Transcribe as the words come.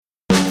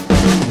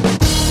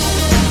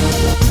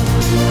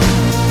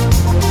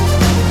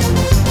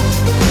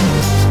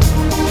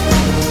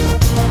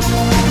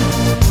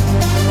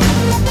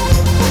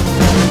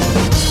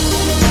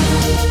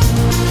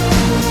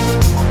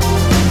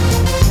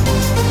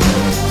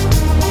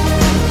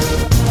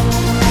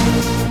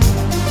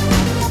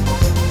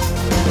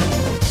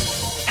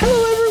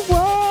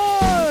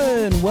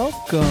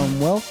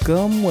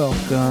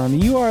Welcome.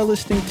 You are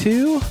listening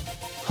to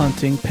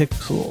Hunting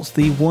Pixels,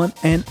 the one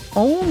and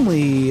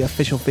only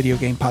official video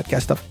game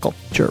podcast of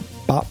Culture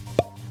Pop.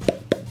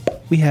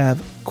 We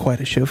have quite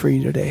a show for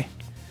you today.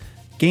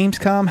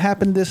 Gamescom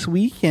happened this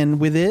week, and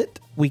with it,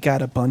 we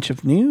got a bunch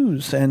of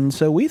news. And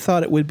so we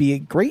thought it would be a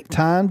great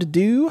time to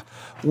do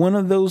one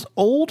of those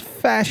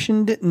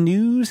old-fashioned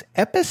news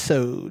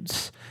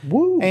episodes.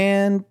 Woo.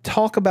 And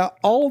talk about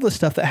all the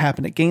stuff that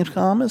happened at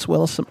Gamescom, as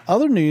well as some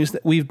other news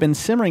that we've been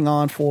simmering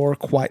on for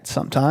quite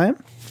some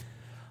time.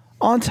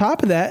 On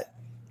top of that,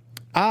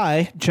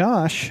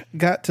 Josh,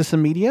 got to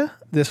some media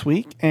this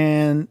week,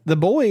 and the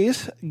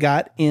boys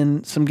got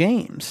in some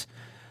games.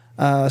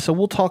 So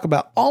we'll talk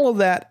about all of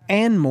that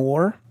and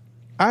more.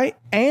 I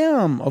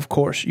am, of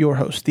course, your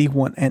host, the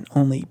one and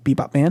only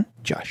Bebop Man,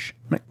 Josh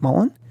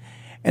McMullen.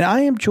 And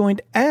I am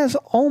joined, as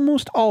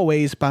almost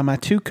always, by my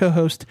two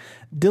co-hosts,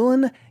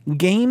 Dylan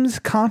Games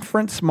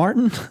Conference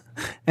Martin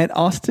and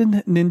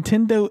Austin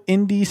Nintendo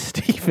Indie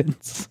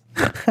Stevens.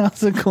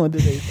 How's it going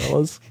today,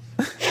 fellas?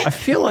 I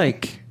feel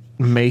like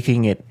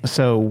making it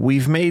so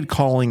we've made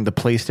calling the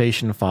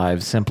PlayStation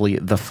 5 simply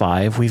the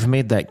 5. We've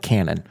made that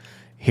canon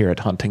here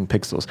at Hunting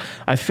Pixels.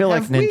 I feel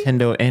like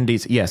Nintendo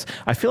Indies. Yes,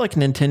 I feel like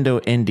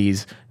Nintendo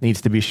Indies needs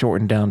to be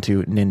shortened down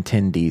to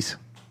Nintendies.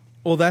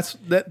 Well, that's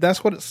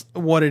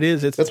what it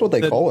is. That's what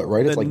they call it,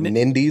 right? It's like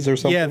Nindies or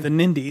something. Yeah, the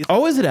Nindies.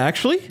 Oh, is it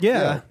actually?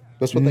 Yeah.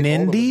 That's what they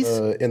Nindies?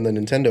 call it in the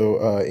Nintendo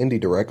Indie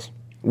Directs.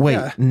 Wait,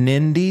 Yeah.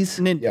 Nindies?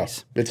 Nindies. Yeah,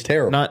 it's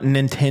terrible. Not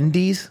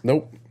Nintendies?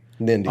 Nope,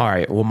 Nindies. All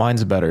right, well,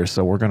 mine's better,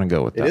 so we're going to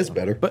go with that. It is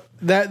better. But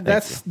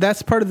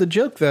that's part of the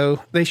joke,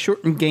 though. They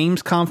shortened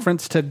Games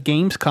Conference to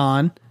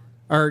Gamescon,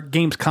 or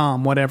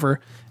Gamescom,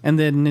 whatever, and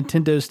then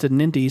Nintendo's to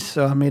Nindies,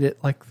 so I made it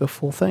like the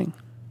full thing.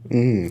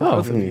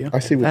 Both of you. I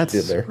see what That's you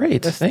did there.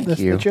 great. Thank That's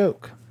you. the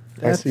joke.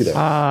 I see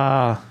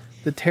that.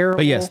 The terrible.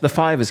 But yes, the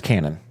 5 is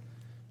canon.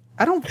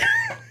 I don't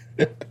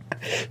Josh,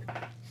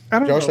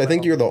 know I think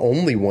about- you're the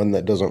only one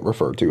that doesn't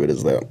refer to it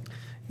as that.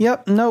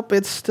 Yep, nope,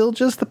 it's still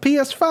just the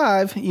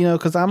PS5,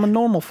 because I'm a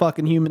normal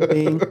fucking human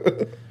being.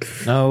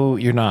 No,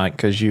 you're not,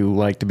 because you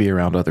like to be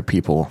around other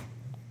people.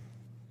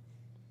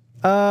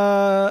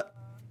 I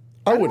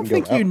I wouldn't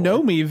think go that you far.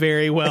 know me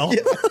very well.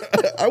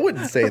 I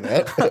wouldn't say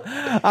that.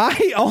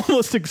 I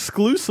almost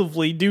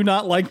exclusively do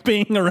not like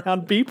being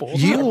around people.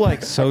 You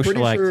like social pretty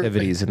sure-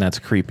 activities, and that's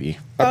creepy.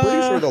 I'm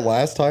pretty sure the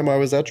last time I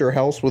was at your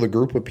house with a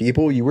group of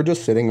people, you were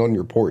just sitting on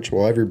your porch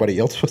while everybody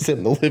else was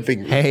in the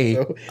living room. Hey,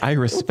 So, I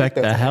respect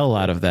the hell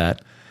out of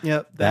that.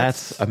 Yep,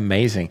 That's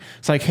amazing.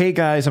 It's like, hey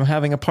guys, I'm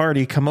having a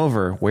party. Come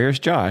over. Where's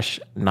Josh?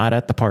 Not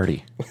at the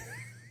party.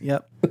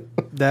 yep.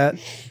 That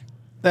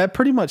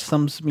pretty much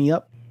sums me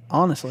up,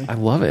 honestly. I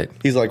love it.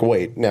 he's like,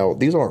 wait, now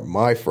these aren't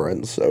my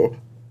friends, so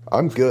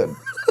I'm good.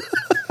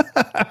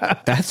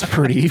 That's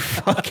pretty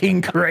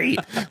fucking great.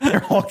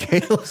 They're all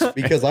Kayla's.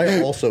 Because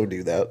I also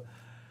do that.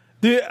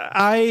 Dude,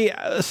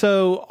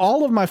 so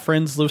all of my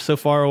friends live so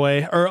far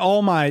away, or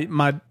all my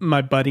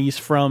buddies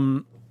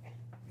from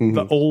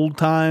the old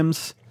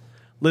times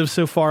live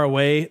so far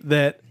away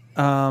that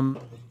I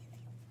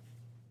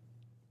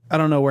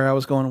don't know where I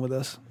was going with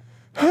this.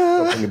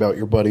 Something about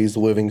your buddies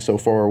living so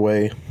far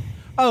away.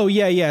 Oh,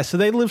 yeah. So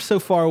they live so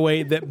far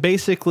away that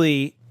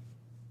basically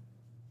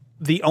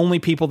the only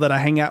people that I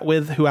hang out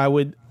with who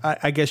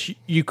I guess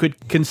you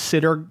could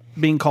consider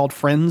being called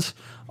friends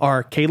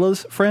are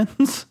Kayla's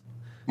friends.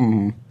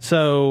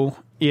 So,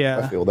 I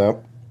yeah. feel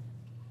that.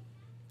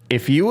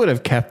 If you would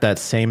have kept that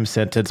same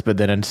sentence, but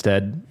then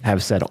instead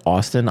have said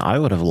Austin, I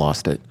would have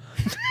lost it.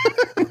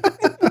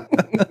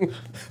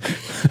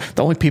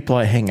 The only people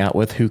I hang out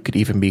with who could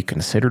even be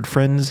considered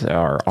friends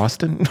are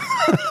Austin.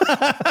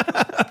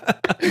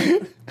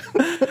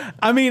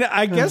 I mean,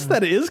 I guess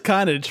that is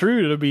kind of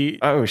true to be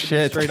Oh,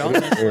 shit. straight on.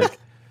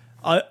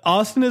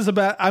 Austin is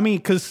about,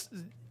 because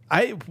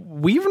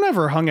we've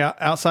never hung out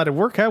outside of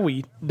work, have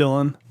we,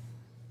 Dylan?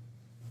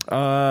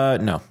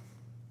 No.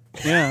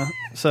 Yeah.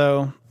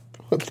 So,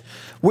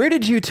 Where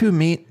did you two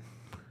meet?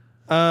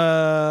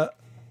 at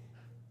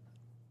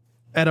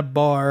a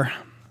bar.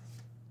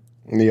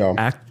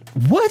 Yeah.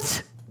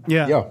 What?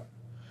 Yeah. Yeah.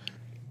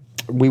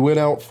 We went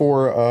out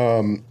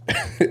for,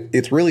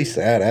 it's really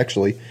sad,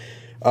 actually,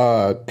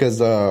 because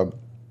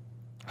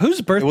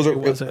Whose birthday was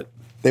was it?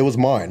 it was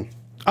mine.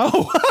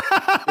 Oh,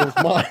 It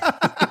was mine.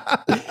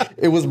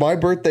 It was my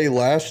birthday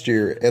last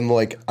year, and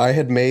like I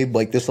had made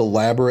like this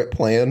elaborate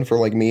plan for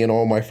like me and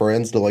all my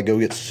friends to like go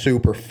get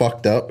super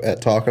fucked up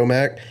at Taco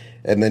Mac,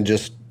 and then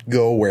just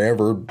go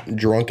wherever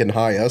drunk and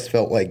high us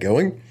felt like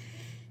going.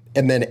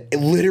 And then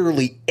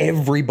literally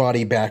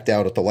everybody backed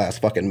out at the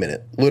last fucking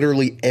minute.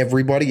 Literally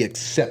everybody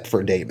except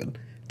for David.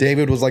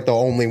 David was like the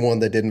only one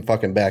that didn't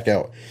fucking back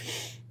out.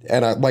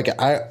 And I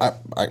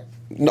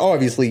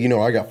obviously,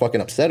 I got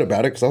fucking upset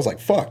about it because I was like,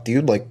 fuck,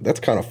 dude, like that's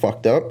kind of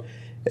fucked up.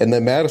 And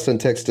then Madison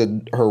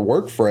texted her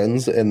work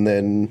friends, and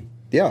then,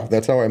 yeah,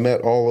 that's how I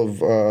met all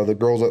of the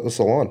girls at the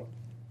salon.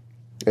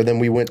 And then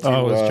we went to...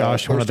 Oh, is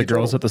Josh one of the Thirsty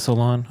girls Turtle. at the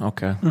salon?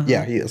 Okay.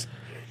 Yeah, he is.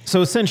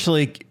 So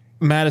essentially,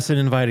 Madison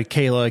invited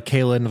Kayla.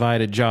 Kayla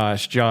invited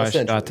Josh. Josh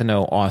got to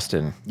know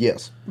Austin.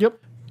 Yes. Yep.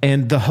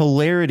 And the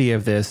hilarity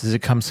of this is it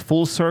comes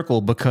full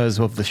circle because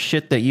of the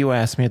shit that you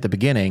asked me at the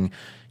beginning.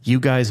 You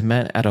guys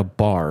met at a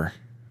bar.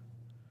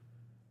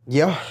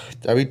 Yeah.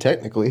 I mean,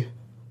 technically.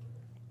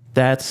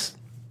 That's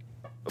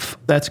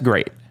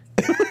great.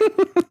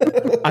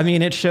 I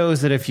mean, it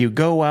shows that if you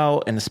go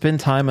out and spend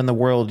time in the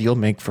world, you'll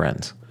make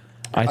friends.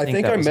 I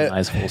think that was a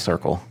nice full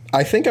circle.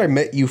 I think I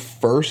met you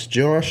first,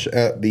 Josh,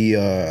 at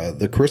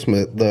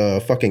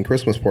the fucking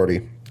Christmas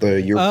party.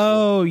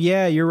 Oh,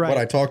 yeah, you're right. But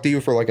I talked to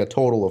you for like a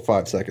total of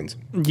 5 seconds.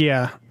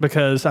 Yeah,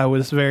 because I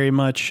was very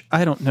much,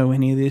 I don't know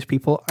any of these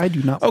people. I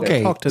do not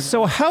Okay, talk to them.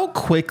 so how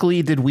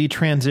quickly did we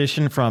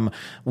transition from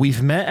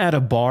we've met at a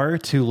bar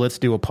to let's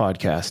do a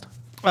podcast?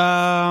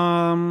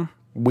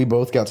 We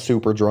both got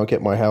super drunk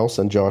at my house,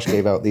 and Josh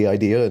gave out the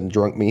idea, and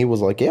drunk me was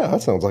like, yeah,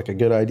 that sounds like a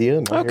good idea,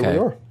 and here we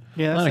are.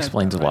 Yeah, that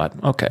explains a lot.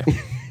 Okay.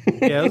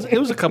 Yeah, it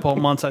was a couple of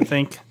months, I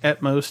think,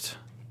 at most.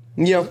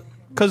 Yeah.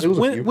 Because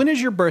when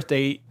is your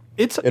birthday?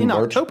 It's in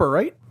March. October,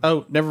 right?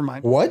 Oh, never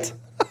mind. What?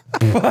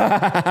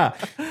 I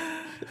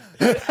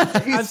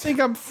think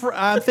I'm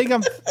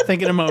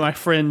thinking about my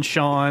friend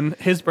Sean.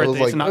 His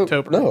birthday's in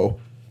October.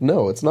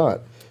 No, it's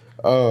not.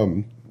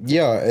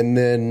 Yeah, and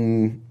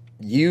then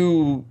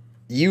you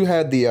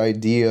had the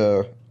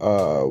idea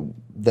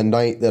the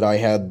night that I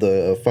had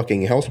the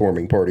fucking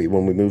housewarming party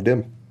when we moved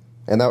in,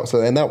 and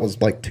that was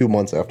like 2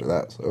 months after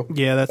that. So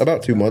yeah, that's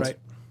about 2 months. Right.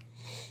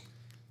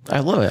 I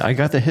love it. I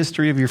got the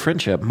history of your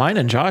friendship. Mine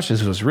and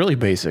Josh's was really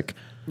basic.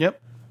 Yep.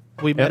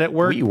 We met at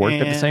work. We worked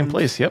at the same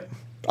place. Yep.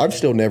 I've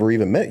still never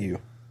even met you.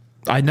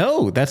 I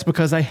know. That's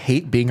because I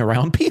hate being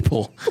around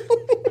people.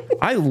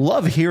 I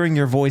love hearing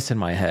your voice in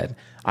my head.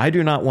 I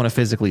do not want to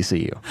physically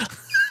see you.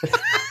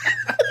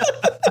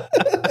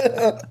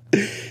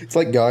 It's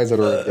like guys that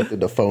are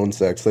addicted to phone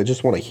sex. They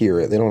just want to hear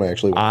it. They don't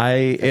actually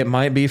It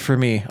might be for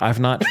me.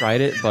 I've not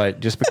tried it, but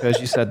just because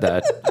you said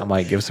that, I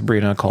might give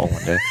Sabrina a call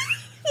one day.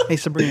 Hey,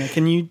 Sabrina,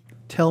 can you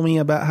tell me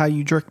about how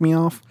you jerk me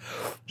off?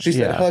 She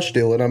said, hush,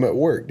 Dylan, I'm at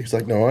work. He's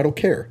like, no, I don't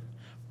care.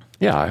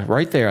 Yeah,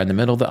 right there in the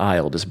middle of the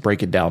aisle. Just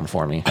break it down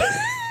for me.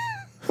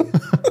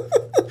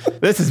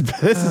 This is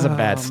a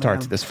bad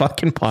start to this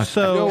fucking podcast.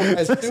 So,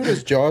 As soon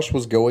as Josh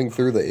was going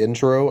through the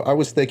intro, I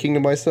was thinking to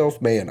myself,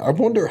 man, I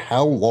wonder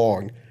how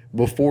long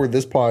before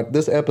this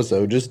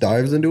episode just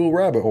dives into a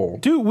rabbit hole.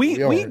 dude,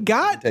 we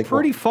got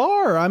pretty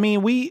far. I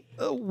mean, we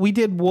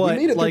did what?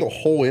 We made it through the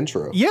whole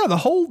intro. Yeah,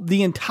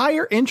 the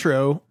entire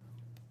intro.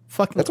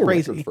 Fucking That's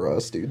crazy. a record for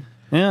us, dude.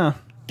 Yeah.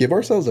 Give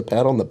ourselves a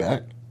pat on the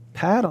back.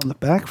 Pat on the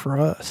back for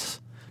us.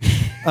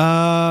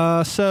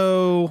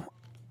 So,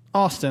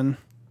 Austin,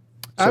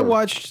 I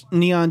watched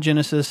Neon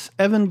Genesis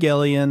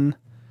Evangelion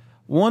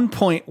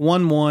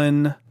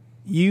 1.11.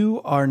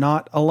 You Are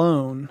Not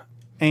Alone.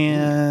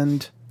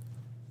 And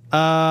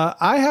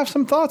I have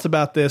some thoughts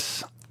about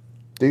this.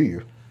 Do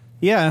you?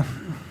 Yeah.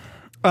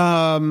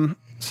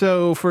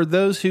 So for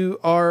those who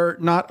are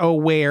not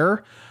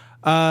aware,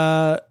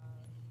 Evangelion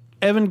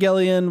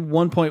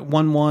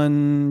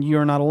 1.11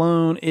 You're Not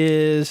Alone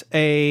is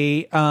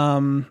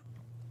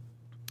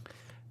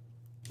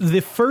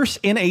the first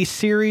in a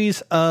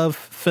series of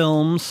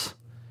films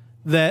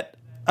that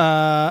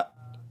are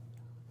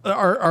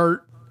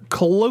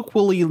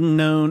colloquially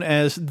known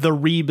as the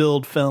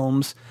rebuild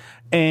films.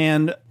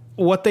 And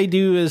what they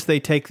do is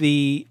they take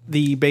the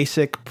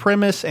basic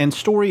premise and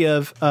story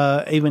of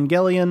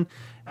Evangelion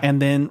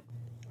and then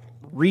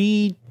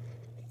retell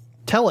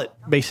it,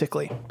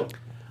 basically.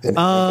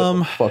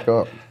 And fuck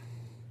up.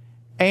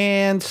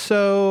 And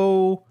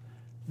so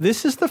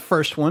this is the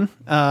first one,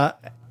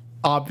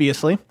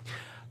 obviously.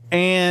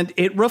 And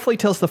it roughly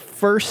tells the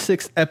first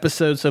 6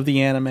 episodes of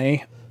the anime.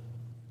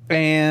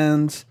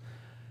 And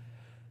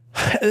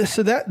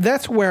so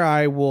that's where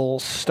I will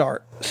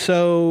start.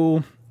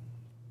 So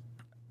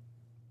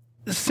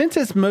since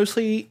it's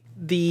mostly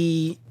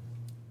the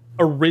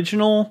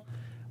original,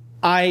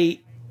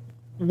 I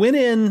went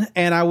in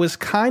and I was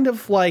kind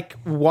of like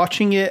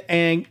watching it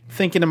and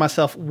thinking to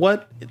myself,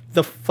 what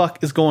the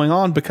fuck is going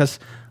on? Because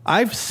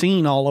I've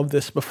seen all of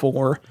this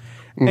before.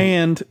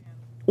 And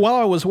while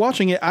I was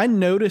watching it, I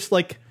noticed,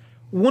 like,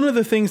 one of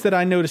the things that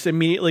I noticed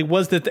immediately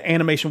was that the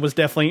animation was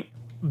definitely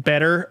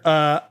better,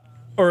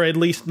 or at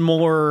least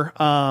more,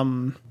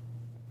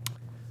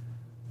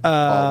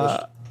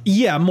 Polished.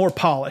 yeah, more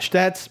polished.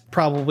 That's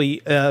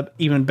probably an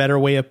even better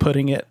way of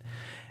putting it.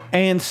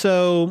 And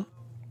so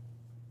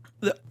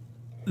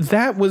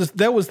that was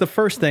the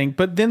first thing.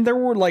 But then there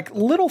were like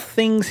little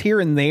things here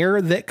and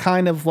there that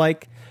kind of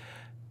like,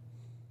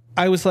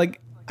 I was like,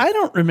 I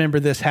don't remember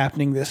this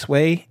happening this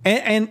way.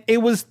 And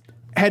it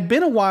had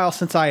been a while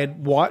since I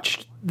had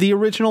watched the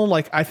original.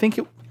 Like, I think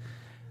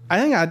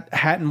I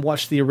hadn't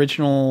watched the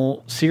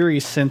original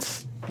series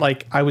since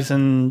like I was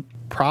in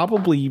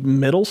probably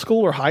middle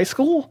school or high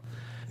school.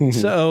 Mm-hmm.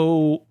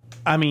 So,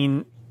 I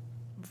mean,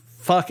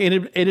 fuck,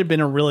 it had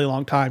been a really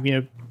long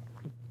time,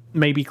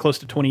 maybe close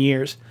to 20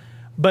 years.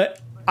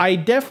 But I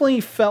definitely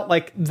felt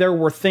like there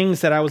were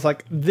things that I was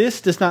like,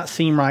 this does not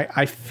seem right.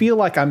 I feel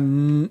like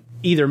I'm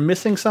either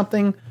missing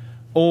something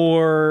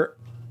or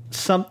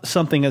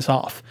something is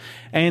off.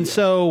 And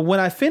so when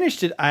I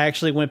finished it, I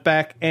actually went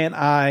back and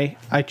I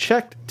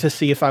checked to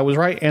see if I was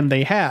right, and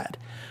they had.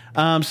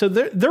 So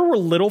there were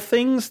little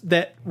things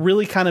that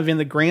really kind of in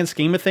the grand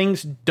scheme of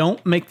things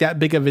don't make that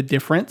big of a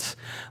difference.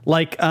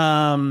 Like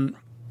I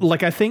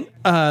think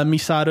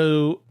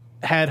Misato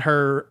had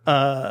her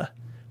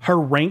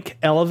rank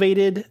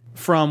elevated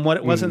from what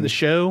it was in the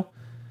show.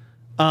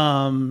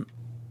 And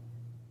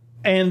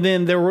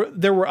then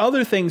there were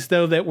other things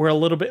though that were a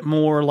little bit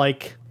more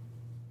like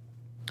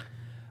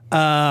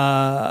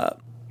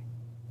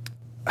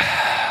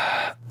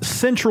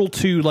central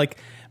to like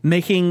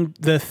making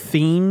the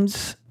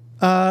themes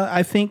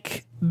I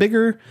think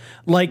bigger.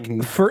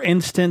 Like for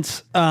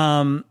instance,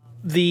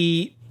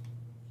 the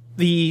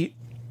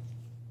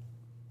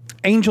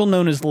angel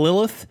known as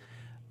Lilith,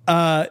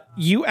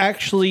 you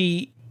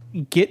actually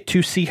get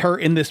to see her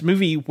in this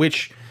movie,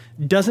 which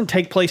doesn't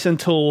take place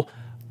until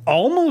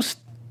almost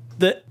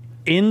the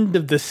end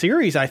of the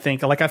series, I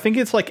think. Like I think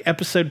it's like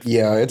episode.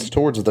 Yeah, it's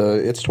towards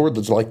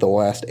like the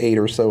last 8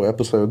 or so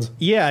episodes.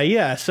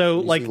 Yeah.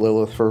 So You like see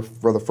Lilith for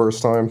the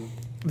first time.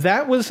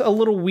 that was a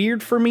little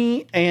weird for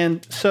me,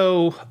 and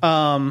so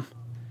I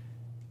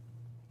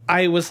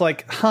was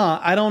like,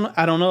 I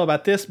don't know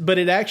about this, but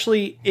it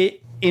actually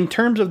in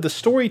terms of the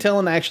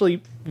storytelling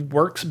actually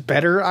works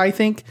better, I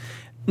think,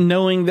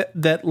 knowing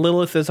that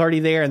Lilith is already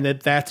there and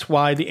that's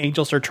why the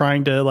angels are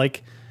trying to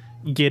like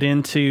get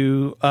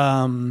into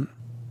nerve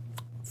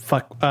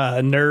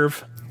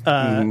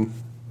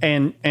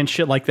and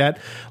shit like that.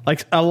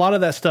 Like a lot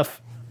of that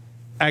stuff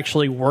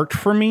actually worked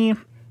for me.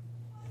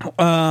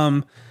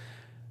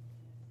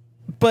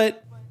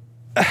 But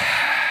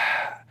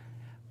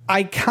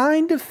I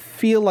kind of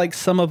feel like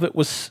some of it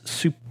was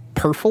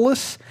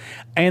superfluous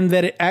and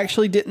that it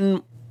actually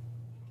didn't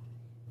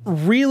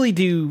really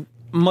do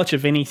much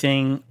of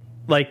anything,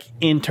 like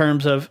in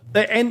terms of,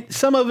 and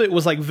some of it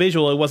was like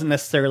visual. It wasn't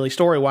necessarily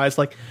story wise.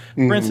 Like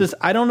for instance,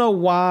 I don't know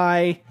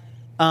why,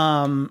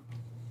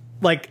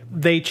 like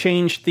they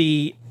changed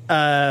the,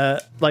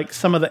 like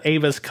some of the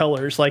Ava's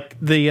colors, like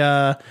the,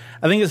 I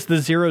think it's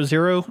the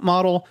 00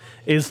 model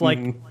is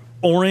like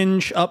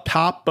orange up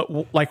top,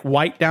 but like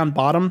white down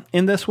bottom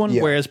in this one.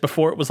 Yeah. Whereas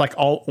before it was like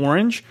all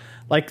orange.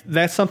 Like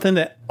that's something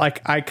that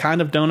like, I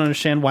kind of don't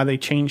understand why they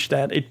changed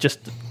that. It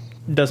just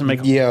doesn't make.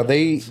 Yeah,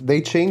 they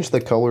changed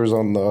the colors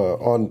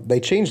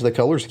they changed the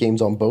color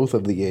schemes on both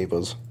of the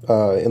Avas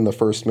in the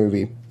first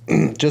movie,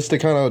 just to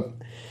kind of.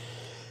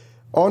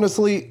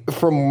 Honestly,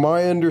 from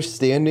my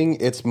understanding,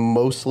 it's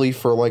mostly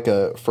for like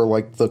the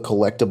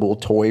collectible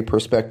toy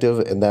perspective,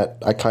 and that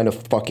I kind of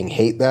fucking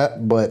hate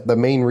that. But the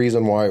main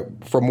reason why,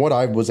 from what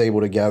I was able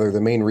to gather, the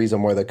main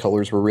reason why the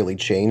colors were really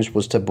changed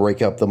was to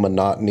break up the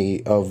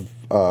monotony of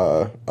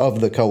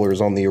the colors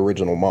on the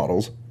original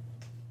models,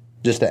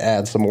 just to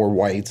add some more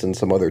whites and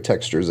some other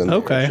textures in there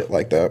and shit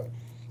like that.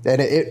 And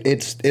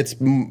it's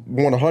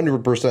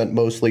 100%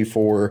 mostly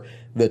for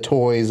the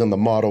toys and the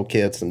model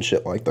kits and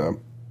shit like that.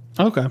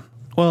 Okay.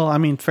 Well, I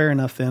mean, fair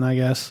enough then, I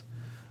guess.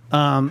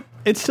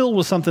 It still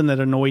was something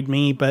that annoyed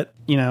me, but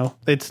you know,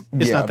 it's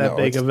not that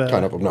big of a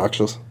kind of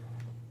obnoxious.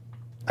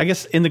 I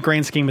guess in the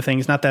grand scheme of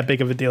things, not that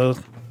big of a deal.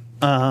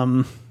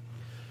 But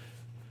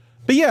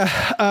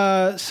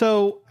yeah,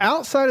 so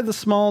outside of the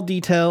small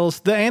details,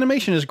 the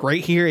animation is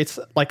great here. It's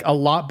like a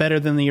lot better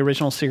than the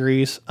original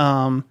series.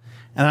 And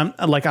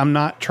I'm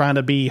not trying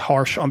to be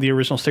harsh on the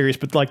original series,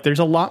 but like there's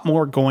a lot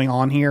more going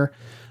on here.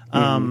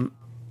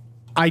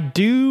 I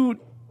do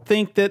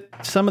think that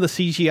some of the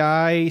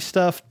CGI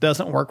stuff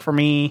doesn't work for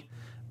me.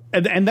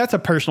 And that's a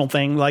personal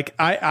thing. Like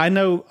I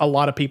know a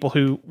lot of people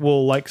who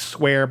will like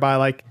swear by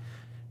like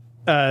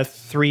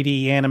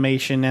 3D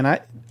animation,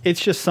 and it's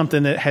just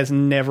something that has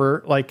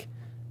never like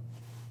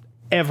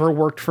ever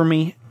worked for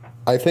me.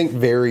 I think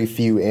very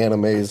few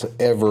animes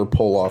ever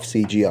pull off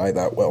CGI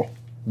that well.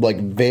 Like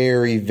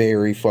very,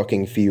 very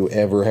fucking few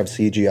ever have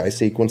CGI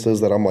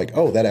sequences that I'm like,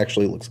 oh, that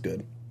actually looks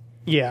good.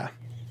 Yeah.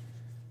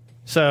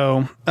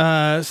 So,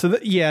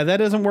 that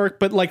doesn't work.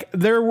 But like,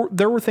 there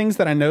were things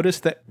that I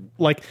noticed that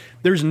like,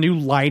 there's new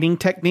lighting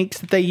techniques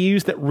that they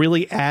use that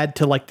really add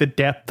to like the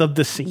depth of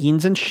the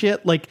scenes and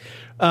shit. Like,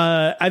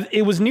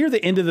 it was near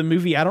the end of the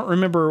movie. I don't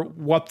remember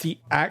what the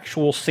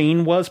actual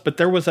scene was, but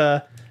there was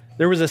a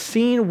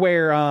scene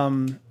where,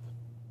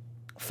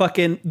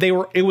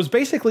 it was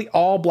basically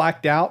all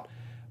blacked out,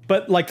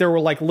 but like, there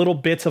were like little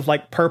bits of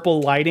like purple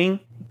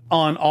lighting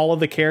on all of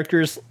the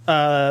characters.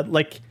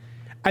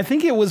 I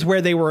think it was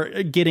where they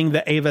were getting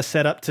the Ava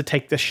set up to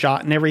take the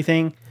shot and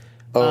everything.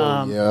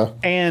 Yeah.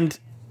 And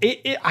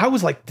I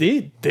was like,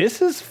 dude,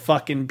 this is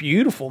fucking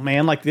beautiful,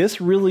 man. Like this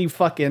really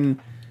fucking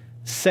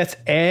sets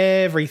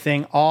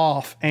everything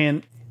off,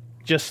 and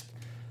just,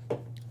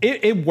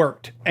 it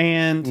worked.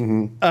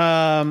 And,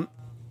 I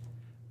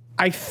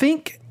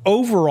think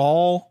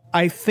overall,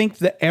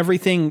 that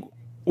everything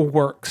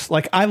works.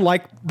 Like I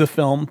like the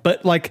film,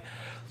 but like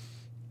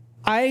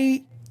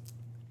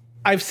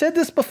I've said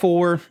this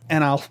before,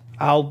 and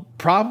I'll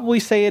probably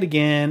say it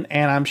again,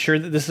 and I'm sure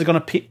that this is going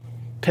to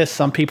piss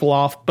some people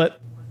off, but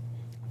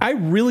I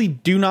really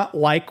do not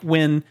like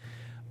when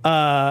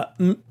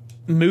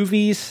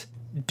movies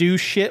do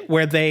shit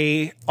where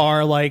they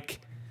are like,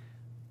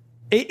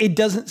 it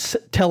doesn't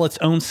tell its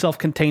own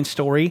self-contained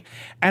story.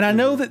 And I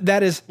know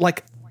that is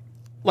like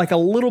a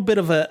little bit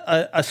of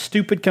a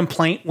stupid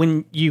complaint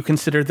when you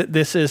consider that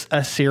this is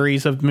a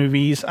series of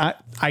movies.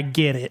 I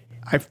get it.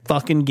 I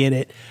fucking get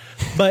it.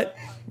 But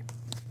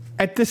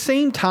at the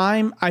same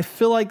time, I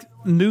feel like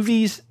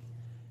movies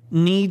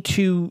need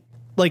to,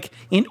 like,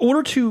 in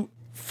order to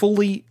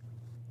fully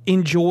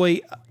enjoy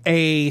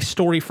a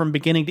story from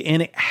beginning to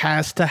end, it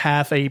has to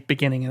have a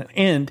beginning and an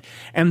end.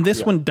 And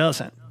this one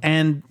doesn't.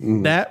 And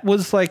that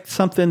was like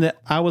something that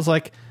I was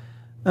like,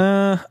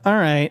 all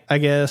right, I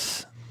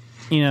guess,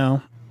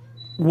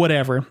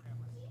 whatever.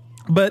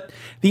 But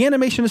the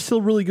animation is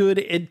still really good.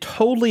 It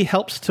totally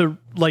helps to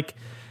like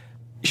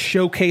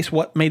showcase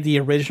what made the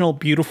original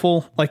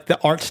beautiful. Like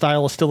the art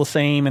style is still the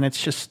same and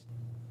it's just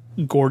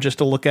gorgeous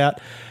to look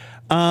at.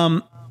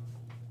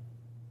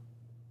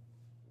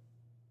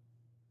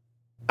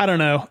 I don't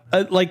know.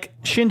 Like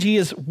Shinji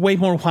is way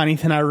more whiny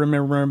than I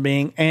remember him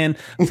being, and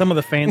some of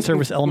the fan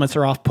service elements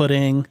are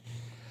off-putting.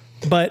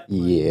 But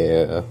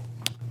yeah,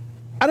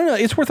 I don't know.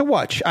 It's worth a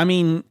watch. I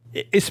mean,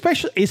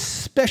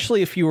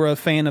 especially if you were a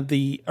fan of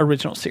the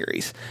original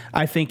series,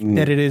 I think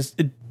that it is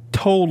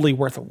totally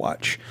worth a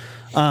watch.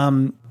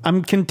 I'm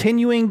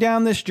continuing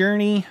down this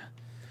journey.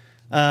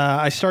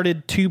 I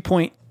started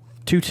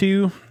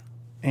 2.22,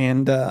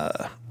 and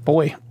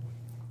boy,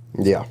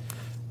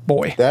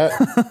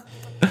 that.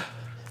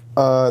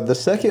 The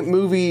second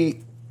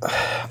movie,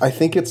 I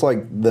think it's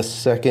like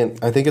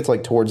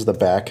towards the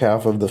back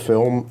half of the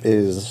film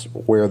is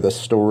where the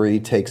story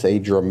takes a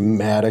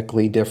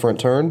dramatically different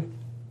turn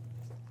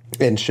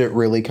and shit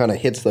really kind of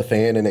hits the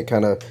fan and it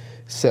kind of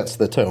sets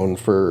the tone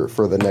for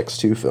the next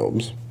two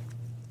films.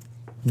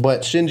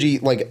 But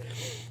Shinji, like,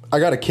 I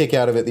got a kick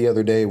out of it the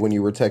other day when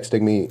you were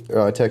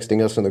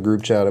texting us in the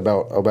group chat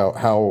about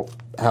how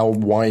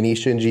whiny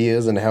Shinji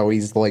is and how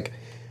he's like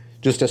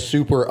just a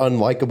super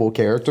unlikable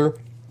character.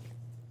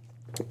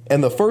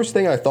 And the first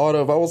thing I thought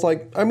of, I was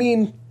like, I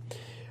mean,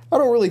 I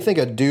don't really think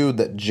a dude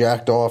that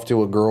jacked off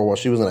to a girl while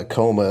she was in a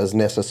coma is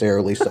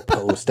necessarily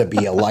supposed to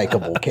be a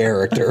likable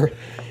character.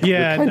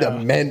 Yeah, you're kind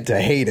of meant to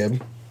hate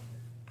him.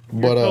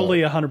 You're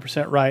totally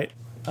 100% right.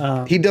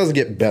 He does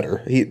get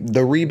better.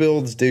 The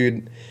rebuilds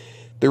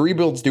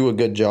do a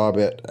good job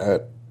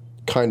at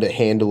kind of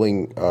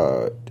handling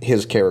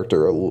his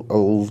character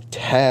a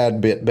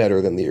tad bit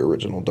better than the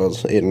original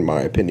does, in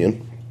my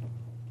opinion.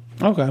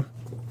 Okay.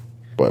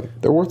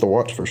 But they're worth a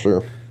watch for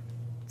sure.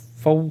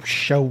 For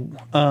sure.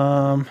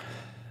 What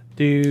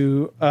do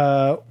you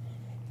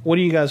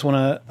guys want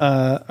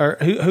to, or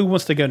who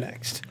wants to go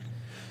next?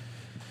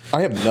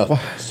 I have nothing,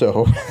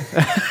 so.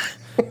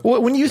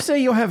 When you say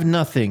you have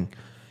nothing,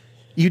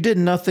 you did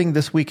nothing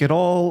this week at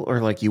all, or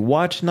like you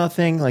watched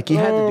nothing? Like you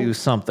had to do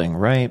something,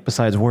 right?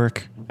 Besides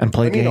work and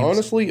play games?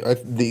 Honestly,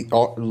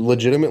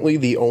 legitimately,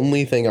 the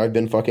only thing I've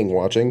been fucking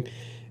watching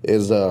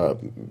is,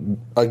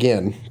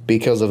 again,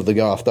 because of the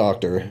Goth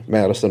Doctor,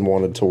 Madison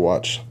wanted to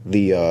watch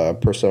the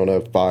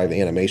Persona 5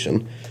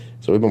 animation.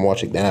 So we've been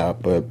watching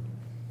that, but...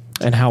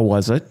 And how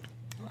was it?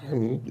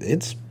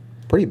 It's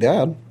pretty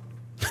bad.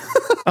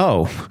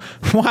 Oh,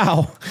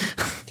 wow.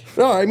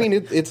 No, I mean,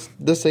 it's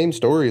the same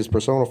story as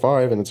Persona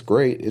 5, and it's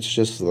great. It's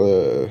just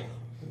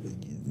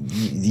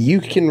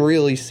you can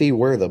really see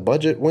where the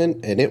budget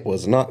went, and it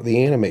was not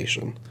the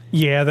animation.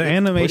 Yeah, the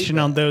animation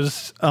on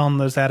those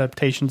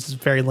adaptations is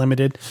very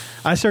limited.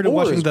 I started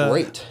watching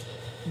great.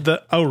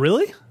 Oh,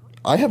 really?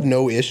 I have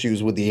no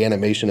issues with the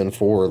animation in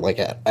 4, like,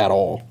 at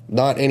all.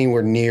 Not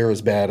anywhere near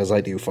as bad as I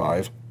do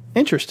 5.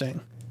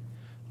 Interesting.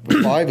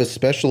 5,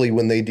 especially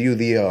when they do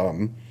the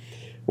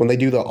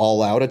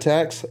all-out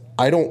attacks.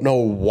 I don't know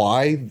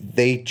why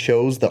they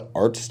chose the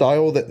art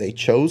style that they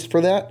chose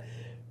for that,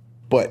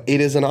 but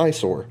it is an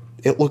eyesore.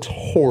 It looks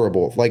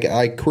horrible. Like,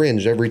 I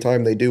cringe every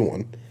time they do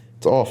one.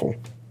 It's awful.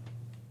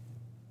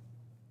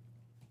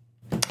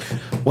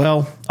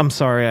 Well, I'm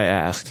sorry I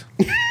asked.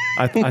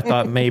 I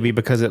thought maybe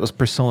because it was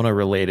Persona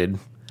related,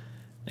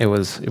 it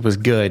was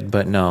good,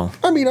 but no.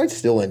 I mean, I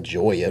still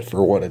enjoy it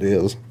for what it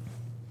is,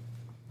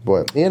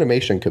 but the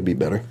animation could be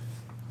better.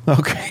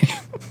 Okay.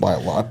 By a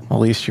lot. At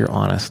least you're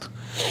honest.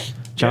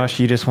 Josh,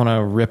 you just want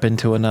to rip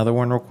into another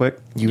one real quick?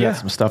 You got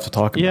some stuff to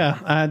talk about. Yeah,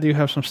 I do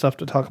have some stuff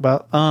to talk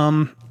about.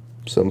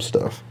 Some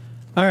stuff.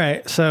 All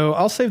right, so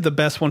I'll save the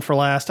best one for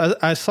last.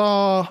 I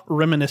saw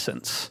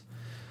Reminiscence.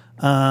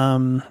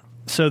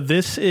 So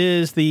this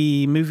is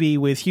the movie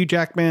with Hugh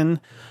Jackman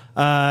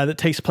that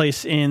takes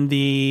place in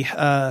the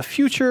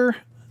future,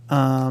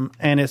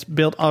 and it's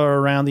built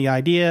around the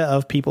idea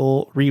of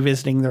people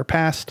revisiting their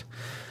past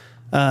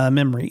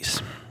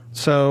memories.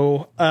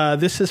 So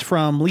this is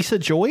from Lisa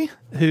Joy,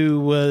 who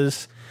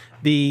was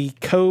the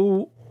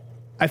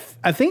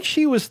I think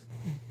she was,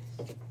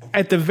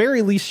 at the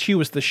very least, she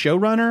was the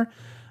showrunner.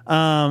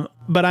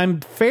 But I'm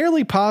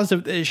fairly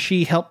positive that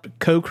she helped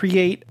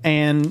co-create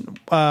and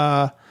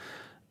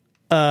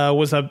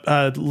was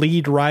a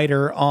lead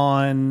writer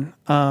on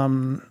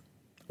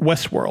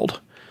Westworld.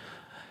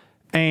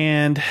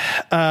 And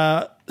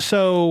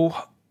so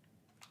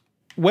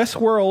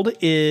Westworld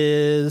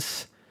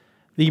is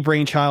the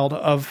brainchild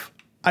of,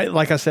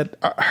 like I said,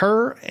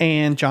 her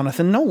and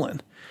Jonathan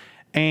Nolan.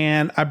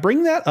 And I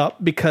bring that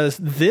up because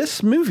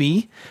this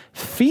movie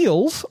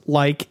feels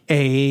like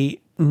a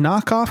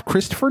knockoff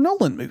Christopher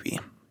Nolan movie.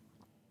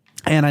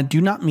 And I do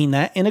not mean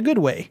that in a good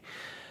way.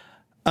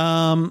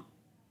 So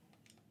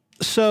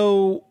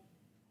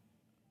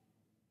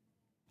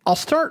I'll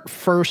start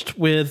first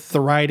with the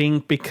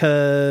writing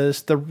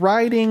because the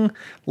writing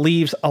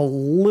leaves a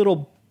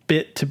little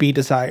bit to be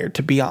desired,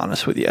 to be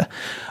honest with you.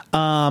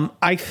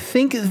 I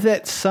think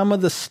that some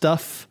of the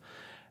stuff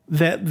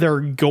that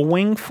they're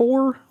going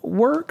for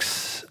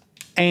works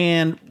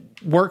and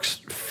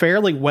works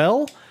fairly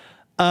well.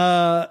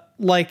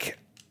 Like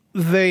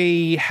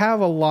they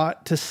have a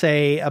lot to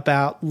say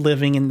about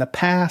living in the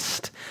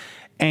past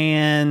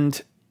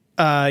and,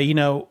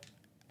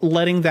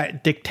 letting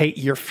that dictate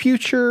your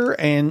future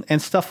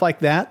and stuff like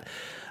that.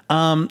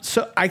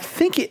 So I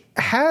think it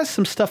has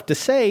some stuff to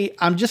say.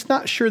 I'm just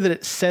not sure that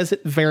it says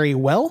it very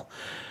well.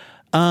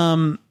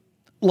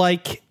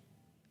 Like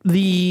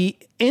the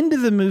end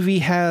of the movie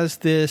has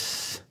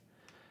this,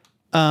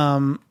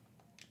 how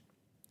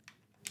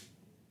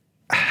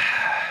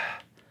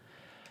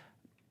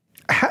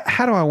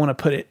do I want to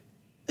put it?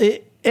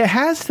 It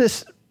has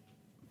this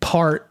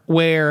part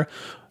where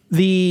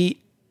the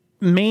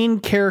main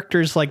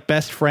character's like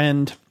best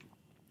friend,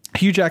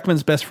 Hugh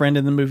Jackman's best friend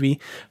in the movie,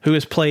 who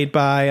is played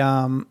by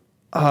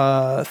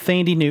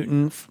Thandie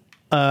Newton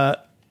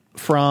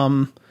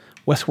from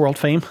Westworld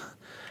fame,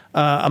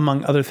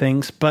 among other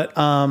things. But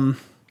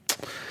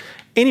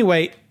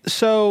anyway,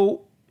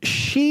 so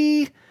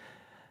she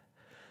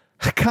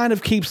kind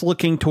of keeps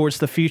looking towards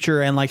the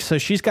future, and like, so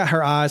she's got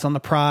her eyes on the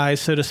prize,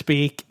 so to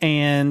speak,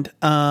 and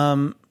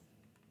all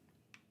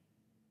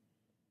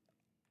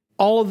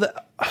of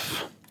the...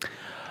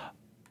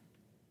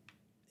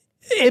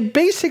 It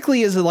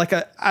basically is like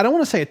I don't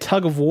want to say a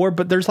tug of war,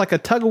 but there's like a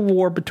tug of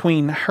war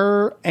between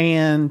her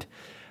and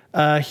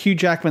Hugh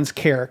Jackman's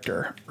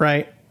character,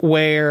 right?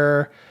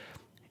 Where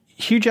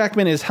Hugh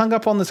Jackman is hung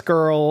up on this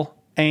girl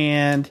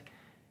and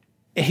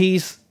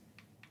he's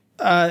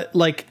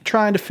like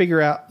trying to figure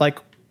out like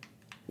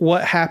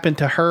what happened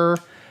to her.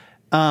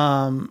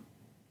 And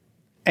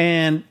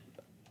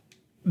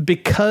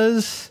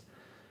because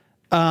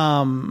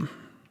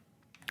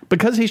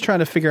he's trying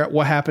to figure out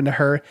what happened to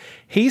her,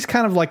 he's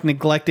kind of like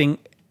neglecting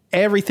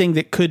everything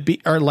that could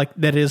be, or like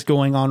that is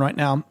going on right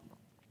now.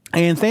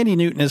 And Thandie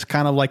Newton is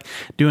kind of like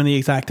doing the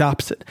exact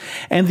opposite.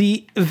 And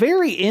the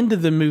very end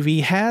of the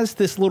movie has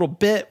this little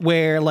bit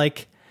where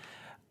like,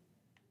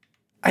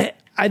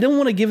 I don't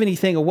want to give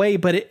anything away,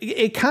 but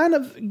it kind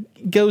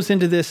of goes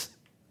into this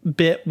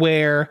bit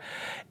where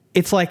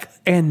it's like,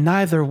 and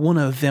neither one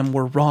of them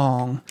were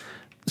wrong,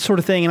 sort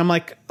of thing. And I'm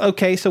like,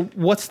 okay, so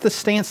what's the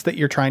stance that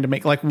you're trying to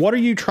make? Like, what are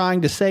you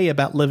trying to say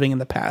about living in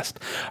the past?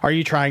 Are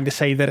you trying to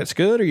say that it's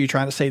good? Are you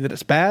trying to say that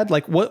it's bad?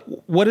 Like,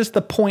 what is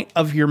the point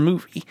of your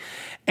movie?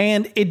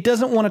 And it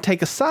doesn't want to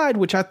take a side,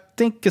 which I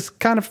think is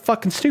kind of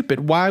fucking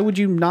stupid. Why would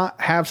you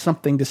not have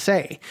something to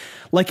say?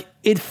 Like,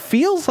 it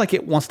feels like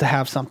it wants to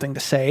have something to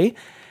say,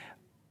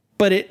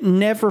 but it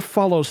never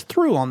follows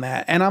through on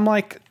that. And I'm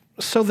like,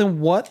 so then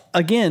what,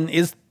 again,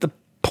 is the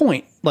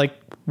point? Like,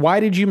 why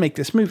did you make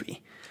this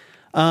movie?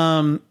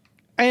 And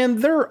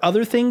there are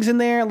other things in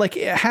there. Like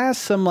it has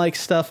some like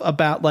stuff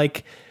about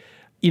like,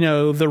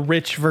 the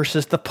rich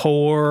versus the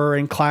poor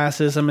and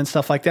classism and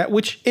stuff like that,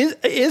 which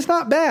is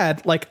not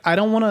bad. Like, I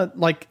don't want to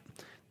like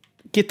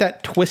get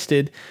that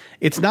twisted.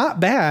 It's not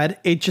bad.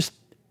 It just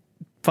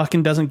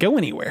fucking doesn't go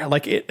anywhere.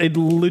 Like it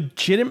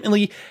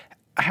legitimately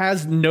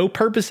has no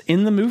purpose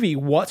in the movie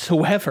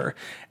whatsoever.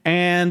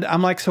 And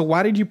I'm like, so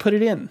why did you put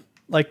it in?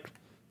 Like,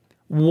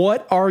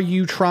 what are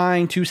you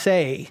trying to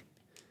say?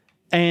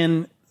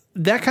 And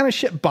that kind of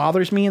shit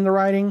bothers me in the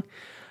writing.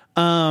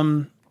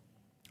 But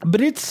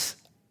it's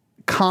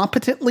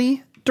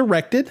competently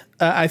directed.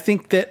 I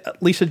think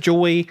that Lisa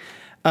Joy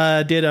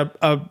did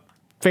a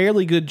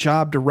fairly good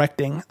job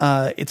directing.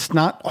 It's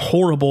not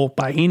horrible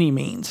by any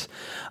means.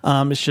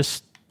 It's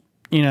just,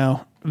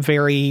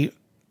 very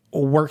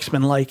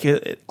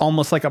worksman-like,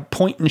 almost like a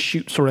point and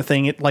shoot sort of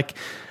thing. It like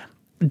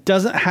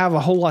doesn't have a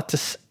whole lot to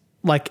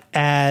like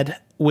add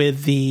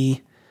with the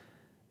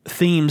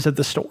themes of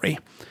the story.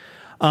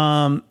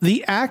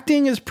 The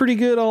acting is pretty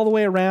good all the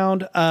way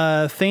around.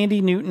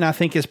 Thandie Newton, I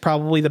think, is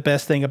probably the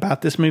best thing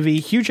about this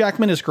movie. Hugh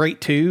Jackman is great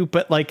too,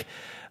 but like,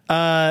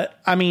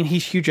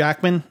 he's Hugh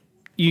Jackman.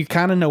 You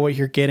kind of know what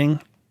you're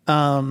getting.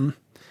 I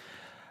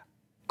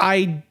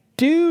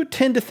do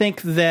tend to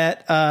think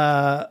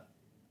that,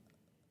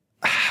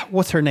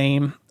 what's her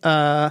name?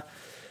 The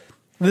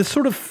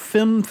sort of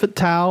femme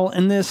fatale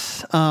in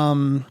this,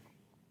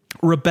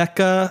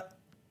 Rebecca,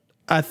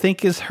 I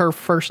think is her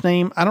first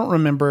name. I don't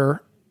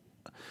remember.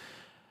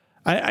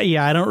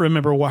 I don't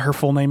remember what her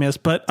full name is,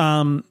 but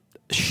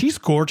she's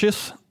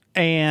gorgeous.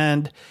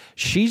 and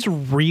she's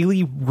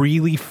really,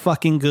 really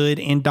fucking good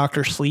in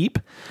Dr. Sleep.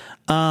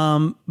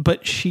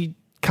 But she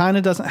kind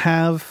of doesn't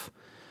have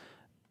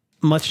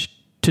much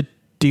to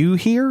do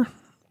here.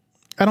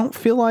 I don't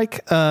feel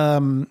like,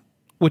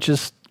 which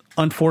is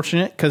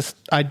unfortunate because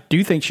I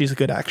do think she's a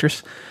good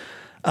actress.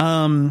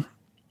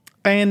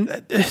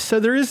 And so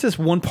there is this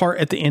one part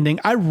at the ending.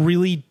 I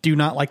really do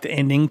not like the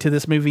ending to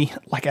this movie,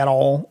 like at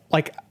all.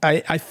 Like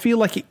I feel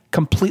like it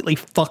completely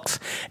fucks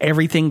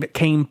everything that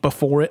came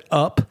before it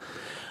up.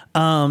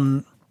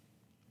 But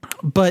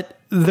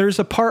there's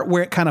a part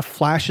where it kind of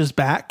flashes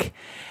back,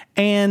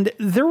 and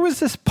there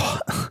was this.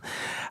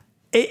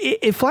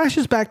 It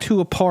flashes back to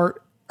a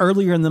part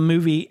earlier in the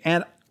movie,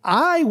 and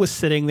I was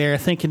sitting there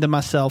thinking to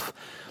myself,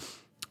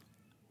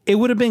 it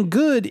would have been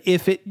good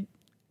if it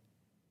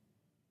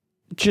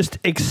just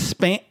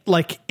expand,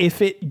 like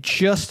if it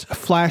just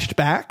flashed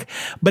back,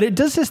 but it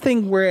does this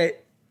thing where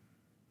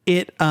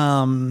it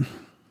kind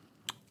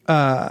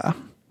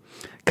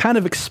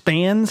of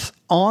expands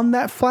on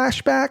that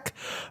flashback,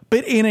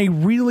 but in a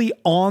really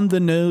on the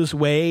nose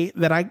way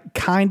that I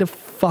kind of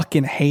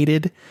fucking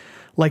hated.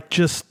 Like,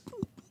 just,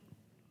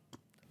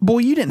 boy,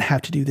 you didn't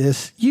have to do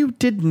this. You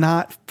did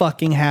not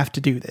fucking have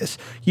to do this.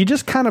 You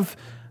just kind of,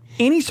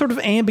 any sort of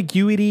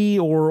ambiguity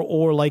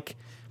or like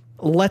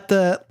let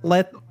the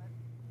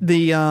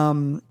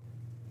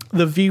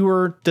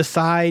viewer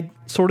decide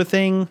sort of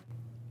thing.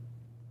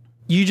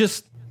 You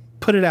just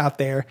put it out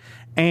there,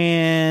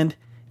 and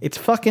it's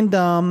fucking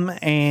dumb,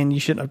 and you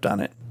shouldn't have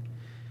done it.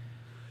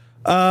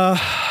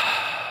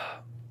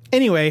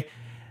 Anyway,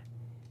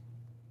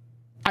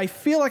 I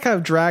feel like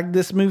I've dragged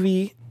this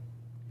movie,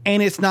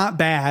 and it's not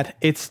bad.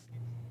 It's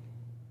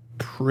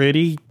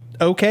pretty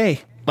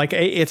okay. Like,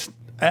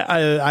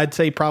 I'd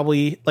say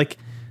probably, like,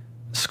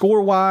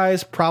 score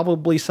wise,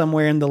 probably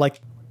somewhere in the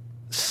like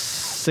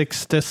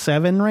 6 to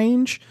 7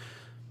 range.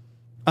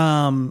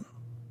 I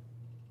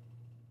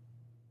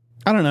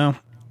don't know.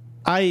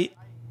 I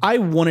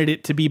wanted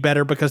it to be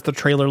better because the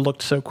trailer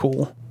looked so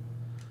cool,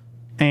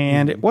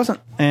 and it wasn't,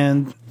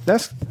 and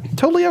that's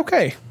totally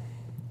okay.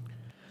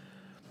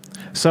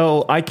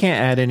 So I can't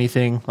add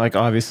anything. Like,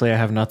 obviously I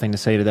have nothing to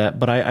say to that,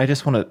 but I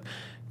just want to,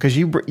 because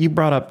you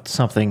brought up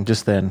something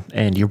just then,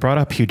 and you brought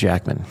up Hugh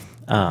Jackman.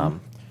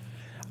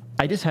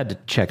 I just had to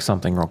check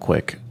something real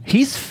quick.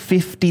 He's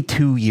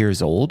 52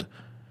 years old.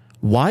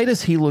 Why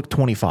does he look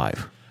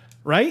 25?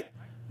 Right?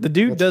 The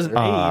dude doesn't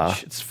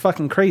age. It's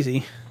fucking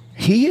crazy.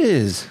 He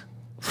is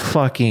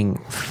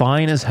fucking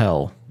fine as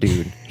hell,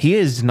 dude. He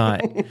is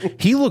not.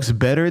 He looks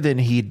better than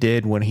he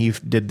did when he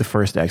did the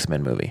first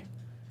X-Men movie.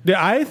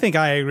 Yeah, I think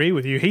I agree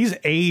with you. He's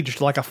aged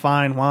like a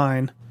fine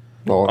wine.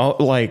 Oh,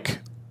 like,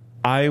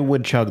 I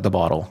would chug the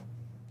bottle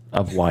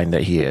of wine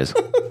that he is.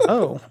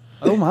 Oh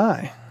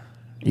my.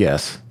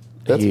 Yes.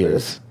 That's he fair.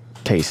 is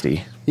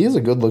tasty. He is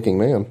a good-looking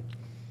man.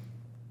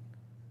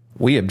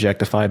 We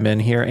objectify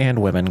men here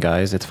and women,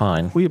 guys. It's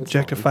fine. We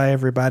objectify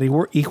everybody.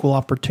 We're equal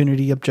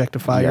opportunity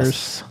objectifiers.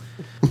 Yes.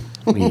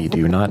 We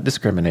do not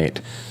discriminate.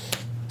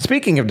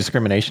 Speaking of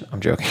discrimination, I'm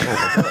joking.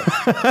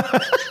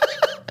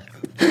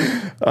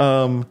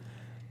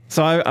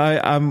 So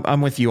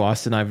I'm with you,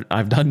 Austin.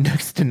 I've done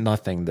next to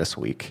nothing this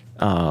week.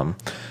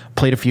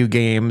 Played a few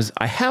games.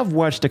 I have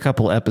watched a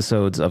couple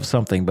episodes of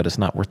something, but it's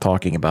not worth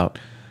talking about.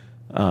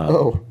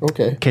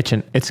 Okay.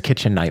 Kitchen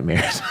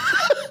Nightmares.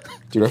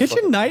 Dude,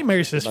 Kitchen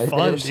Nightmares is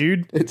fun,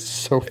 dude. It's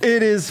so fun.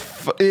 It is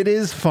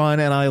fun,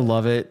 and I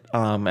love it.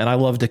 And I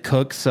love to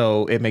cook,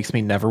 so it makes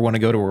me never want to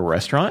go to a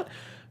restaurant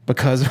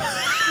because of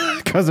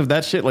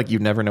that shit. Like, you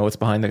never know what's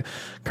behind the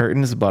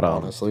curtains. But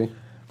honestly,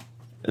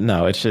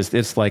 no,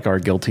 it's like our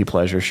guilty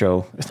pleasure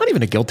show. It's not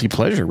even a guilty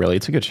pleasure, really.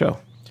 It's a good show.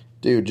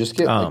 dude, just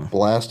get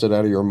blasted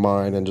out of your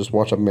mind and just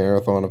watch a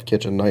marathon of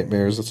Kitchen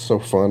Nightmares. It's so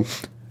fun.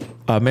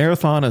 A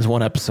marathon is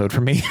one episode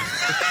for me.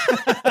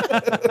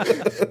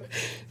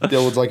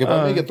 Dylan's like, if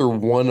I make it through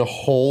one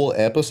whole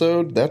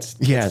episode, that's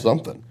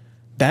something.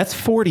 That's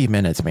 40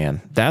 minutes,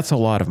 man. That's a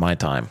lot of my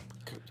time.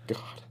 God.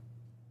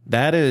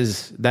 That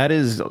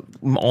is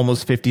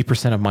almost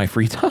 50% of my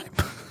free time.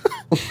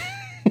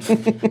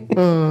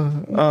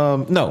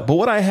 No, but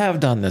what I have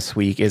done this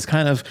week is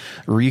kind of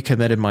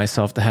recommitted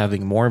myself to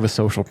having more of a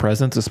social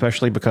presence,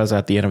 especially because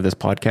at the end of this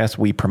podcast,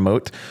 we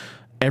promote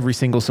every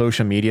single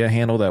social media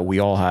handle that we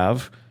all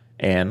have.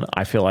 And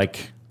I feel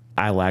like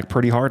I lag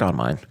pretty hard on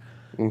mine.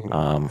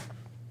 Mm-hmm.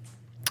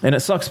 And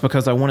it sucks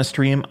because I want to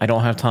stream. I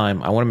don't have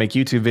time. I want to make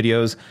YouTube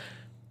videos.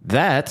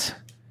 That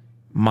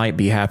might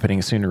be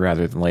happening sooner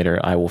rather than later.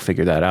 I will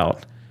figure that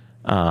out.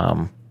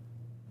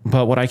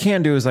 But what I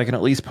can do is I can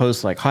at least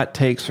post like hot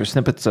takes or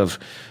snippets of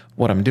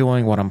what I'm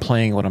doing, what I'm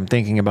playing, what I'm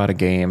thinking about a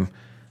game.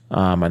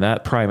 And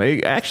that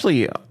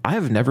actually, I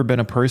have never been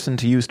a person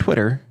to use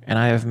Twitter, and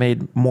I have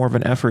made more of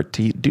an effort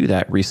to do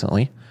that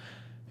recently.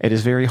 It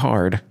is very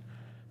hard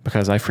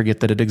because I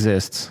forget that it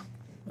exists.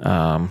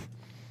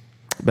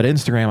 But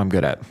Instagram, I'm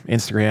good at.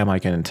 Instagram, I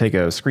can take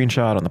a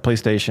screenshot on the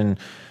PlayStation,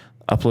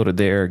 upload it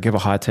there, give a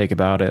hot take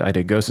about it. I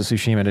did Ghost of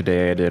Tsushima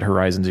today. I did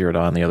Horizon Zero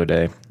Dawn the other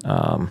day.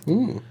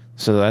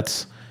 So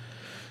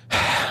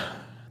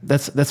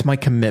That's my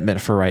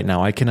commitment for right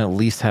now. I can at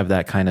least have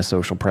that kind of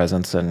social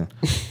presence and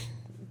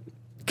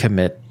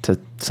commit to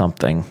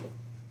something.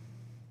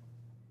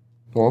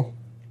 Well,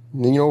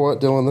 you know what,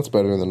 Dylan? That's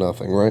better than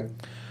nothing, right?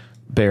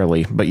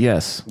 Barely, but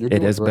yes, You're it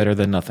doing is great. better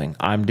than nothing.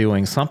 I'm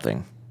doing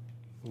something,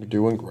 You're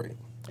doing great.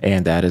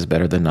 and that is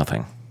better than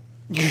nothing.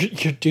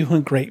 You're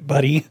doing great,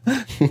 buddy.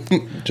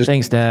 Just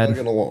Thanks, Dad.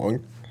 plugging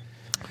along.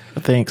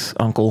 Thanks,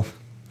 Uncle.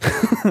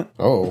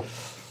 Oh,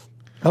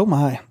 Oh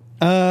my.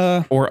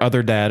 Or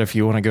other dad, if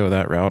you want to go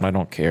that route. I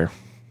don't care.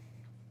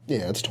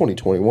 yeah, it's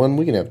 2021.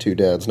 We can have two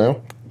dads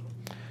now.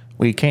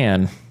 We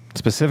can.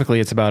 Specifically,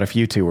 it's about if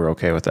you two were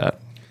okay with that.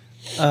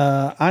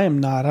 I am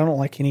not. I don't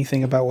like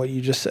anything about what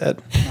you just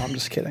said. No, I'm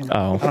just kidding.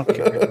 Oh. I don't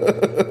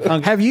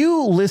care. Have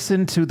you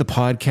listened to the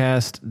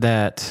podcast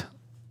that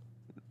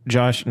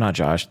not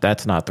Josh,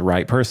 that's not the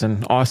right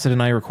person, Austin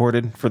and I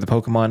recorded for the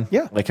Pokemon?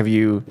 Yeah. Like, have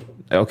you,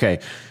 okay.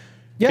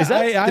 Yeah, Is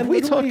that- I did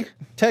we literally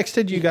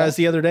texted you guys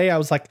the other day. I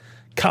was like,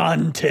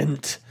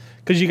 content.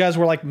 Because you guys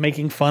were like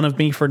making fun of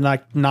me for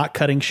not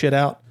cutting shit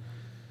out.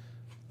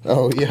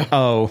 Oh, yeah.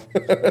 Oh.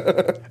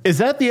 Is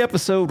that the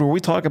episode where we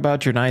talk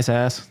about your nice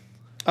ass?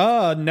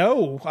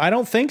 No, I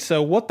don't think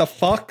so. What the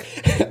fuck?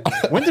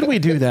 When did we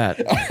do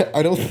that?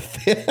 I don't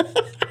think.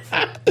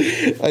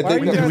 I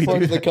think you that was guys-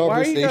 part of the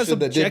Why are you guys conversation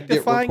that didn't get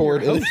objectifying your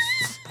recorded.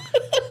 hosts?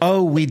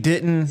 Oh, we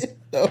didn't.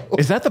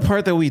 Is that the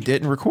part that we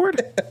didn't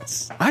record?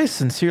 Yes. I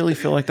sincerely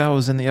feel like that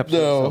was in the episode.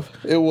 No,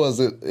 it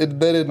wasn't. They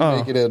didn't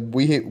make it in.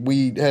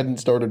 We hadn't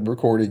started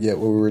recording yet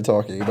when we were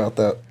talking about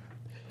that.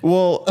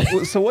 Well,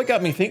 so what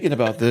got me thinking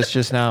about this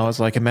just now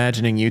is like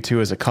imagining you two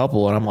as a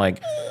couple, and I'm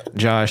like,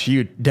 Josh,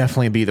 you'd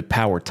definitely be the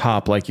power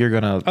top. Like you're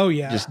gonna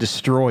just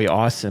destroy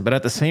Austin. But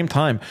at the same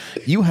time,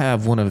 you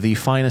have one of the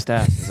finest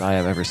asses I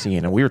have ever seen.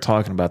 And we were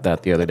talking about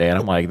that the other day, and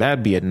I'm like,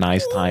 that'd be a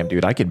nice time,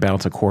 dude. I could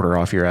bounce a quarter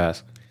off your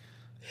ass.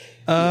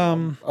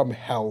 I'm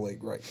howling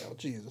right now.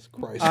 Jesus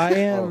Christ. I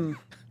am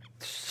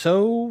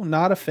so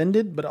not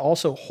offended, but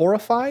also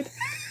horrified.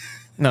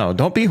 No,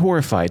 don't be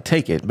horrified.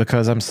 Take it,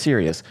 because I'm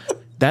serious.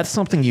 That's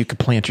something you could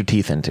plant your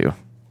teeth into.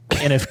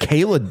 And if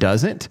Kayla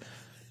doesn't,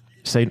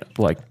 say,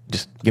 like,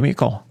 just give me a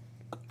call.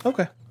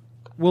 Okay,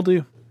 we'll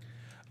do.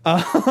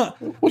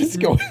 What is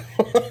going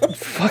on?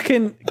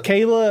 Fucking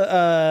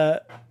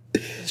Kayla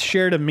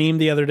shared a meme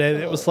the other day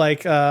that was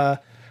like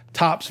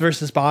tops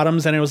versus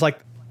bottoms, and it was like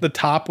the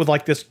top with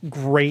like this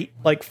great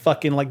like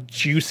fucking like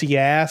juicy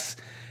ass,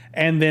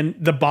 and then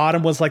the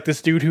bottom was like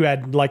this dude who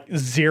had like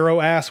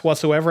zero ass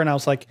whatsoever, and I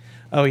was like,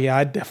 oh yeah,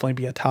 I'd definitely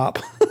be a top.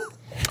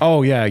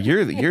 Oh yeah,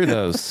 you're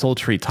the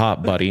sultry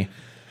top, buddy.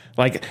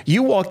 Like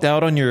you walked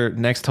out on your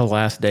next to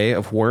last day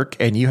of work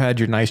and you had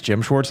your nice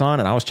gym shorts on,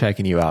 and I was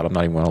checking you out. I'm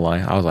not even gonna lie.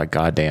 I was like,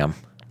 God damn.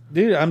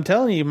 Dude, I'm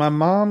telling you, my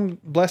mom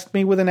blessed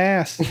me with an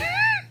ass.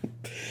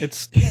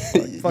 It's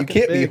You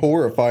can't be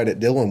horrified at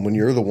Dylan when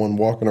you're the one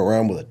walking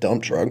around with a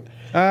dump truck.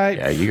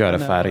 Yeah, you got a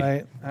No, fatty.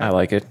 I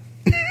like it.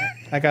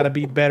 I got to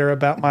be better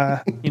about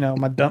my,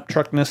 my dump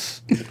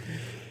truckness.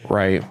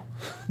 Right.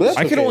 But that's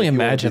I could okay only if you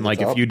wanna imagine be the like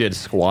top. if you did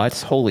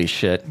squats. Holy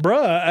shit.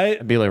 Bruh,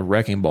 It'd be like a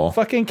wrecking ball.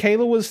 fucking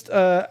Kayla was,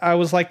 I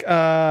was like,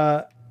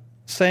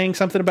 saying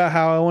something about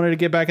how I wanted to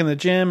get back in the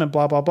gym and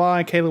blah, blah, blah.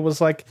 And Kayla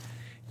was like,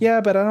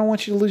 yeah, but I don't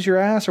want you to lose your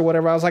ass or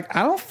whatever. I was like,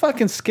 I don't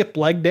fucking skip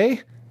leg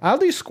day. I'll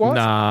do squats.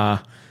 Nah.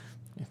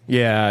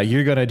 Yeah,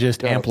 you're gonna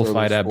just Gotta throw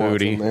amplify those that squats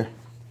booty. in there.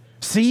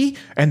 See?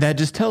 And that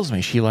just tells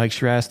me she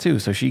likes your ass too,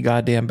 so she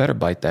goddamn better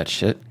bite that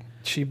shit.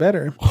 She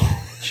better.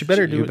 She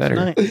better do You it better.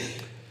 tonight.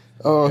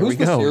 Who's we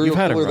the go. serial You've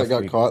had a killer that rough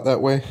got week. caught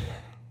that way?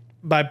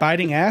 By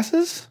biting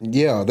asses?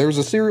 Yeah, there was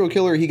a serial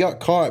killer. He got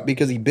caught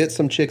because he bit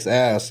some chick's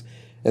ass,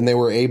 and they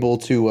were able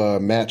to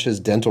match his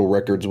dental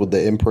records with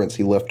the imprints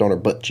he left on her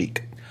butt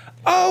cheek.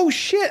 Oh,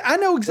 shit. I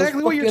know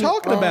exactly what you're fucking,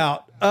 talking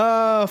about.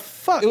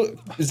 Fuck.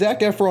 Zac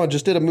Efron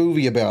just did a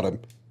movie about him.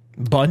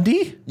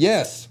 Bundy?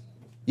 Yes.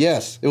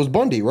 It was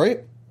Bundy, right?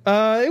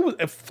 It was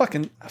fuck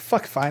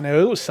if I know.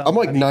 It was something. I'm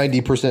like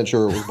 90%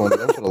 sure it was Bundy.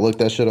 I'm gonna look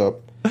that shit up.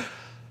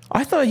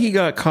 I thought he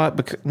got caught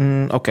because.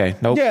 Okay,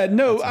 nope. Yeah,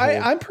 no,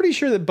 I'm pretty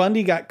sure that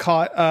Bundy got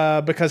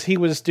caught because he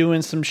was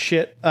doing some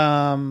shit. He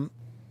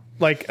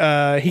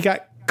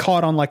got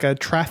caught on like a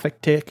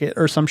traffic ticket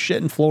or some shit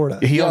in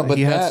Florida. He Yeah, but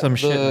had that- some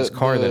shit in his the-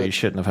 car the- that he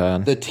shouldn't have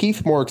had. The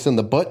teeth marks in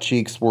the butt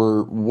cheeks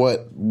were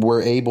what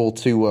were able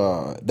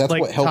to. That's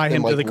Like, what helped tie him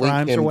him to like the link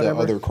crimes or him to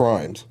whatever? other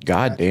crimes.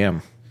 God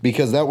damn.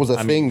 Because that was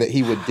a thing that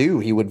he would do.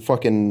 He would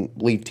fucking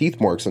leave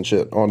teeth marks and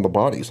shit on the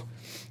bodies.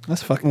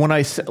 That's fucking. When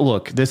I say,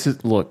 this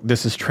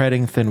is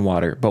treading thin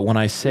water, but when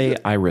I say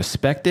I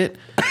respect it,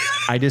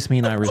 I just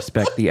mean I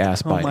respect the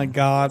ass Oh bite. my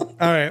god! All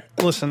right,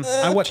 listen.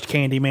 I watched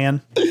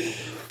Candyman.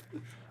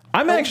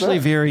 I'm actually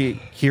very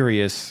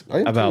curious I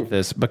am about too.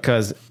 this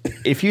because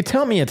if you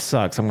tell me it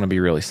sucks, I'm going to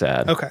be really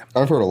sad. Okay.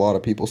 I've heard a lot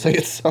of people say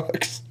it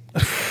sucks.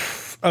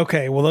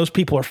 Okay. Well, those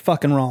people are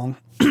fucking wrong.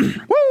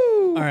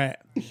 Woo! All right.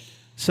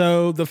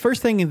 So the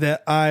first thing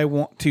that I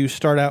want to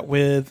start out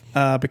with,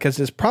 because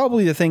it's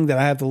probably the thing that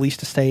I have the least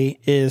to say,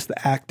 is the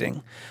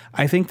acting.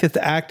 I think that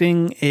the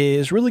acting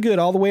is really good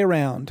all the way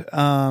around.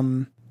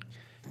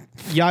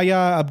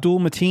 Yahya Abdul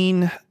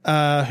Mateen,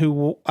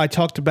 who I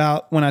talked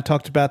about when I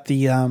talked about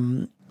the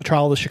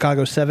Trial of the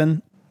Chicago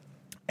 7.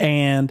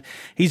 And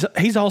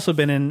he's also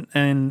been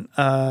in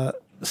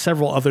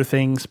several other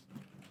things,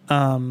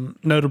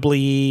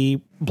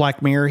 notably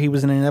Black Mirror. He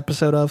was in an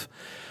episode of,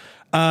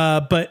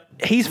 but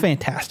he's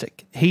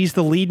fantastic. He's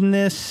the lead in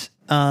this.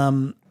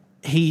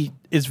 He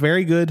is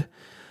very good.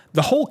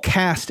 The whole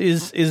cast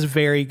is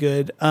very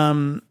good.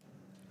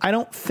 I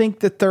don't think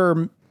that there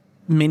are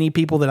many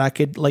people that I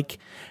could like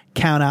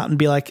count out and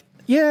be like,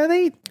 yeah,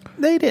 they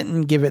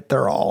didn't give it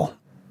their all.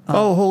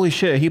 Oh, holy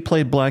shit. He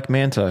played Black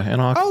Manta in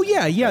Aquaman. Oh,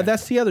 yeah.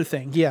 That's the other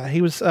thing. Yeah,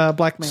 he was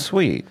Black Manta.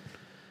 Sweet.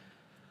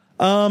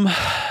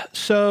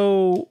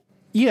 So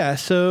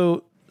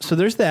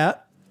there's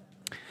that.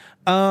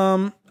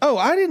 I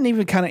didn't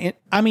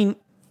even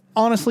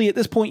honestly, at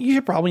this point, you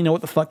should probably know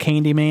what the fuck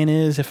Candyman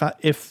is if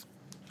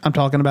I'm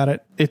talking about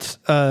it. It's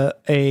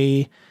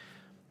a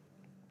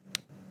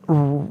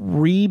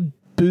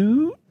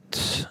reboot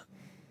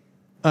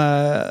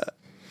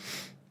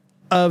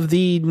of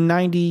the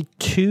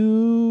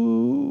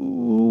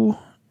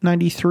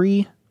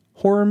 93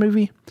 horror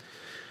movie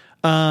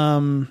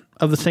of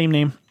the same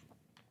name.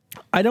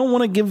 I don't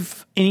want to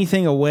give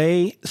anything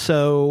away,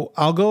 so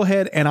I'll go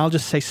ahead and I'll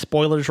just say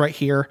spoilers right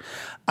here.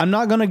 I'm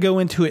not going to go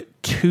into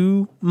it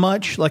too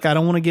much. Like, I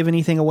don't want to give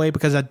anything away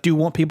because I do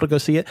want people to go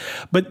see it.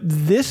 But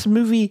this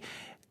movie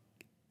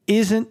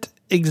isn't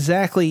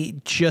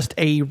exactly just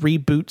a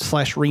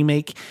reboot /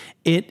 remake.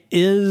 It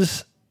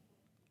is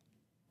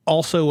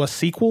also a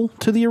sequel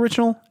to the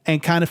original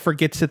and kind of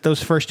forgets that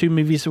those first two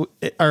movies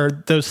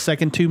or those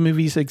second two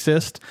movies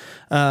exist,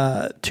 2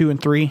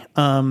 and 3,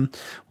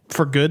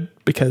 for good,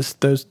 because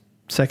those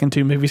second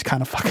two movies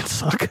kind of fucking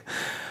suck.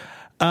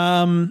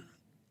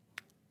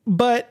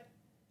 But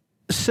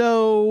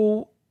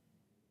so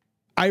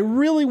I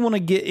really want to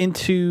get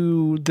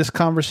into this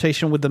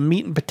conversation with the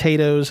meat and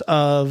potatoes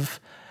of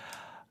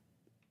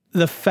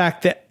the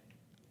fact that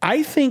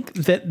I think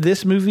that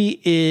this movie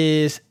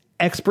is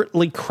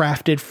expertly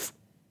crafted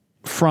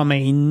from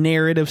a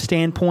narrative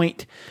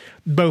standpoint,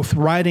 both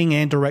writing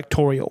and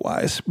directorial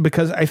wise,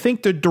 because I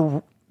think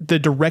the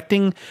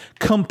directing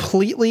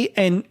completely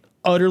and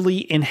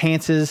utterly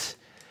enhances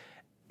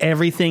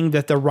everything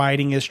that the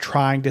writing is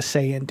trying to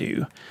say and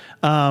do.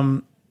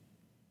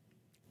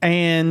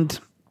 And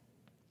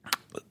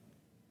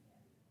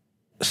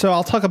so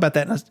I'll talk about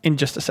that in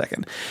just a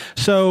second.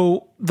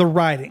 So the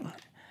writing,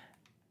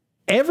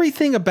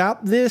 everything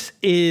about this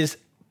is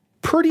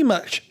pretty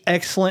much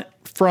excellent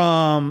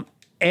from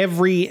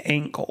every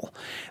angle.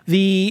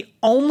 The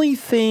only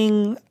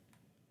thing,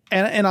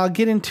 and I'll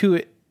get into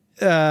it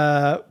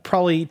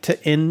probably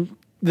to end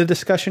the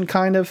discussion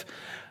kind of,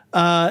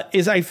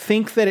 is I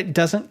think that it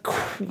doesn't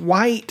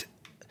quite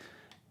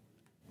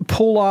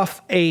pull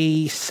off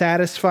a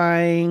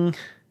satisfying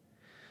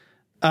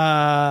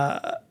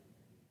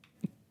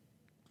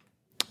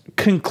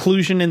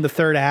conclusion in the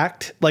third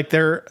act. Like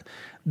there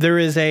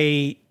is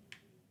a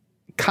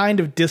kind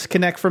of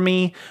disconnect for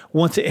me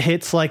once it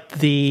hits like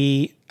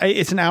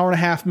it's an hour and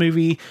a half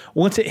movie.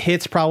 Once it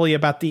hits probably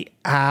about the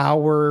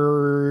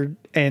hour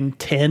and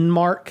 10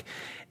 mark,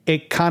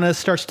 it kind of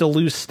starts to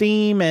lose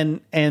steam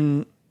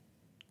and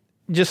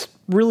just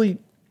really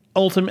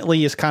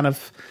ultimately is kind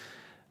of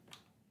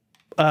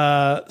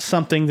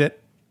something that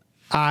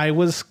I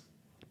was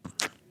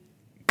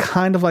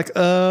kind of like,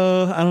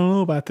 I don't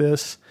know about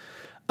this.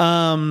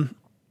 But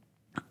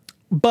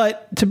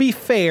to be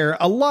fair,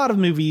 a lot of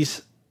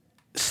movies,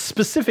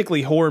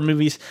 specifically horror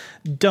movies,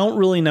 don't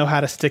really know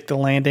how to stick the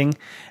landing,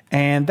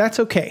 and that's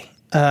okay.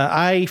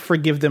 I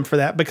forgive them for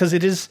that because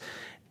it is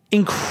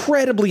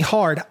incredibly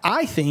hard,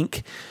 I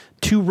think,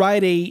 to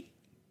write a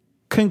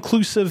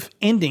conclusive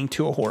ending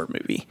to a horror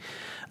movie.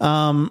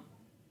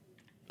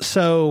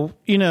 So,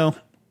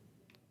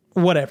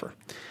 whatever.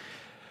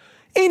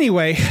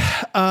 Anyway,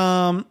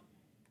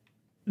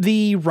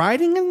 the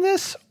writing in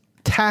this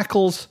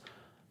tackles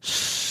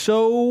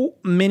so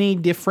many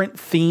different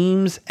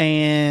themes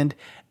and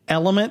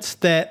elements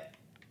that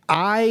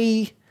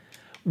I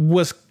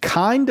was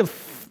kind of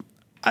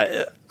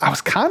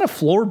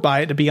floored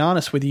by it, to be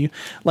honest with you.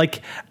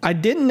 Like, I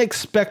didn't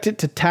expect it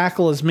to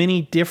tackle as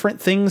many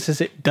different things as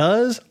it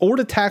does, or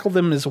to tackle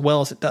them as well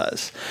as it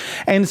does.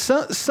 And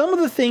some of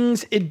the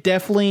things it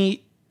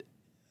definitely,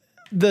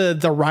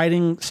 the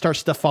writing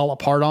starts to fall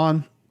apart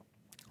on.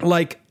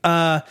 Like,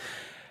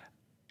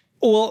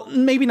 well,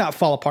 maybe not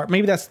fall apart.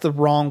 Maybe that's the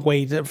wrong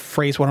way to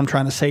phrase what I'm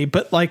trying to say.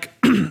 But like,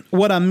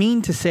 what I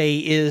mean to say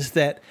is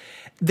that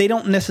they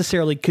don't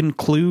necessarily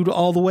conclude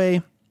all the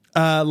way.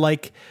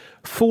 Like,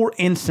 for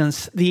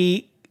instance,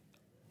 the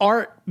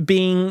art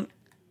being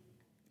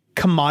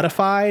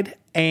commodified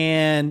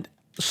and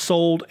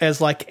sold as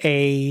like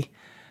I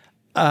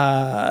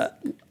don't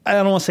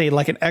want to say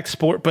like an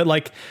export, but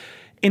like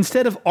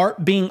instead of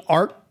art being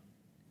art,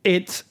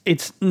 it's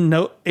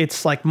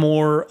like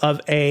more of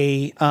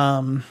a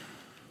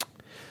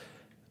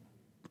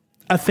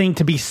thing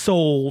to be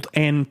sold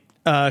and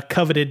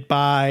coveted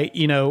by,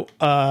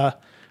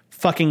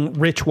 fucking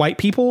rich white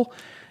people.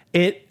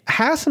 It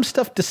has some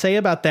stuff to say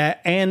about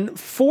that. And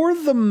for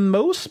the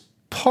most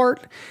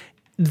part,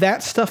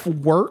 that stuff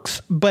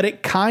works, but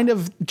it kind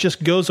of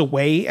just goes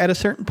away at a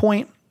certain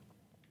point.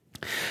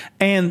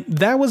 And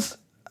that was,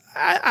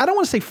 I don't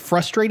want to say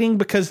frustrating,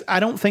 because I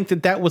don't think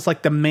that was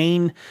like the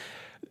main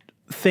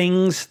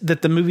things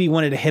that the movie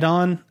wanted to hit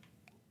on,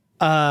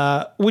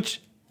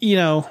 which, you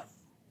know,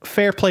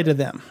 fair play to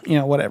them, you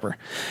know, whatever.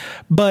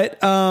 But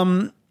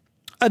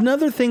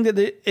another thing that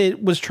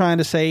it was trying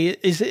to say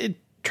is it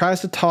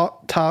tries to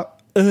tackle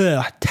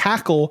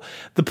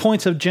the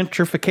points of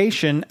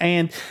gentrification,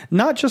 and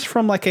not just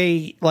from like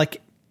a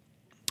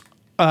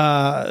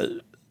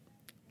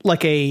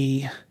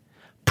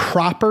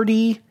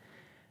property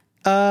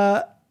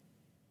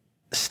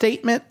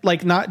statement,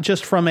 like not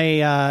just from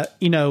a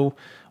you know,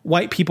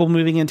 white people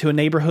moving into a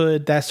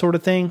neighborhood, that sort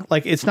of thing.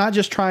 Like, it's not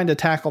just trying to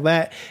tackle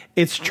that.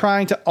 It's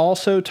trying to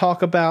also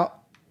talk about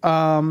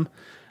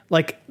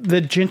like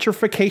the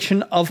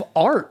gentrification of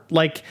art.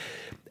 Like,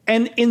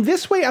 and in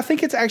this way, I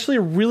think it's actually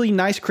a really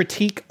nice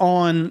critique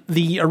on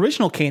the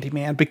original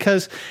Candyman,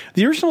 because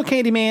the original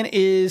Candyman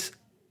is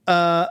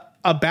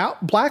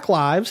about Black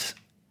lives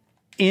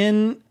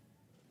in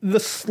the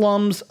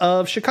slums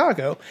of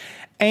Chicago.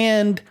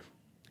 And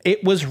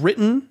it was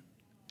written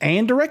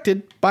and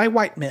directed by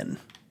white men.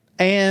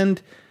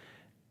 And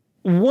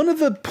one of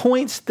the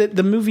points that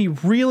the movie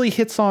really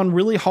hits on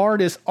really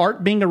hard is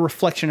art being a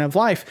reflection of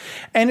life.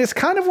 And it's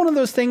kind of one of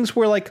those things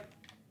where, like,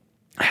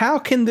 how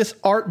can this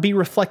art be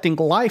reflecting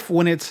life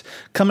when it's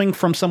coming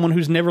from someone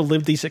who's never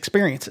lived these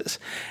experiences?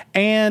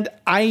 And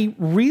I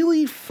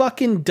really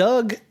fucking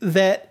dug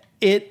that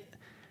it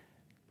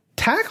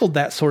tackled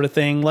that sort of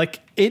thing. Like,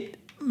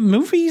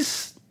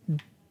 movies,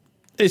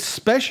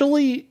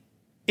 especially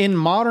in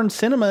modern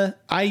cinema,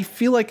 I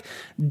feel like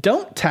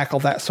don't tackle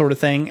that sort of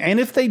thing. And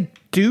if they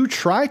do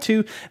try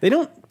to, they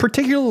don't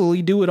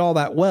particularly do it all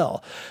that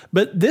well.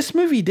 But this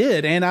movie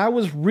did. And I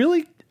was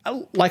really,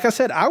 like I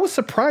said, I was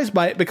surprised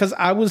by it, because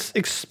I was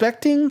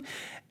expecting,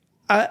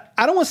 I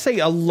don't want to say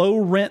a low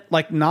rent,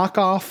 like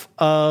knockoff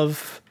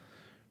of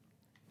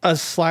a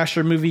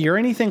slasher movie or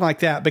anything like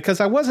that, because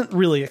I wasn't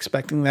really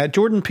expecting that.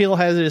 Jordan Peele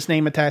has his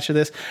name attached to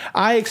this.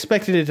 I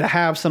expected it to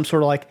have some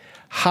sort of like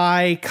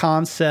high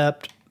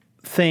concept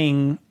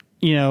thing,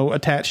 you know,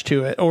 attached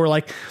to it, or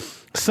like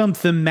some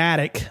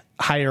thematic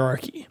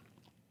hierarchy.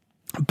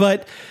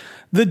 But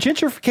the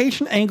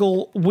gentrification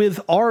angle with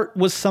art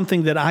was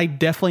something that I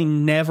definitely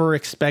never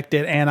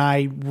expected, and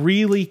I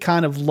really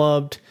kind of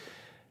loved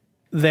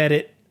that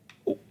it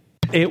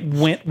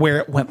went where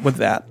it went with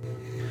that.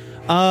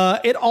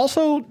 It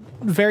also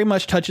very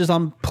much touches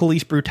on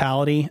police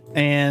brutality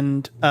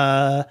and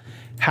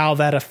how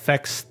that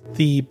affects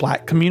the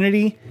Black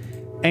community.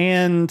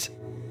 And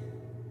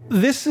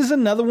this is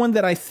another one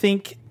that I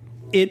think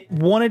it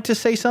wanted to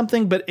say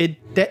something, but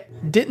it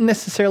didn't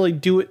necessarily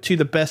do it to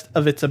the best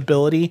of its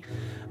ability.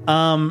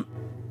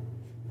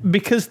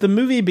 Because the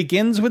movie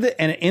begins with it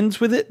and it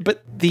ends with it,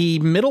 but the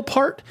middle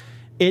part,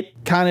 it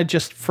kind of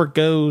just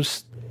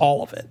forgoes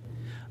all of it.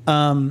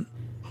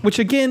 Which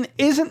again,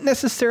 isn't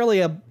necessarily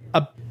a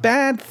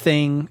bad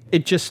thing.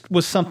 It just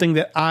was something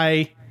that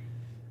I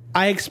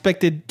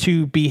expected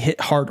to be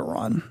hit harder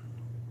on.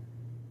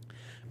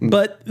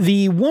 But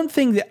the one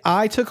thing that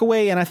I took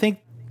away, and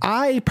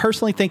I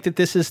personally think that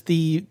this is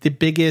the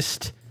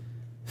biggest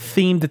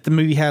theme that the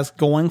movie has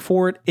going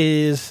for it,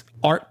 is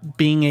art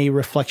being a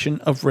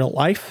reflection of real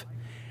life.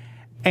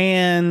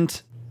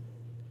 And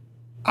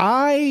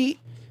I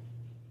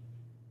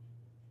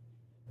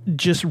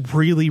just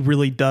really,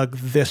 really dug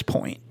this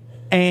point.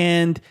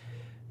 And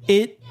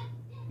it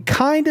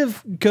kind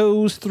of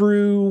goes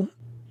through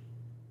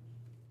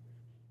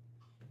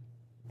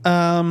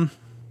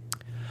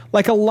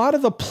like a lot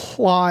of the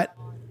plot.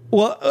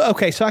 Well,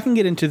 okay, so I can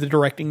get into the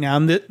directing now.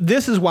 And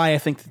this is why I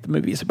think that the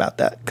movie is about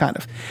that, kind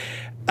of.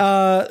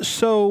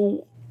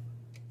 So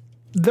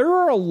there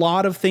are a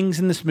lot of things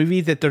in this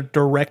movie that the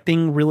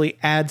directing really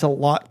adds a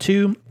lot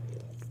to.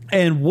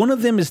 And one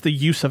of them is the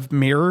use of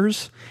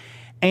mirrors.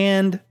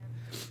 And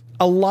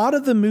a lot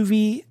of the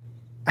movie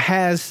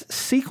has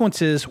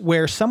sequences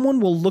where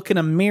someone will look in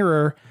a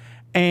mirror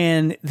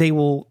and they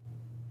will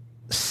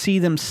see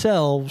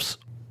themselves,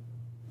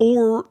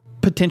 or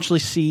potentially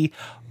see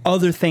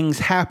other things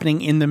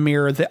happening in the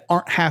mirror that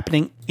aren't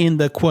happening in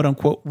the quote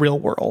unquote real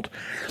world.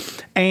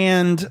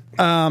 And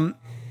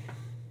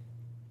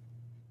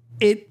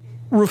it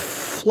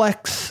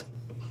reflects,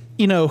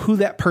 you know, who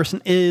that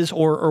person is,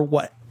 or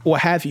what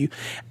have you.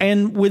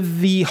 And with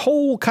the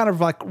whole kind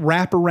of like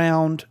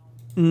wraparound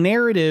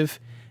narrative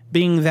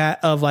being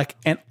that of like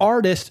an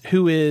artist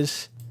who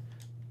is,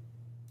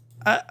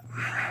 I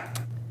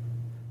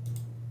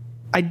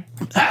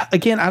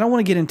don't want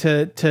to get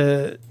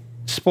into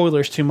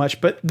spoilers too much,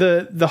 but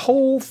the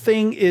whole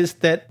thing is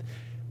that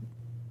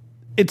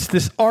it's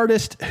this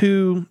artist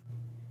who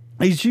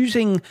is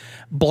using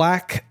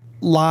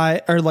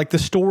or like the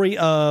story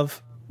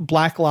of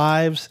Black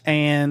lives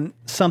and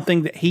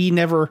something that he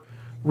never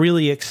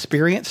really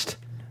experienced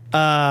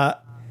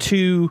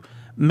to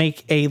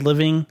make a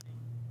living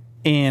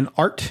in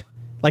art.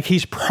 like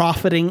he's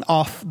profiting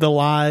off the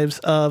lives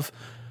of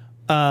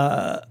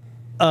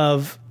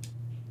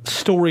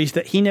stories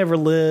that he never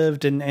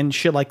lived and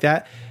shit like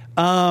that.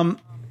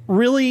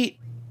 Really,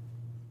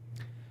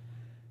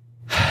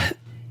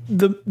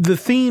 the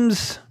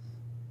themes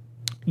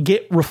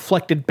get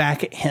reflected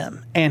back at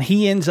him, and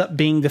he ends up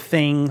being the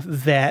thing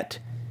that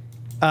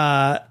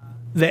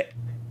that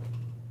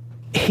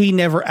he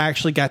never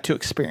actually got to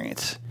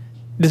experience.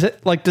 Does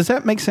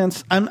that make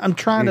sense? I'm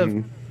trying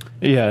to.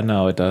 Yeah,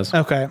 no, it does.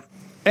 Okay.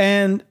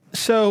 And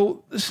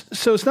so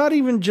it's not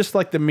even just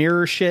like the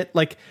mirror shit.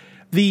 Like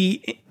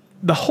the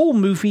whole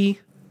movie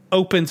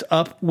opens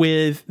up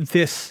with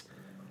this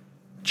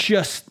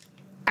just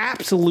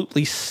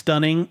absolutely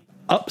stunning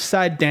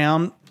upside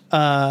down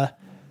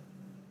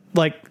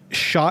like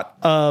shot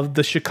of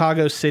the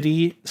Chicago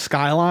city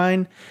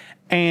skyline,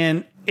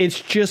 and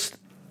it's just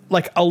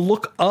like a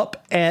look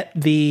up at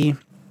the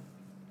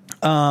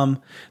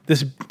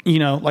this,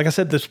 like I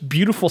said, this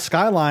beautiful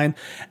skyline,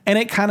 and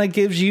it kind of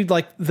gives you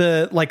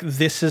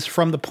this is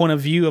from the point of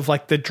view of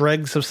like the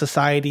dregs of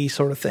society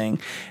sort of thing.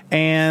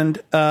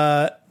 And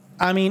I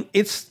mean,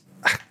 it's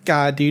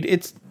God, dude,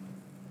 it's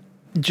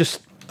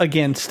just,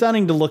 again,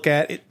 stunning to look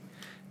at. It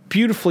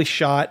beautifully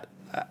shot.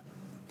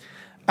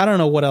 I don't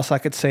know what else I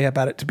could say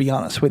about it, to be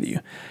honest with you.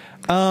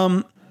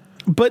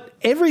 But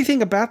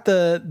everything about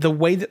the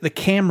way that the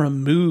camera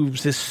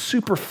moves is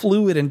super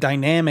fluid and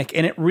dynamic,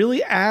 and it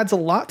really adds a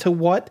lot to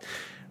what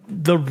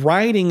the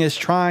writing is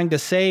trying to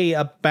say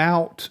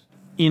about,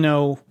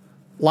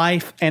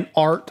 life and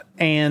art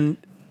and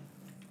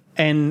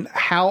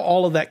how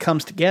all of that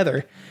comes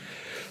together.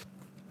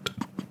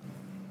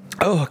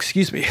 Oh,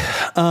 excuse me.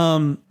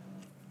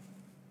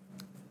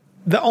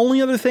 The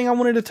only other thing I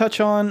wanted to touch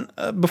on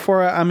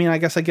before I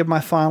guess I give my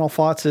final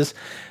thoughts is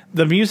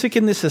the music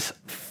in this is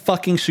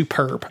fucking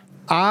superb.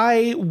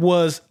 I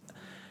was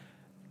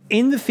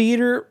in the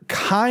theater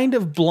kind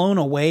of blown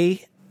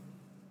away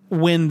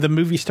when the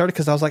movie started,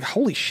 because I was like,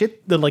 holy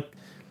shit,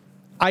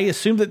 I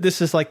assumed that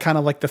this is like kind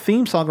of like the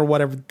theme song or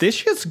whatever. This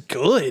shit's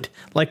good.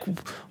 Like,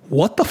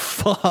 what the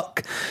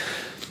fuck?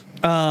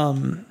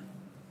 But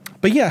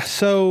yeah,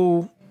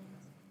 so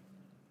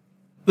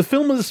the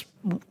film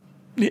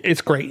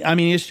it's great. I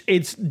mean,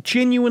 it's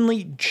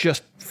genuinely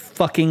just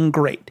fucking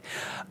great.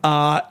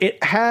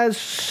 It has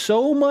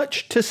so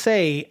much to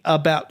say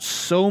about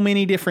so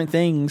many different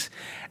things,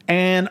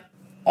 and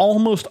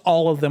almost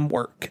all of them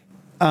work.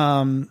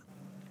 Some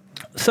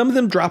of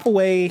them drop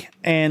away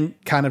and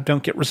kind of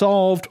don't get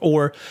resolved,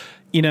 or,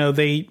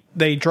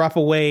 they drop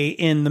away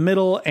in the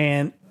middle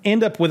and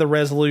end up with a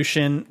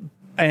resolution.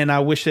 And I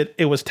wish that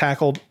it was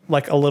tackled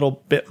like a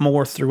little bit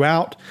more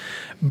throughout,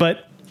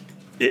 but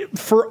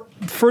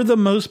for the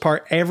most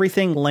part,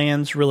 everything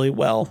lands really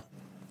well.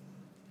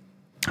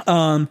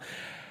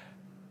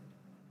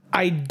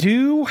 I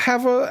do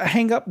have a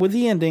hang up with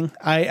the ending.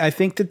 I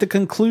think that the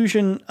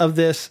conclusion of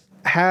this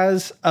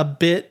has a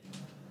bit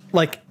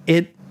like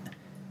it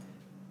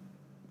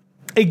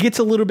gets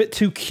a little bit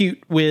too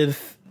cute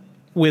with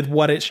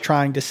what it's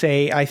trying to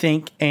say, I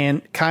think,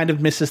 and kind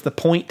of misses the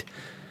point.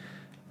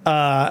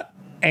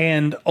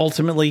 And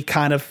ultimately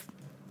kind of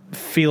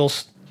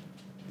feels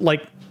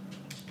like,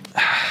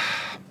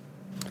 I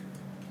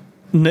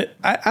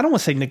don't want to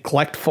say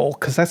neglectful,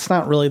 because that's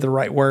not really the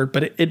right word,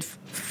 but it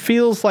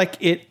feels like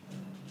it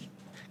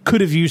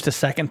could have used a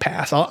second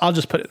pass. I'll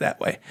just put it that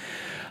way.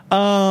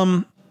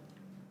 I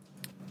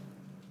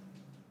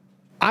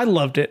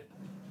loved it.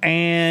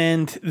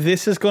 And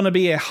this is going to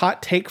be a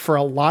hot take for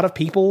a lot of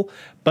people,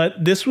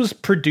 but this was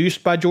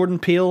produced by Jordan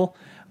Peele,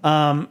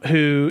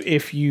 who,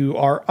 if you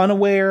are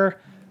unaware,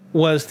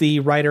 was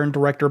the writer and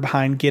director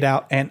behind Get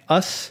Out and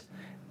Us.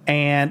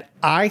 And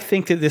I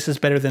think that this is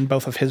better than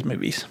both of his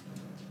movies.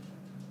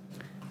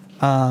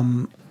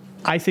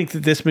 I think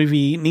that this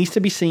movie needs to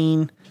be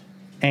seen,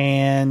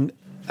 and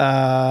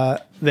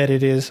that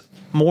it is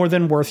more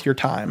than worth your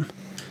time.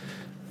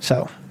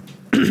 So,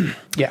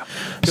 yeah.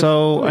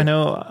 So I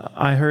know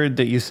I heard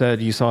that you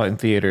said you saw it in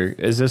theater.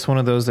 Is this one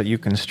of those that you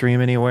can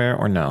stream anywhere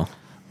or no?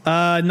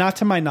 Not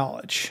to my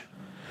knowledge.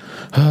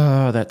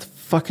 Oh, that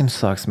fucking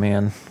sucks,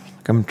 man.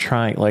 I'm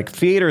trying,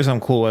 theaters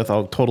I'm cool with.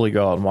 I'll totally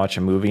go out and watch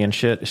a movie and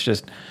shit. It's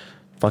just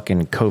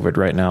fucking COVID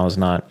right now is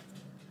not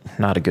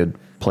a good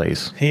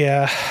place.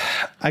 Yeah.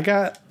 I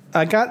got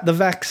the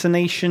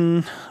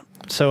vaccination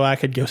so I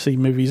could go see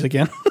movies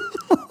again.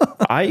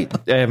 I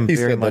am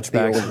very much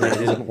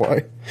vaccinated.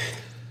 Why?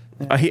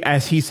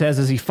 As he says,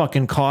 as he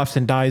fucking coughs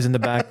and dies in the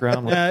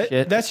background.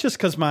 Shit. That's just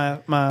because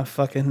my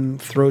fucking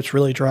throat's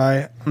really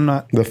dry. I'm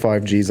not. The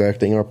 5G's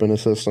acting up in the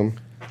system.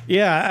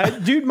 Yeah,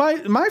 dude, my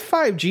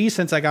 5G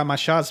since I got my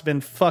shot's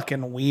been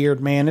fucking weird,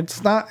 man.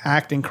 It's not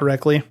acting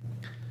correctly.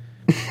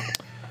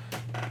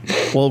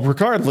 Well,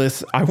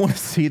 regardless, I want to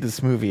see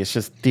this movie. It's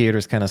just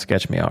theaters kind of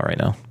sketch me out right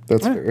now.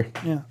 That's fair.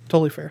 Yeah,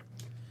 totally fair.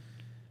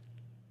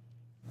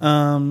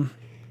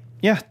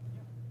 Yeah.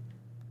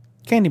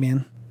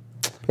 Candyman.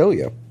 Hell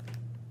yeah.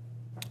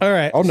 All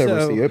right. I'll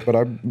never see it, but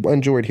I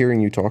enjoyed hearing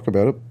you talk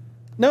about it.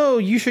 No,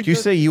 you should. You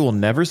say you will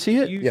never see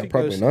it? You Yeah, should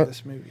probably go see not.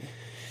 this movie.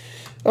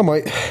 I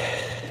might.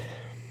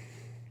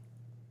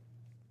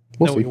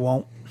 We'll No, see. you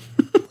won't.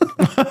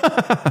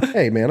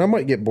 Hey, man, I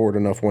might get bored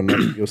enough one night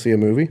to go see a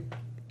movie.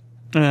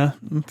 Yeah,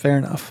 fair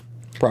enough.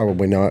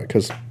 Probably not,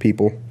 because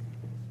people.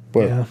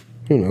 But Yeah.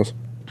 who knows?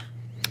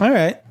 All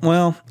right.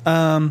 Well,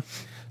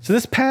 so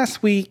this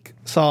past week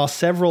saw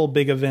several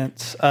big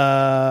events,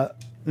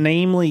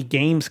 namely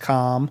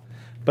Gamescom.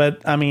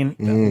 But I mean,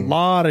 a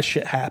lot of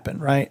shit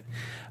happened, right?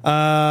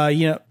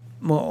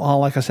 Well,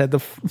 like I said, the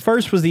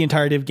first was the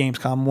entirety of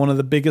Gamescom, one of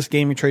the biggest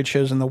gaming trade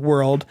shows in the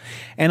world.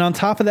 And on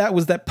top of that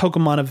was that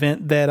Pokemon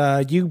event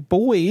that you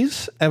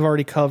boys have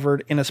already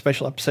covered in a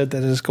special episode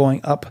that is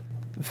going up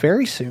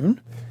very soon.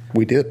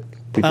 We did.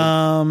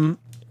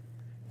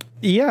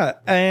 Yeah,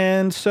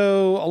 and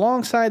so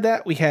alongside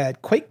that, we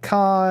had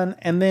QuakeCon,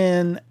 and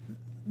then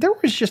there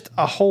was just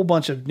a whole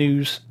bunch of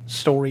news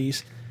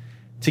stories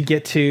to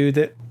get to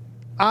that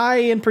I,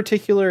 in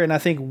particular, and I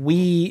think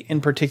we, in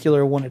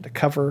particular, wanted to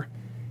cover.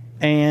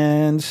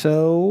 And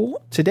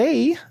so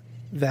today,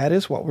 that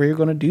is what we're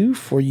going to do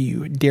for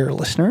you, dear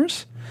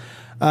listeners.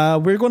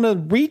 We're going to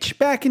reach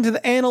back into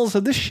the annals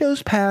of this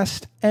show's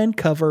past and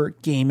cover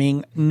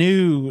gaming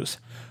news.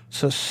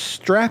 So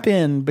strap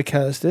in,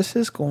 because this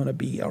is going to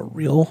be a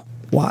real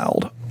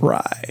wild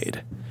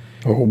ride.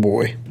 Oh,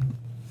 boy.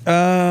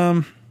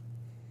 All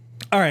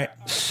right.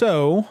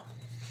 So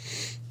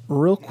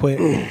real quick,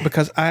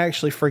 because I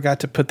actually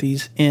forgot to put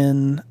these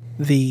in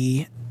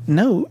the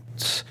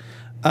notes,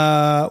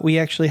 we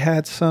actually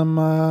had some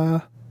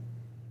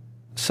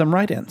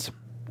write-ins.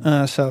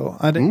 So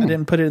I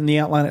didn't put it in the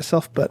outline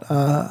itself, but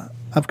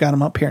I've got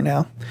them up here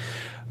now.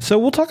 So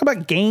we'll talk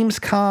about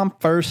Gamescom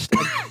first,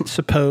 I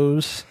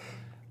suppose.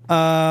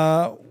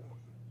 I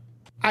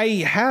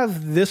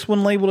have this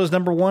one labeled as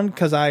number one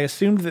because I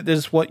assumed that this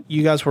is what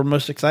you guys were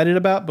most excited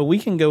about, but we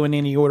can go in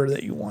any order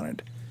that you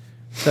wanted.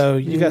 So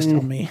you guys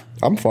tell me.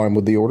 I'm fine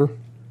with the order.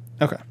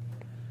 Okay.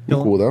 I'm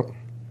cool with that.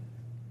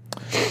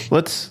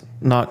 Let's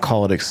not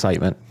call it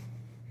excitement.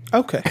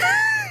 Okay.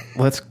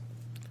 But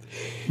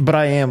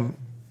I am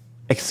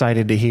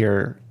excited to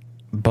hear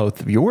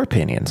both of your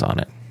opinions on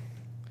it.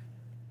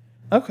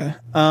 Okay.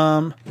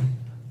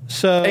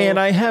 So And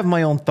I have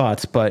my own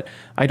thoughts, but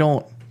I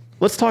don't.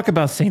 Let's talk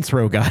about Saints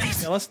Row,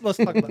 guys. yeah, let's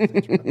talk about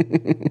Saints Row.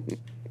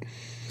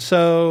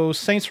 So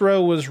Saints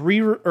Row was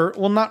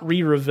not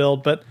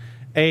re-revealed, but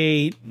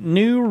a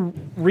new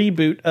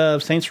reboot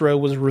of Saints Row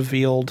was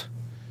revealed.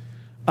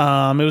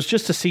 It was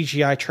just a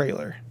CGI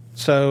trailer.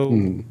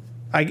 So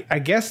I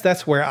guess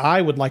that's where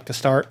I would like to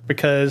start,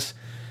 because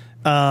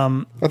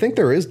I think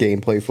there is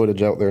gameplay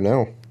footage out there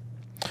now.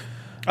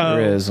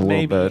 There is a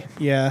little bit.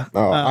 Yeah.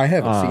 I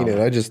haven't seen it.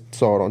 I just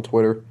saw it on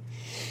Twitter.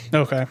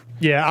 Okay.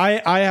 Yeah,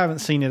 I haven't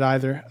seen it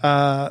either.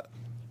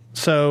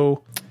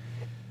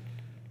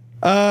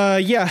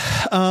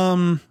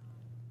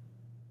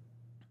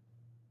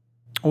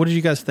 What did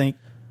you guys think?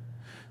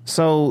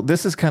 So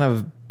this is kind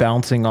of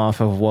bouncing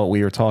off of what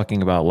we were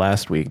talking about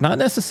last week. Not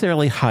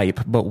necessarily hype,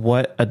 but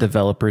what a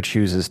developer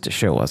chooses to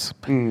show us.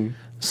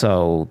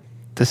 So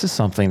this is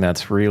something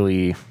that's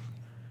really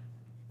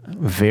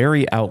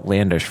very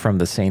outlandish from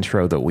the Saints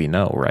Row that we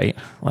know, right?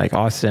 Like,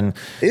 Austin,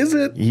 Is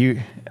it? is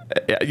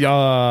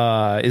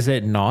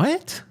it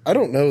not? I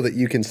don't know that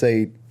you can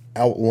say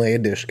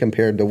outlandish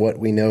compared to what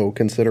we know,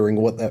 considering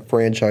what that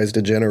franchise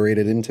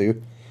degenerated into.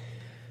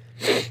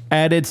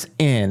 At its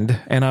end,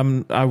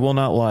 and I will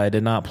not lie, I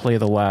did not play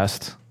the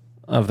last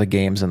of the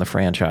games in the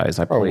franchise.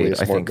 I Probably played,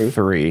 a I smart think, move.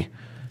 3.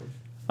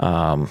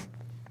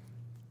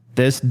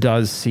 This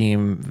does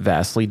seem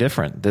vastly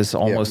different. This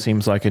almost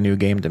seems like a new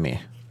game to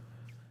me.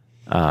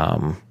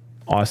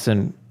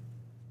 Austin,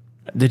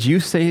 did you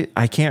say,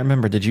 I can't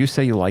remember, did you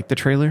say you liked the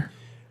trailer?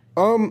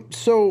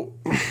 So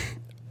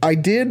I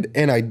did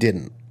and I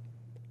didn't.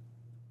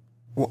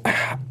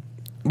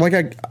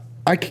 Like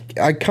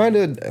I kind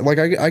of like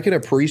I can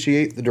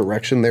appreciate the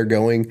direction they're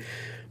going,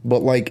 but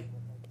like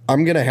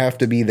I'm gonna have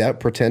to be that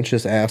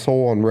pretentious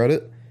asshole on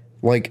Reddit.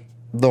 Like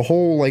the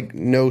whole like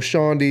no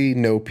Shaundi,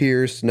 no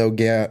Pierce, no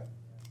Gat,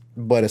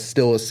 but it's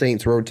still a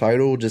Saints Row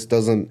title just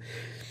doesn't.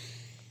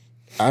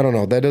 I don't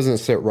know. That doesn't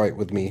sit right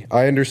with me.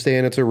 I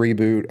understand it's a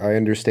reboot. I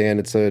understand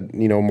it's a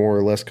more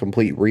or less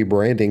complete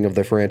rebranding of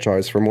the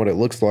franchise from what it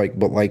looks like.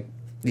 But like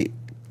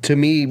to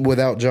me,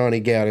 without Johnny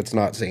Gat, it's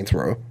not Saints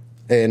Row,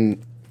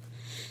 and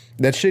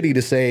that's shitty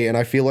to say, and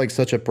I feel like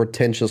such a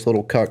pretentious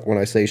little cuck when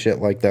I say shit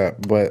like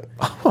that. But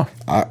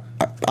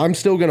I'm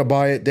still gonna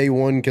buy it day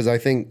one because I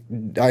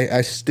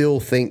still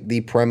think the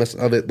premise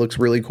of it looks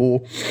really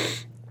cool.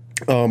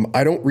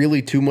 I don't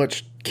really too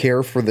much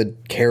care for the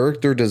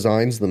character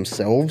designs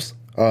themselves.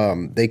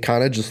 They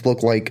kind of just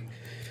look like,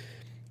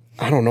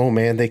 I don't know,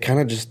 man. They kind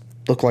of just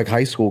look like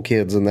high school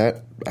kids, and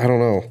that I don't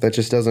know. That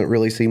just doesn't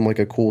really seem like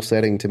a cool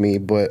setting to me.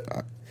 But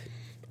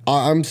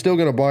I'm still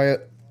gonna buy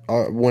it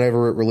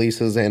whenever it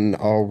releases, and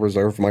I'll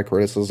reserve my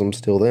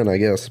criticisms till then, I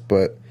guess.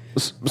 But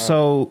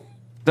So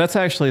that's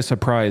actually a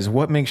surprise.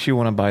 What makes you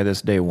want to buy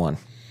this day one?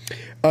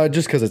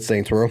 just because it's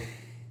Saints Row.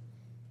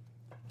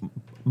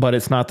 But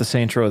it's not the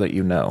Saints Row that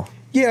you know.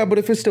 Yeah, but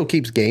if it still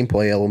keeps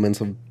gameplay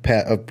elements of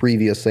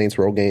previous Saints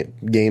Row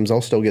games,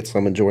 I'll still get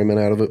some enjoyment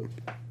out of it.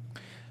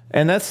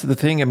 And that's the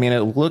thing. I mean,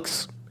 it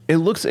looks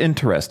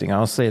interesting.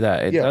 I'll say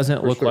that. It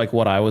doesn't look like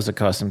what I was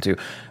accustomed to.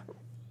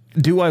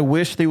 Do I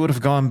wish they would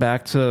have gone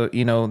back to,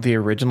 the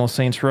original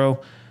Saints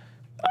Row?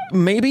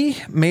 Maybe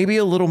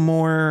a little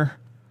more.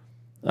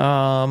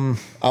 I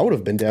would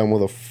have been down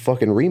with a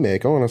fucking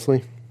remake,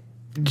 honestly.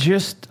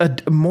 Just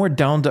a more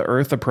down to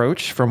earth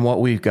approach from what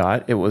we've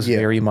got. It was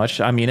very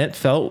much. I mean, it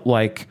felt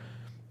like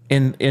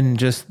in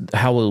just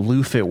how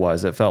aloof it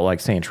was. It felt like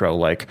Saints Row,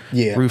 like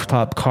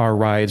rooftop car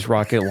rides,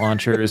 rocket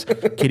launchers,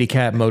 kitty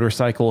cat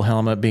motorcycle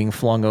helmet being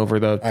flung over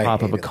the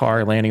top of a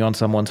car, landing on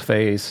someone's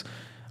face.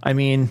 I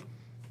mean,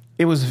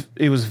 it was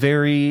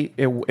very.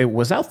 It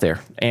was out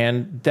there,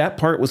 and that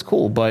part was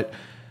cool, but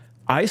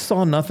I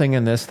saw nothing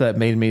in this that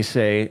made me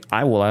say,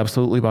 I will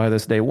absolutely buy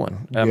this day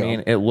one. I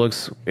mean,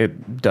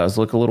 it does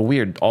look a little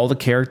weird. All the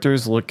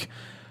characters look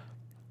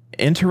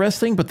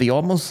interesting, but they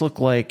almost look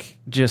like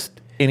just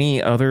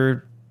any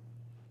other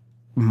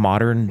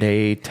modern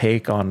day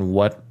take on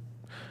what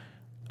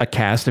a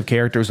cast of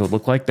characters would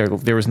look like.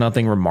 There was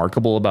nothing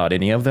remarkable about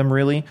any of them,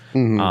 really.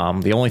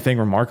 Mm-hmm. The only thing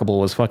remarkable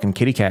was fucking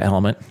kitty cat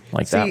helmet.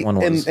 That one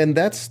was. And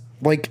that's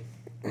like,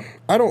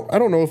 I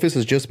don't know if this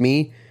is just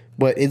me,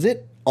 but is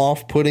it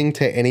off-putting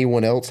to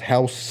anyone else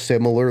how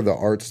similar the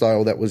art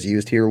style that was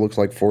used here looks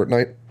like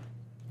Fortnite?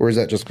 Or is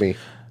that just me?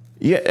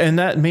 Yeah, and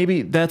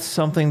that's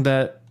something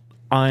that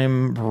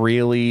I'm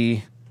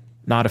really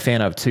not a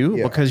fan of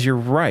too, because you're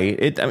right.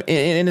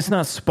 And it's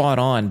not spot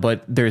on,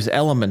 but there's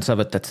elements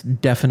of it that's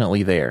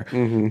definitely there.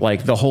 Mm-hmm.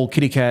 Like the whole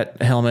kitty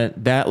cat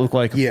helmet, that looked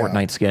like a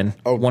Fortnite skin.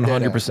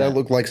 100%. That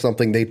looked like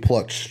something they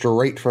plucked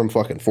straight from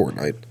fucking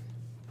Fortnite.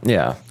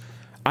 Yeah.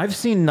 I've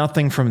seen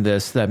nothing from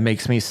this that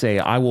makes me say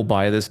I will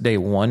buy this day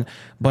one,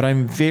 but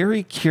I'm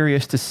very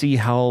curious to see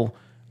how,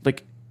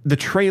 like, the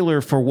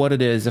trailer for what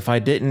it is. If I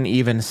didn't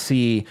even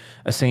see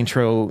a Saints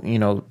Row,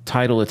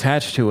 title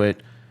attached to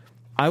it,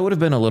 I would have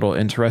been a little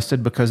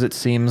interested because it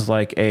seems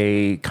like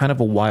a kind of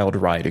a wild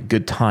ride, a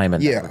good time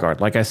in that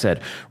regard. Like I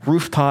said,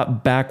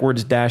 rooftop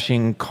backwards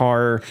dashing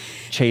car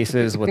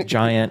chases with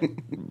giant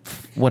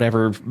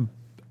whatever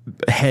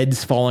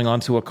heads falling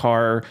onto a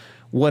car,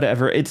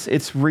 whatever.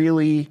 It's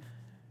really.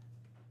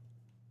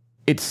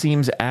 It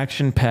seems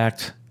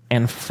action-packed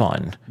and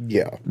fun.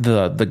 Yeah.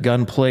 The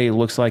gunplay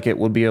looks like it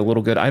would be a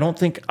little good. I don't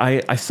think...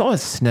 I saw a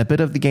snippet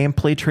of the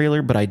gameplay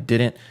trailer, but I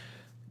didn't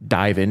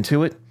dive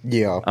into it.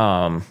 Yeah.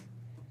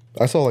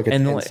 I saw like a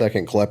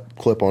 10-second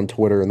clip on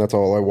Twitter, and that's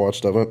all I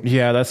watched of it.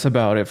 Yeah, that's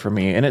about it for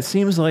me. And it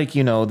seems like,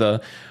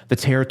 the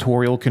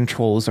territorial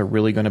controls are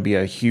really going to be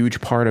a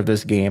huge part of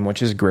this game,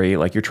 which is great.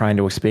 Like, you're trying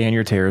to expand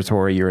your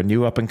territory. You're a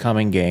new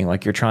up-and-coming gang.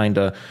 Like, you're trying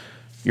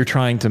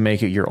to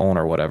make it your own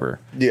or whatever.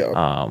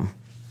 Yeah.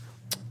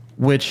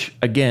 Which,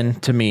 again,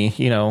 to me,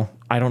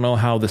 I don't know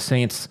how the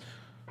Saints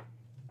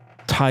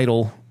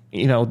title,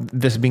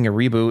 this being a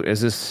reboot,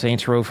 is this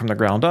Saints Row from the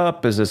ground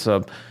up? Is this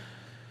a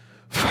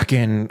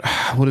fucking,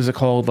 what is it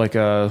called? Like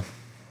an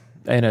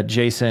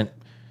adjacent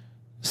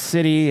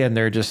city, and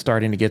they're just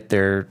starting to get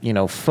their,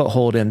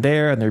 foothold in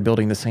there, and they're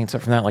building the Saints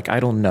up from that? Like,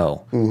 I don't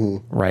know.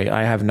 Mm-hmm. Right?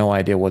 I have no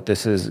idea what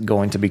this is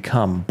going to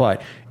become,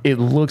 but it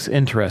looks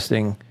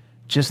interesting.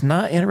 Just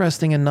not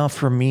interesting enough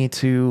for me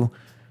to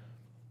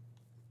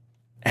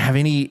have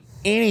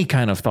any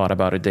kind of thought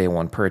about a day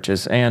one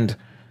purchase. And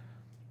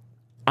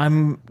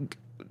I'm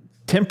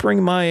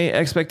tempering my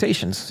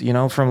expectations,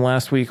 from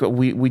last week.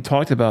 We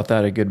talked about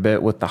that a good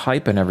bit with the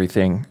hype and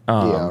everything.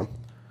 I'm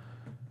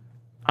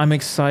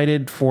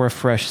excited for a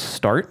fresh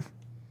start.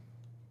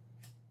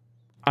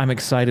 I'm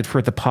excited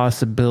for the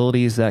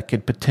possibilities that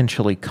could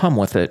potentially come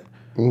with it.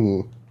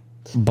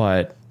 Mm-hmm.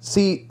 But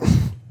see,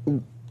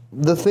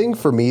 the thing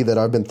for me that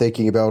I've been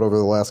thinking about over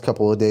the last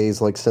couple of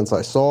days, like since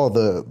I saw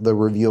the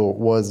reveal,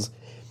 was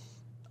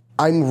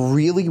I'm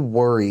really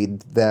worried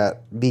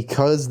that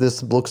because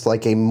this looks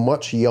like a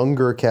much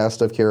younger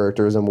cast of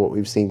characters than what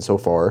we've seen so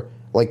far,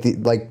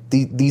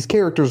 these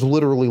characters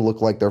literally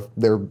look like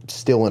they're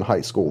still in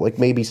high school, like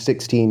maybe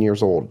 16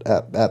 years old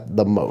at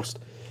the most.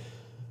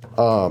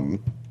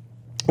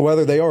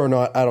 Whether they are or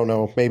not, I don't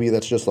know. Maybe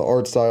that's just the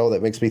art style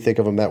that makes me think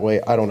of them that way.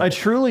 I don't know. I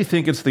truly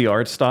think it's the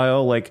art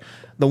style. Like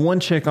the one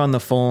chick on the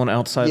phone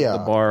outside of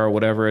the bar or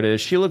whatever it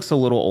is, she looks a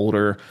little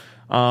older.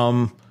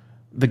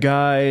 The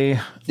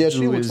guy... Yeah,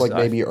 she looks like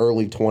maybe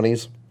early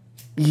 20s.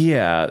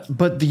 Yeah,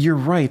 but you're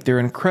right. They're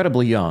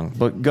incredibly young.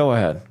 But go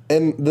ahead.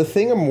 And the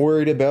thing I'm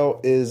worried about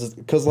is...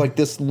 Because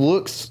this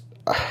looks...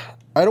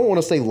 I don't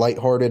want to say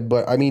lighthearted,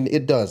 but I mean,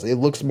 it does. It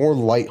looks more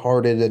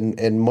lighthearted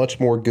and much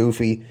more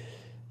goofy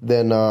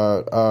than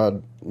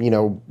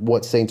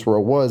what Saints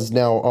Row was.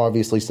 Now,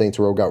 obviously, Saints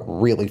Row got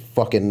really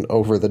fucking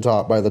over the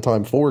top by the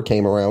time 4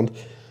 came around.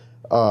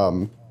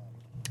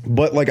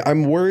 But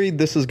I'm worried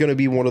this is going to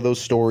be one of those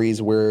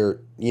stories where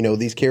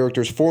these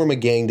characters form a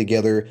gang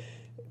together,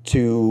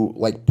 to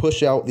like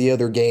push out the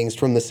other gangs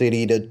from the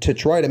city to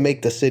try to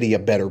make the city a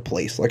better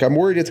place. Like I'm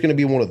worried it's going to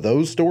be one of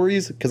those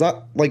stories because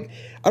I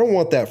don't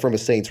want that from a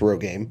Saints Row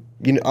game.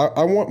 You know,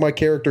 I want my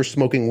character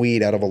smoking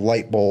weed out of a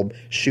light bulb,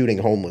 shooting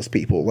homeless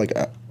people. Like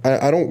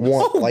I don't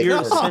want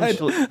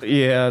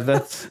yeah,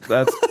 that's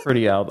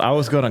pretty out. I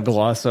was going to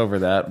gloss over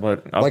that,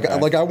 but okay.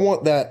 like I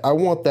want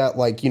that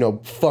like, you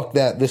know, fuck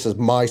that, this is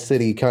my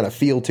city kind of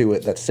feel to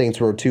it that Saints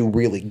Row 2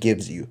 really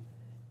gives you.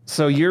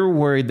 So you're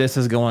worried this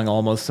is going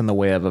almost in the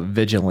way of a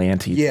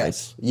vigilante?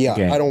 Yes. Yeah.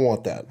 game. I don't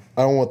want that.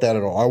 I don't want that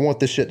at all. I want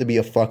this shit to be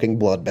a fucking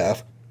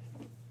bloodbath.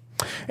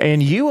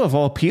 And you, of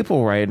all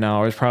people right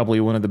now, is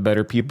probably one of the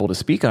better people to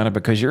speak on it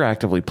because you're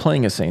actively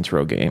playing a Saints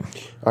Row game.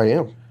 I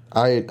am.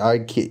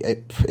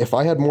 If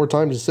I had more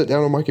time to sit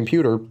down on my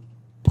computer,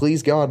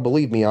 please God,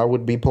 believe me, I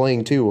would be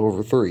playing 2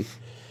 over 3.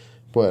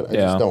 But I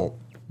just don't.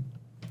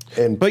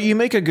 But you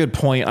make a good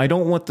point. I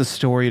don't want the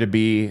story to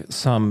be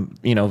some,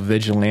 you know,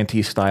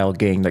 vigilante style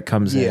gang that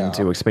comes in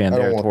to expand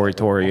their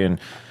territory. And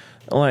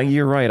like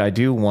you're right, I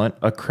do want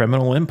a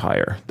criminal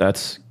empire.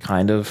 That's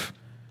kind of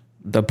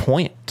the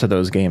point to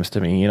those games to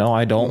me. You know,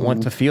 I don't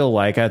want to feel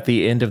like at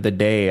the end of the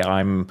day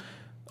I'm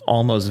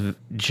almost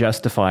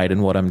justified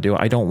in what I'm doing.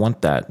 I don't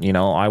want that. You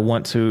know, I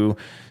want to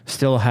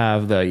still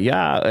have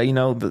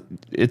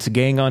it's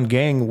gang on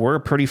gang. We're a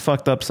pretty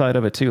fucked up side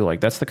of it too.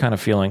 Like that's the kind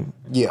of feeling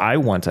I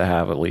want to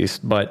have at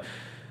least, but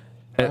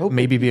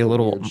maybe be a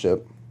little,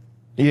 definitely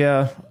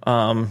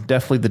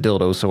the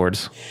dildo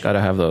swords. Got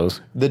to have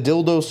those. The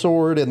dildo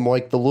sword and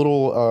like the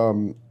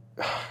little,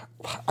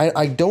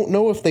 I don't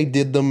know if they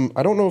did them.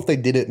 I don't know if they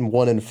did it in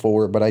 1 and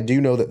 4, but I do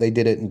know that they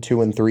did it in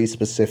 2 and 3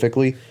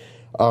 specifically.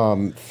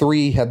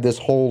 3 had this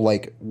whole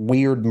like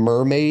weird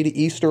mermaid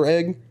Easter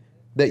egg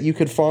that you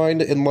could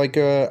find in like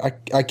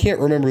I can't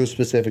remember the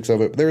specifics of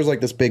it, but there was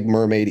like this big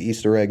mermaid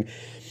Easter egg.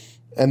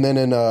 And then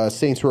in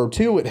Saints Row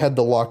 2, it had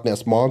the Loch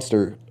Ness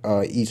Monster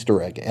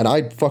Easter egg. And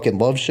I fucking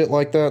love shit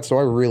like that, so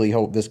I really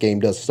hope this game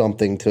does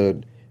something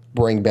to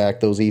bring back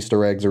those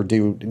Easter eggs or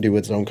do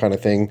its own kind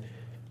of thing.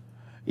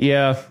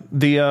 Yeah,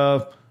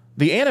 the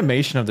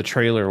animation of the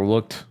trailer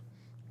looked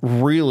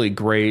really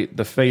great.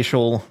 The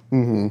facial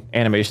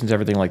animations,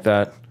 everything like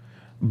that.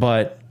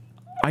 But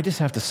I just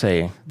have to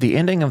say, the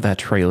ending of that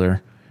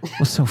trailer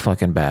was so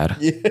fucking bad.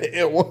 Yeah,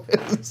 it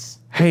was.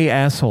 Hey,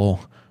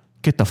 asshole,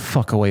 get the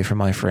fuck away from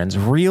my friends.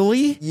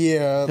 Really?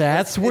 Yeah.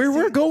 That's where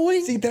we're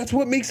going? See, that's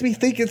what makes me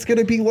think it's going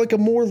to be like a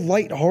more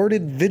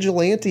lighthearted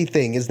vigilante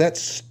thing, is that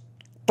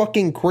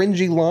fucking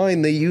cringy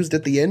line they used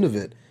at the end of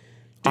it.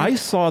 Dude. I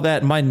saw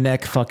that, my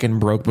neck fucking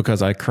broke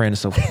because I cringed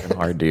so fucking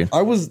hard, dude.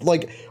 I was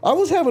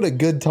having a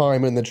good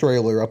time in the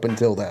trailer up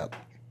until that.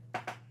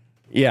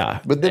 Yeah,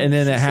 but then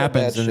it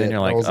happens, and then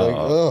you're like,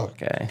 oh,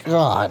 okay.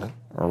 God.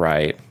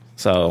 Right.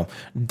 So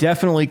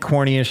definitely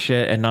corny as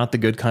shit, and not the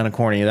good kind of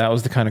corny. That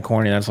was the kind of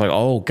corny that's like,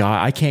 oh,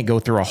 God, I can't go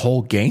through a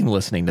whole game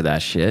listening to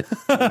that shit.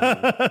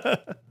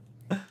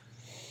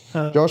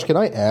 Josh, can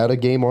I add a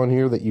game on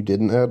here that you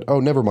didn't add? Oh,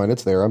 never mind.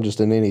 It's there. I'm just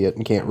an idiot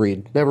and can't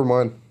read. Never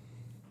mind.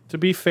 To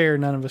be fair,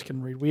 none of us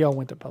can read. We all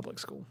went to public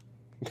school.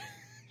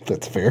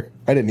 That's fair.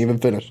 I didn't even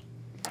finish.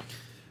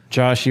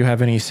 Josh, you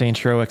have any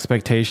Saints Row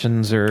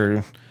expectations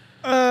or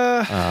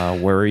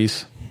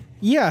worries?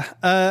 Yeah.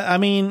 I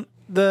mean,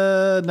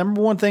 the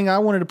number one thing I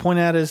wanted to point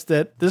out is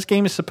that this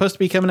game is supposed to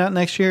be coming out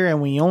next year,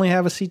 and we only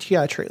have a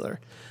CGI trailer.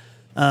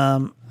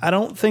 I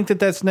don't think that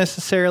that's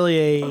necessarily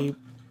a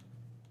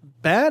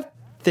bad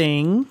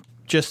thing.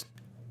 Just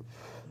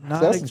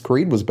not. Assassin's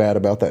Creed was bad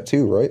about that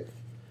too, right?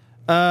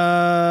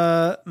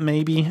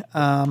 Maybe.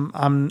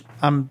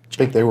 I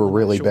think they were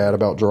really bad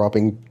about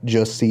dropping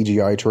just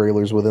CGI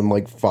trailers within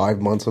like 5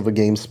 months of a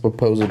game's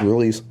supposed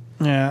release.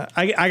 Yeah,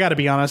 I got to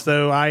be honest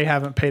though, I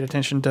haven't paid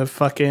attention to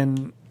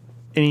fucking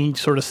any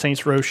sort of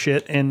Saints Row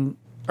shit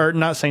or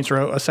not Saints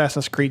Row,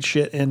 Assassin's Creed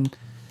shit in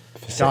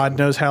God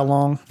knows how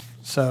long.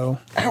 So,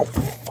 ow,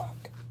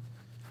 fuck.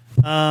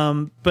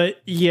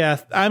 But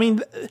yeah, I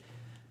mean,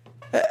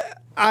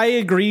 I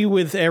agree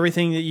with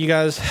everything that you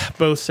guys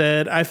both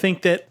said. I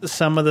think that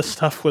some of the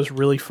stuff was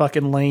really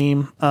fucking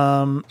lame,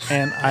 and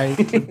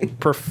I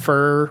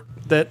prefer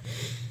that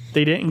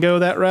they didn't go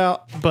that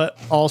route. But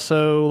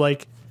also,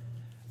 like,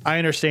 I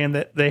understand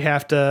that they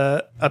have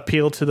to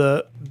appeal to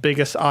the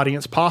biggest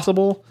audience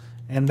possible,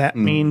 and that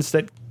means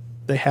that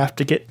they have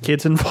to get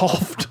kids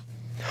involved.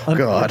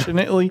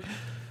 Unfortunately.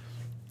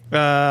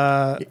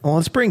 Well,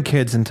 let's bring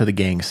kids into the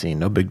gang scene.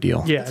 No big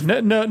deal. Yeah,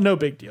 no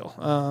big deal.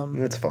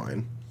 It's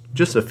fine.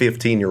 Just a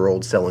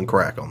 15-year-old selling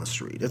crack on the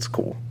street. It's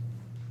cool.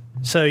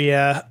 So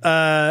yeah,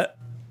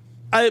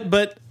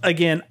 but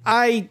again,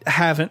 I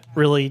haven't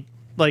really,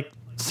 like,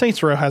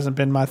 Saints Row hasn't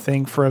been my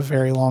thing for a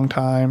very long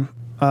time.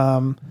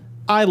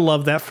 I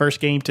love that first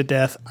game to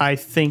death. I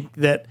think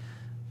that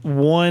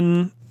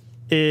 1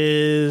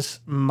 is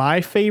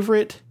my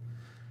favorite,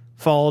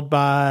 followed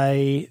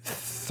by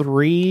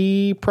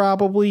 3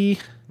 probably.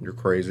 You're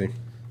crazy.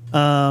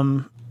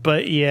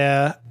 But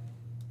yeah,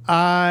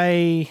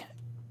 I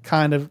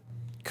kind of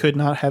could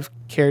not have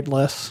cared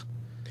less.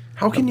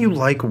 How can you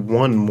like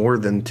 1 more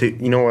than 2?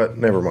 You know what?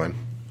 Never mind.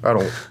 I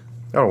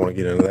don't want to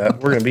get into that.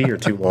 We're gonna be here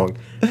too long.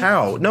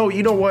 How? No,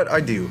 you know what? I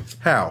do.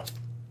 How?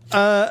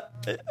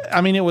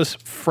 I mean, it was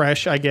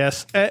fresh, I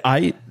guess.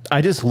 I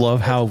just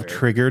love how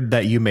triggered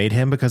that you made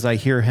him because I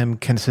hear him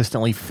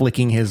consistently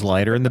flicking his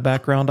lighter in the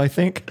background, I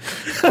think.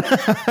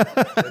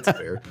 That's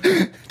fair.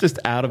 Just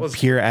out of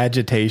pure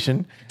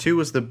agitation. 2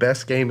 is the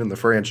best game in the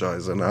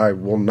franchise, and I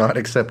will not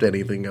accept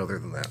anything other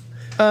than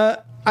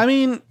that. I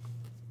mean,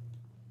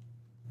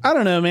 I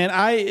don't know, man.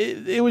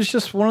 It was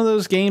just one of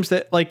those games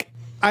that, like,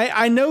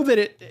 I know that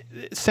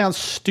it sounds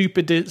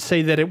stupid to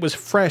say that it was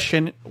fresh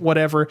and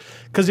whatever,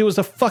 because it was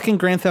a fucking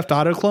Grand Theft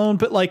Auto clone,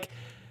 but, like,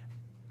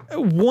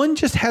 1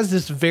 just has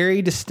this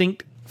very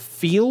distinct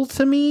feel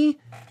to me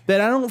that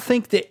I don't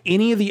think that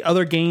any of the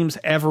other games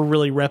ever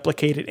really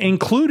replicated,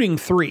 including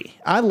 3.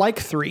 I like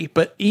 3,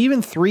 but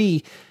even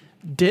 3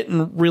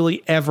 didn't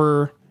really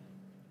ever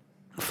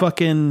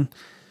fucking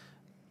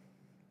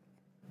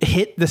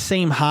hit the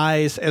same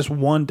highs as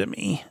 1 to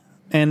me.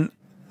 And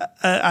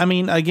I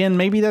mean, again,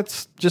 maybe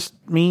that's just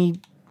me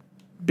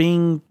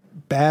being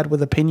bad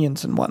with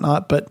opinions and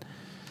whatnot, but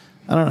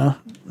I don't know.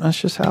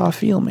 That's just how I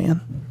feel,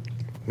 man.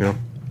 Yeah,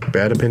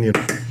 bad opinion.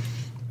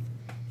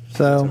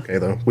 So Okay,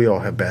 though. We all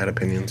have bad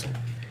opinions.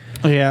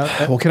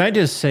 yeah. Well, can I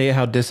just say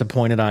how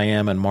disappointed I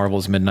am in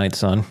Marvel's Midnight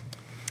Sun?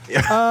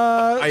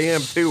 I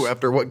am, too,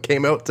 after what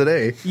came out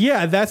today.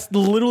 Yeah, that's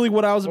literally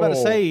what I was about to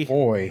say.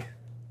 Boy.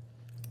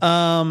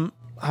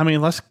 I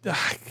mean, let's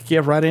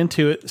get right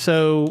into it.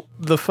 So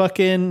the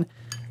fucking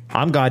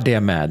I'm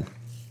goddamn mad.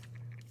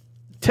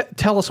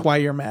 tell us why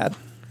you're mad.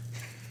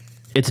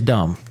 It's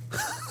dumb.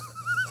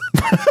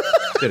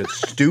 That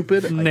it's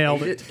stupid.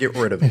 Nailed I hate it. Get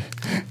rid of it.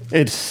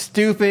 It's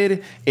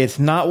stupid. It's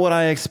not what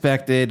I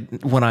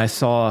expected when I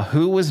saw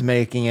who was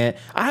making it.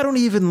 I don't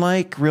even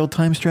like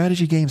real-time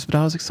strategy games, but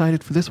I was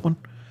excited for this one.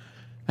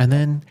 And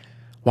then,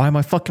 why am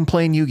I fucking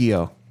playing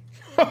Yu-Gi-Oh?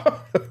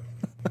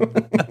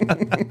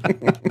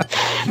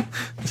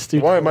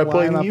 Why am I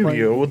playing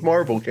Yu-Gi-Oh with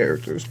Marvel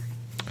characters?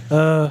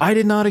 I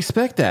did not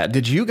expect that.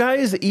 Did you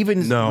guys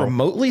even No.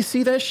 remotely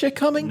see that shit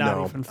coming?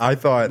 No. No, even I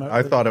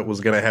thought it was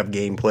going to have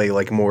gameplay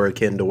like more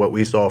akin to what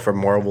we saw from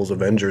Marvel's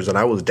Avengers, and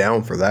I was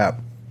down for that.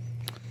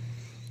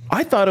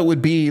 I thought it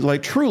would be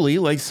like truly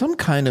like some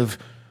kind of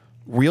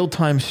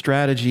real-time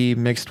strategy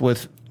mixed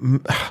with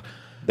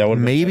That would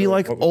maybe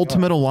like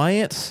Ultimate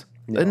Alliance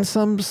in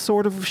some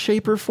sort of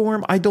shape or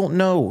form. I don't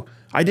know.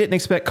 I didn't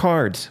expect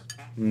cards.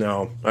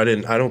 No, I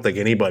didn't. I don't think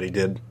anybody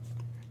did.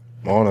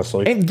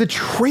 Honestly, And the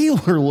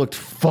trailer looked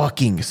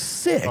fucking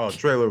sick. the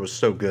trailer was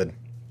so good.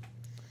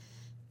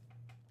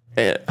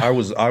 Eh, I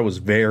was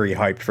very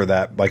hyped for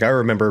that. Like I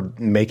remember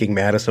making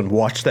Madison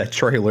watch that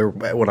trailer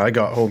when I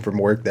got home from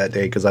work that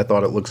day because I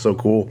thought it looked so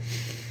cool.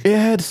 It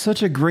had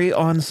such a great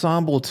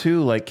ensemble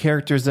too, like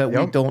characters that we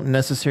Yep. don't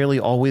necessarily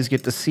always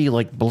get to see,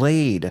 like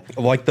Blade.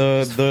 Like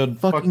the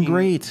Fucking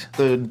great.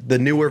 the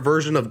newer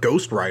version of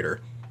Ghost Rider.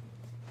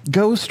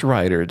 Ghost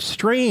Rider,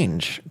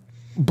 Strange.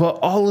 But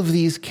all of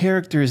these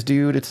characters,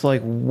 dude, it's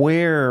like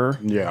where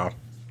Yeah,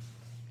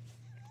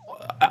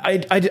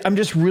 I'm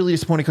just really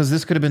disappointed because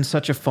this could have been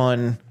such a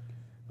fun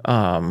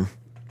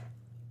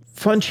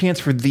chance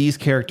for these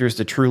characters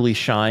to truly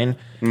shine.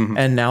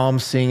 And now I'm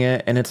seeing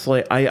it, and it's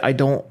like I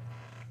don't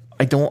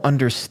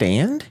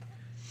understand.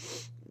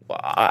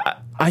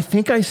 I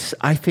think I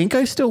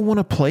still want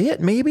to play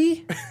it.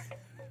 Maybe,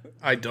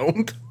 I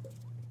don't.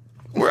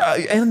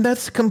 and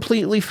that's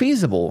completely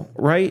feasible,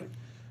 right?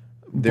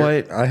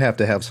 But I have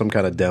to have some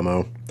kind of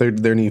demo.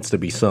 There needs to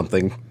be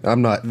something.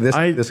 I'm not this.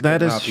 This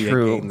that is cannot be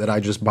true. a game that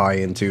I just buy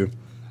into.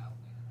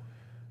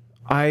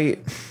 I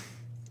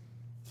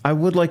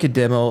would like a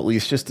demo at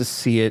least just to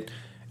see it.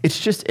 It's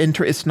just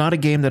it's not a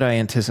game that I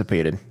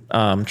anticipated.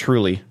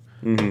 Truly,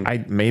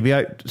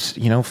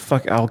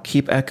 I'll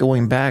keep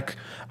echoing back.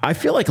 I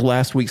feel like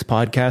last week's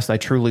podcast, I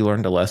truly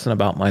learned a lesson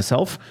about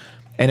myself,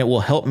 and it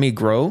will help me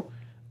grow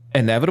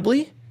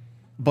inevitably.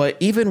 But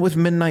even with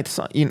Midnight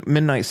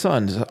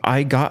Suns,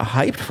 I got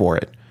hyped for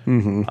it.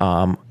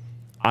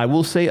 I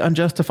will say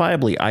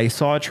unjustifiably, I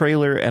saw a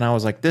trailer and I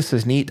was like, "This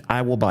is neat.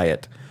 I will buy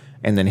it."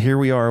 And then here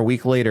we are a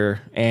week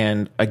later,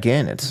 and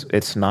again,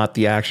 it's not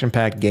the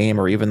action-packed game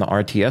or even the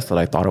RTS that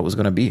I thought it was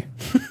going to be.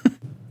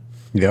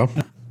 Yeah.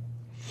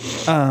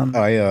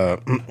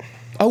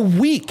 A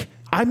week.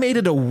 I made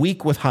it a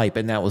week with hype,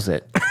 and that was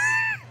it.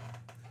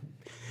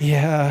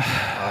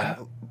 Yeah.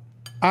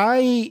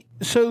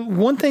 So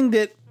one thing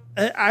that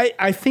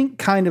I think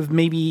kind of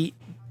maybe,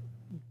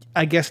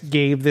 I guess,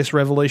 gave this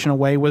revelation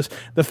away was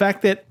the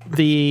fact that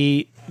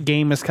the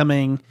game is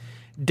coming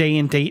day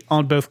and date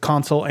on both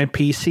console and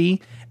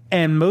PC.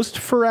 And most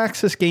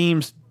Firaxis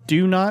games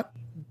do not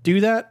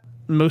do that.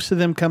 Most of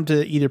them come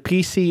to either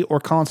PC or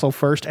console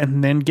first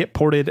and then get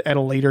ported at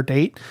a later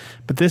date.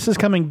 But this is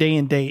coming day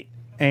and date.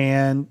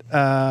 And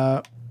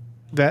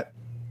that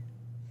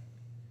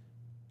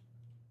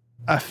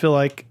I feel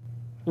like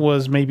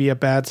was maybe a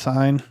bad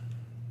sign.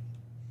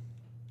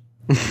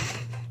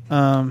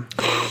 I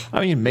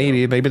mean,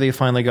 maybe they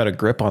finally got a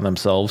grip on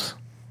themselves.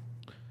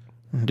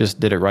 Just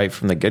did it right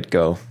from the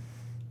get-go.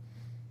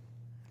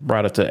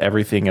 brought it to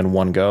everything in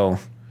one go.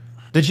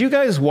 Did you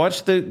guys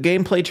watch the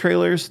gameplay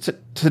trailers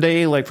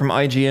today, like from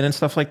IGN and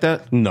stuff like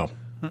that? No.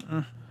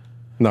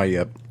 Not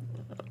yet.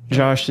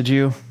 Josh, did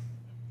you?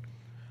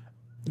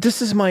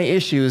 This is my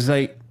issue, is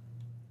like,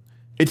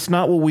 it's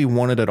not what we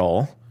wanted at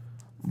all,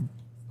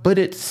 but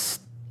it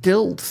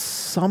still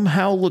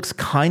somehow looks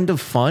kind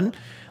of fun.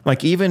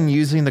 Like, even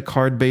using the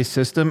card-based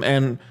system,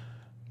 and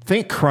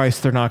thank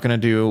Christ they're not going to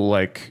do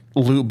like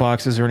loot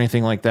boxes or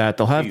anything like that.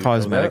 They'll have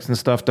cosmetics and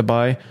stuff to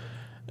buy.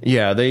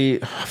 Yeah, I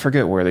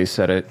forget where they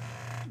said it,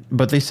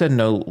 but they said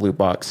no loot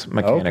box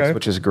mechanics,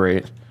 which is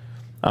great.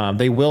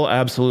 They will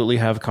absolutely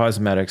have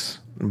cosmetics,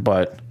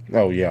 but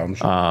Oh yeah, I'm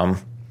sure.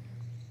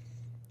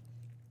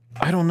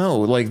 I don't know.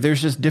 Like,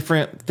 there's just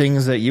different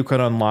things that you could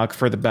unlock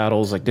for the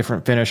battles, like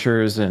different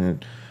finishers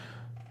and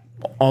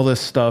all this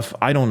stuff.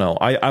 I don't know.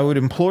 I would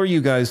implore you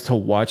guys to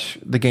watch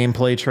the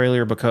gameplay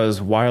trailer,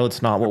 because while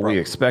it's not what we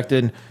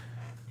expected,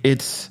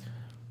 it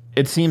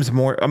seems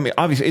more. I mean,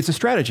 obviously, it's a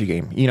strategy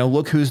game. You know,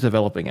 look who's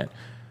developing it.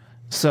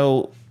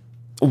 So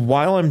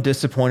while I'm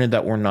disappointed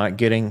that we're not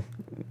getting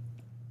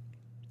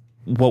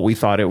what we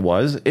thought it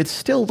was, it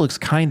still looks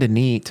kind of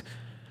neat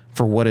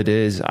for what it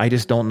is. I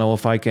just don't know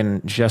if I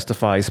can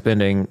justify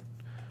spending.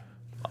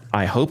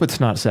 I hope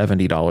it's not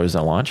 $70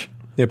 at launch.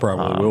 It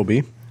probably will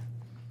be.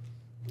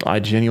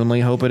 I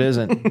genuinely hope it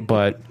isn't,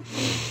 but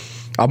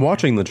I'm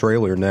watching the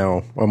trailer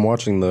now. I'm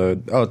watching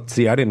the. Oh,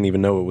 see, I didn't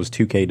even know it was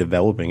 2K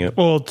developing it.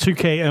 Well,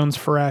 2K owns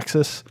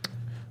Firaxis.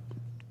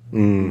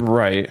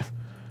 Right.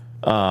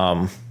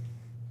 And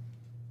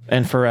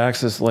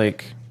Firaxis,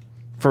 like,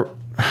 for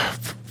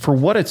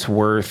what it's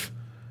worth,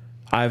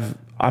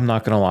 I'm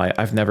not gonna lie,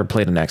 I've never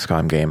played an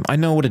XCOM game. I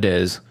know what it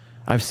is.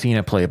 I've seen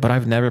it played, but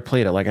I've never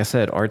played it. Like I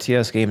said,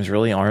 RTS games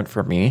really aren't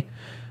for me.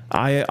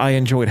 I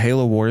enjoyed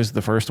Halo Wars,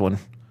 the first one.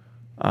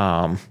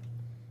 I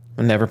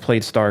never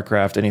played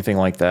StarCraft, anything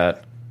like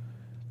that.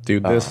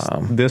 Dude,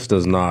 this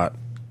does not.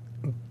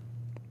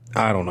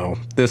 I don't know.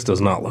 This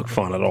does not look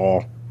fun at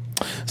all.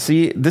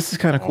 See, this is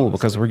kind of cool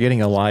because we're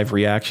getting a live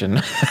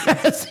reaction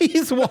as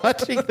he's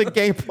watching the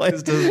gameplay.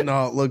 This does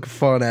not look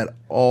fun at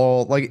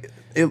all. Like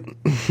it.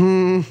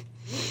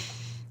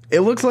 It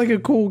looks like a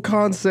cool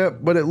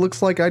concept, but it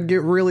looks like I'd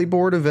get really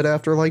bored of it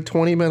after like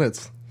 20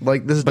 minutes.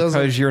 Like this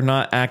doesn't, because you're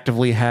not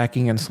actively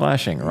hacking and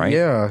slashing, right?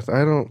 Yeah,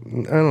 I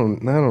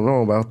don't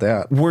know about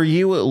that. Were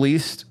you at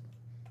least?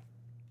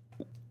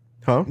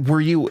 Huh? Were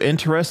you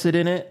interested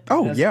in it?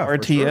 Oh, as yeah, an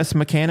RTS for sure.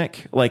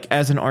 mechanic, like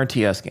as an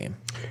RTS game.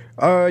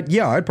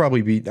 Yeah, I'd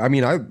probably be. I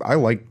mean, I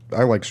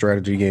like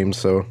strategy games,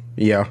 so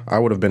yeah, I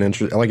would have been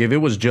interested. Like if it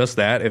was just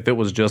that, if it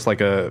was just like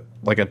a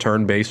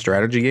turn-based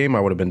strategy game, I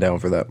would have been down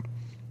for that.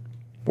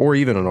 Or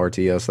even an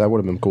RTS, that would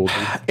have been cool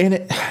too.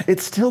 And it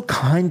still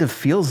kind of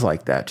feels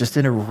like that, just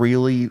in a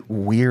really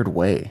weird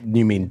way.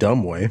 You mean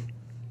dumb way?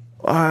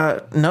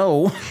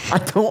 No, I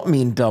don't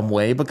mean dumb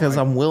way, because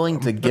I'm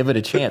willing to give it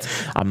a chance.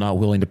 I'm not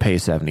willing to pay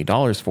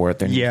 $70 for it.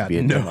 There needs to be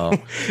a demo.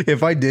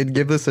 If I did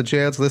give this a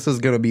chance, this is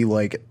going to be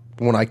like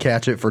when I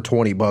catch it for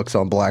 $20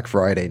 on Black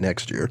Friday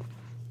next year.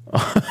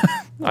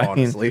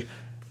 Honestly.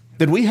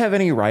 Did we have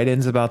any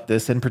write-ins about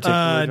this in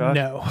particular, Josh?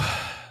 No.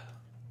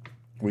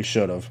 We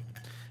should have.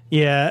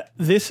 Yeah,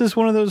 this is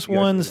one of those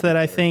ones that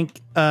I think.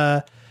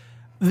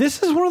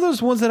 This is one of those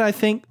ones that I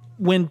think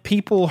when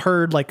people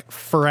heard like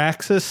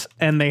Firaxis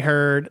and they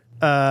heard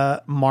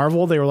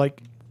Marvel, they were like,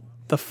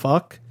 "The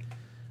fuck."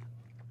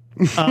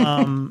 What's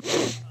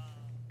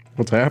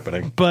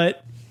happening?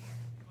 But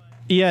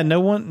yeah, no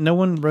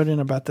one wrote in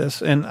about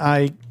this, and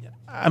I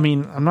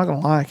mean, I'm not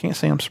gonna lie, I can't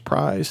say I'm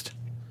surprised.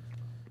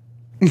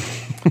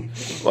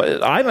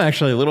 Well, I'm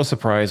actually a little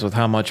surprised with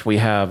how much we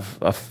have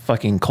a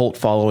fucking cult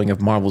following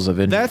of Marvel's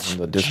Avengers. That's on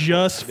the Discord.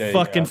 just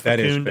fucking that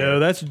is Facundo. fair.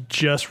 That's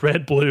just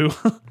Red Blue.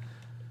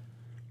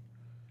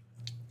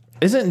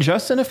 Isn't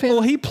Justin a fan?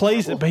 Well, he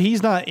plays it, but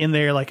he's not in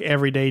there like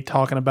every day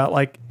talking about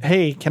like,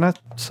 hey, can I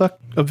suck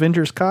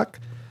Avengers cock?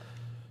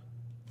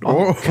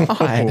 Oh,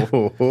 God.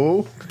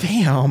 Oh,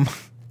 Damn.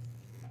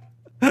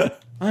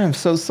 I am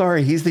so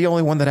sorry. He's the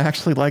only one that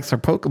actually likes our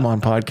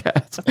Pokemon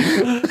podcast.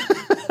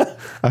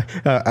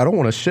 I don't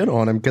want to shit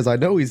on him because I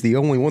know he's the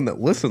only one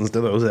that listens to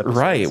those episodes.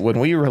 Right. When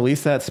we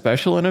release that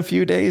special in a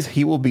few days,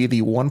 he will be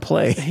the one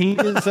play. He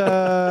is.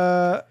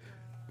 Don't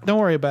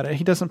worry about it.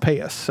 He doesn't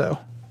pay us, so.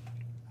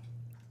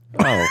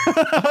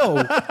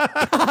 Oh,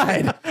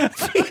 God.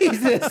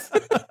 Jesus.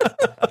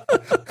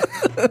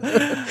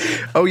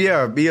 Oh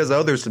yeah, he has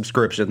other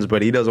subscriptions,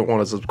 but he doesn't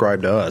want to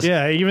subscribe to us.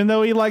 Yeah, even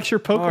though he likes your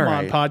Pokemon All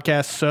right.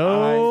 podcast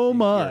so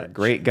much.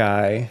 Great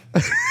guy.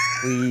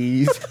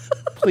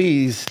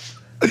 Please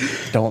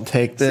don't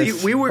take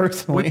this. See,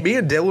 personally. me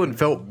and Dylan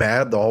felt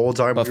bad the whole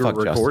time But we were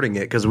fuck recording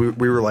it because we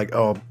were like,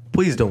 oh,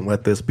 please don't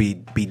let this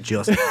be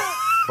just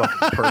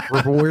fucking perk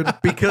reward,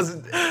 because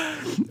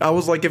I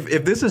was like,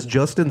 if this is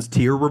Justin's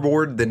tier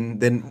reward,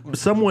 then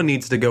someone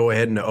needs to go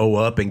ahead and owe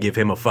up and give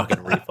him a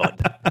fucking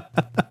refund.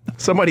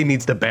 Somebody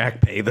needs to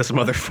back pay this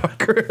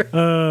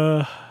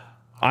motherfucker.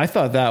 I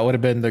thought that would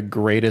have been the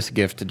greatest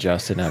gift to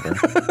Justin ever.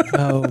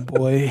 Oh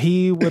boy,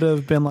 he would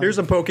have been like, Here's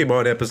a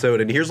Pokemon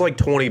episode, and here's like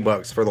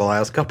 $20 for the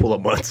last couple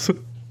of months.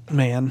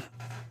 man.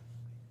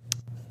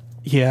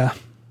 Yeah.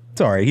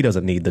 It's all right. He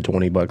doesn't need the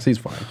 $20. He's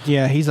fine.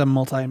 Yeah, he's a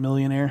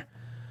multi-millionaire.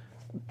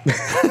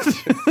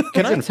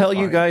 Can I tell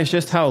you guys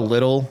just how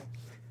little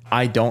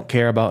I don't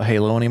care about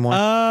Halo anymore?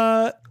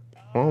 Well,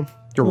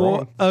 you're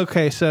wrong.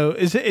 Okay, so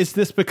is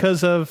this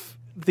because of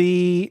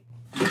the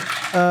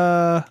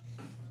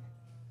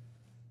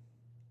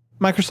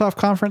Microsoft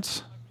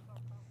conference?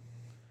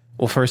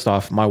 Well, first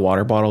off, my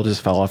water bottle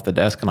just fell off the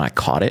desk and I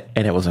caught it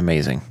and it was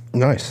amazing.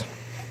 Nice.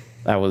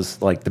 That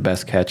was like the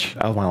best catch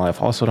of my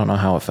life. Also, don't know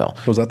how it fell.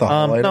 Was that the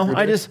highlight? No,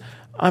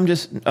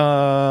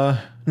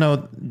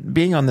 no,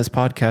 being on this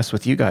podcast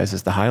with you guys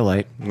is the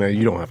highlight. No,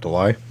 you don't have to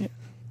lie.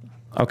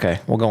 Okay,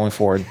 well, going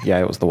forward, yeah,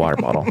 it was the water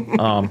bottle.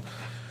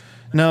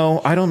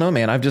 No, I don't know,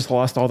 man. I've just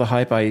lost all the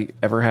hype I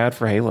ever had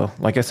for Halo.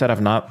 Like I said,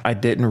 I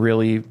didn't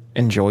really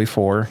enjoy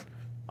 4.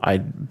 I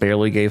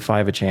barely gave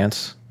 5 a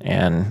chance,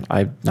 and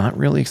I'm not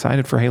really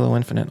excited for Halo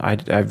Infinite.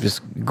 I've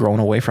just grown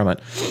away from it.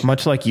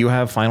 Much like you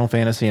have Final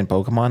Fantasy and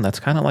Pokemon, that's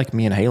kind of like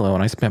me and Halo,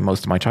 and I spent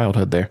most of my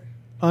childhood there.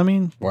 I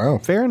mean, Wow.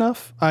 fair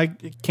enough. I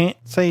can't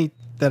say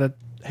that I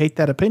hate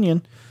that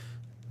opinion.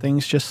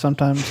 Things just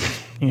sometimes,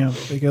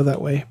 they go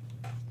that way.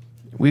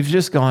 We've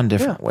just gone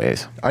different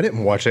ways. I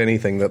didn't watch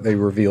anything that they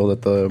revealed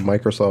at the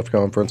Microsoft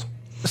conference.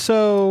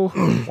 So,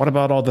 What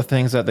about all the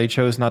things that they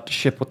chose not to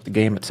ship with the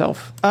game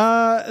itself?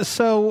 yeah,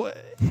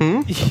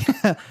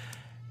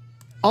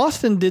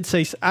 Austin did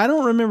say, I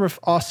don't remember if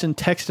Austin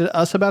texted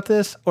us about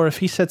this or if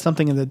he said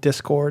something in the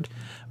Discord,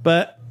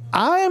 but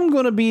I am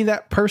going to be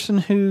that person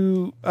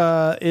who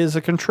is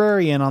a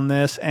contrarian on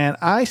this, and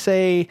I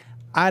say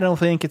I don't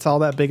think it's all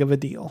that big of a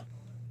deal.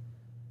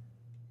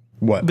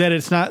 What? That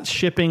it's not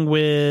shipping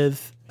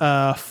with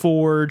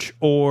Forge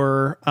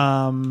or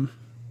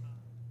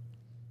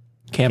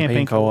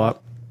Campaign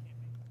co-op.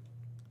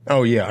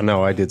 Oh, yeah.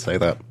 No, I did say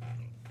that.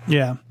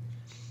 yeah.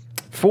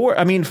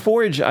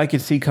 Forge I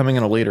could see coming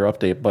in a later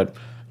update, but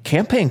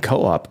campaign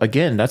co-op,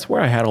 again, that's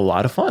where I had a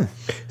lot of fun.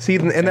 See,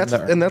 and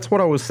that's what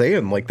I was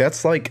saying. Like,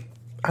 that's like,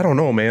 I don't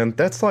know, man.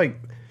 That's a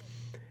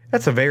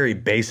very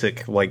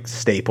basic, like,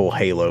 staple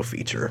Halo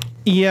feature.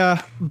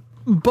 Yeah,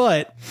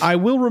 but I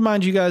will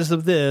remind you guys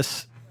of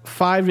this.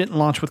 5 didn't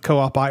launch with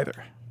co-op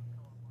either.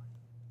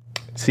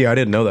 See, I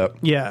didn't know that.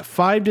 Yeah,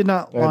 5 did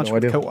not launch no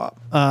with idea. co-op.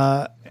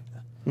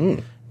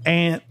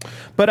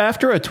 But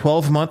after a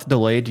 12-month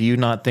delay, do you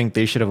not think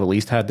they should have at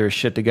least had their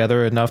shit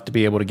together enough to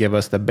be able to give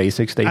us the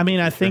basic state? I mean,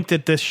 I think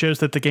that this shows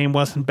that the game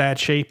was in bad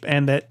shape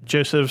and that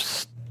Joseph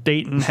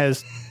Staten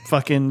has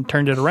fucking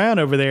turned it around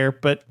over there.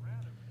 But,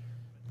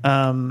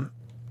 I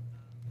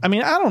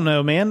mean, I don't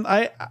know, man.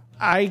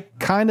 I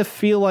kind of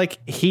feel like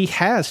he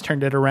has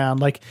turned it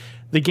around. Like,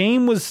 the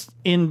game was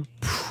in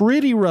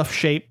pretty rough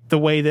shape the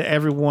way that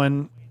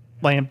everyone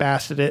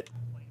lambasted it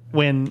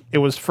when it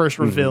was first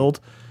revealed,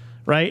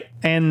 right?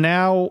 And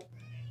now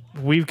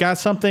we've got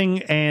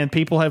something, and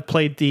people have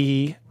played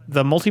the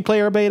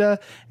multiplayer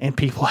beta, and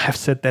people have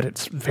said that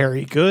it's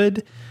very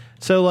good.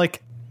 So,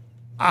 like,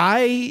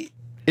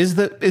 is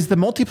the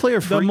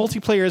multiplayer free? the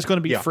multiplayer is going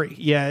to be free.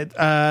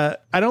 Yeah.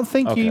 I don't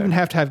think you even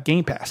have to have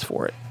Game Pass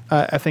for it.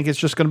 I think it's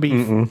just going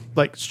to be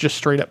like just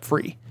straight up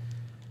free.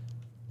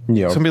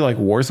 Yeah. It's gonna be like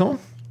Warzone.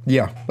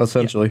 Yeah,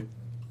 essentially.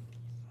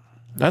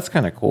 That's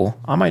kind of cool.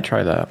 I might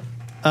try that.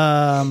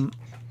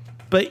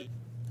 But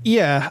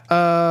yeah,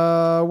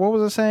 what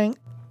was I saying?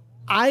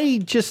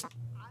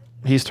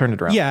 He's turned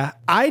it around. Yeah,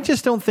 I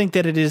just don't think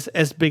that it is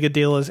as big a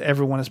deal as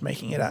everyone is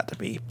making it out to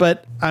be.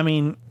 But I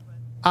mean,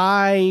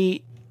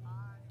 I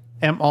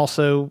am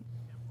also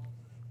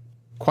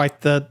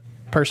quite the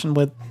person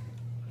with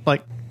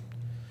like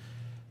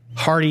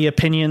hearty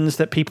opinions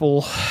that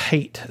people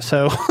hate.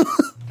 So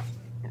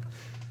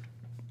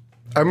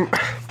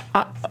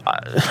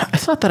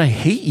It's not that I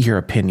hate your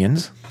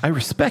opinions. I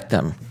respect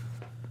them.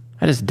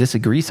 I just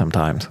disagree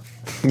sometimes.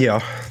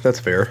 Yeah,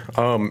 that's fair.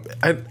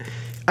 I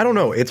don't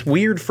know. It's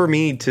weird for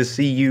me to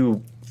see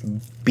you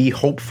be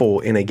hopeful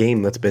in a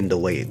game that's been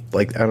delayed.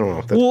 Like, I don't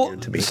know. That's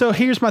weird to me. So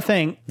here's my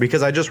thing.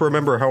 Because I just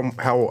remember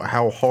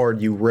how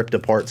hard you ripped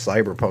apart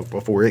Cyberpunk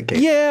before it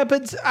came. Yeah,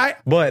 but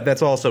But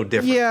that's also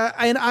different. Yeah,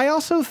 and I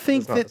also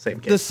think not that the same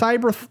the game.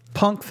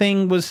 Cyberpunk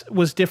thing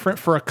was different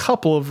for a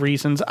couple of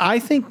reasons. I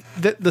think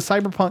that the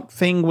Cyberpunk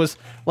thing was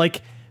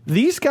like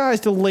these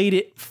guys delayed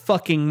it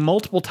fucking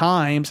multiple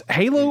times.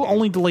 Halo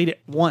only delayed it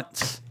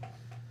once.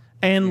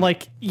 And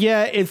like,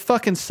 yeah, it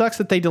fucking sucks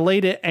that they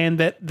delayed it and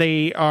that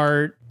they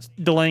are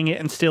delaying it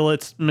and still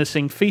it's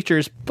missing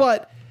features,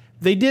 but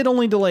they did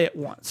only delay it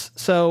once.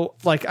 So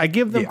like I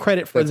give them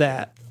credit for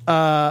that.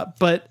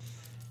 But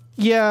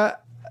yeah,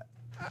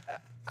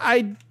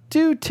 I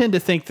do tend to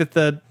think that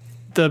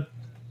the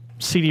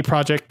CD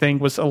Projekt thing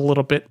was a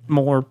little bit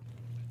more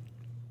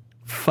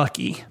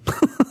fucky.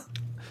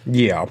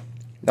 Yeah,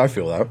 I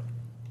feel that.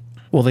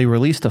 Well, they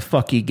released a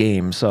fucky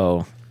game,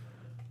 so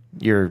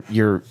you're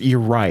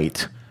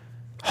right.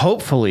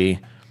 Hopefully,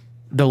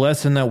 the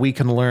lesson that we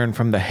can learn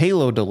from the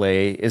Halo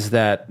delay is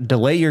that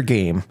delay your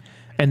game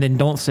and then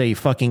don't say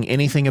fucking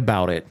anything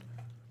about it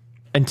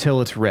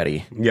until it's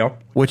ready.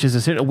 Yep. Which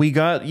is we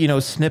got,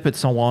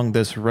 snippets along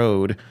this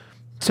road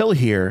till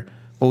here,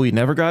 but we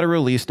never got a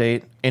release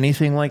date,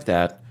 anything like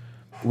that.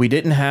 We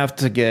didn't have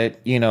to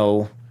get,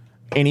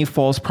 any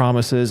false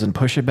promises and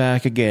push it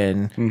back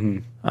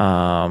again.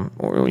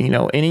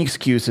 Or, any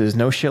excuses,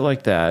 no shit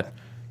like that.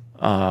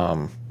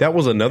 That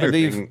was another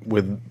thing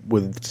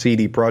with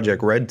CD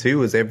Projekt Red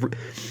too, is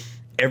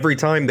every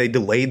time they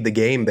delayed the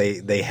game,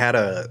 they had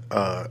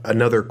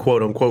another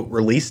quote unquote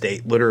release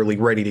date literally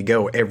ready to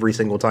go every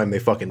single time they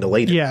fucking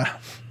delayed it. Yeah.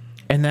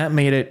 And that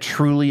made it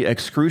truly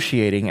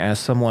excruciating as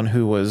someone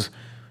who was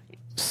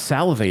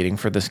salivating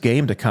for this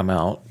game to come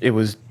out. It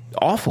was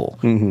awful.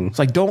 It's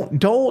like,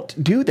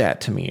 don't do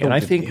that to me. And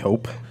I think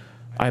hope.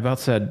 I about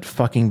said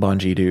fucking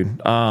Bungie,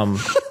 dude.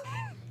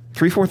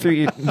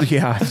 343,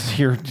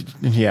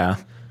 yeah.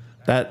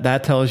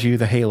 That tells you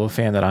the Halo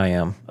fan that I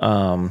am.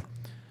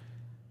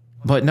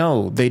 But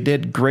no, they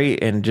did great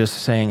in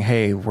just saying,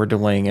 hey, we're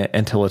delaying it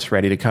until it's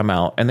ready to come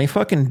out. And they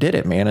fucking did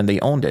it, man, and they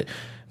owned it.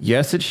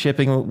 Yes, it's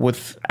shipping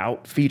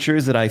without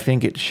features that I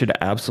think it should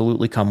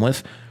absolutely come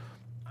with.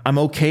 I'm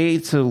okay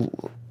to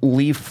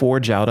leave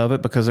Forge out of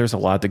it because there's a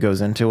lot that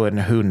goes into it, and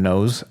who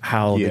knows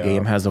how the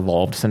game has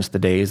evolved since the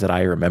days that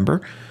I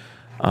remember.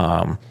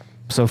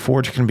 So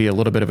Forge can be a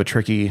little bit of a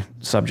tricky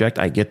subject.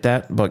 I get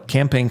that, but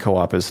campaign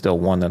co-op is still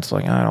one that's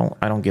like, I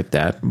don't get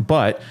that.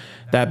 But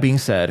that being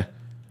said,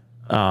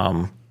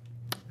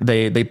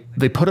 they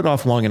put it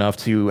off long enough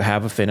to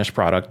have a finished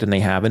product, and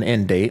they have an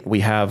end date. We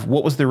have,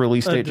 what was the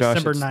release date, Josh?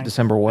 December 9th.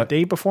 December what? The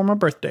day before my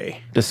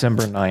birthday.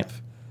 December 9th.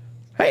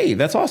 Hey,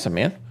 that's awesome,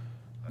 man.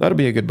 That'll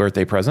be a good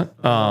birthday present.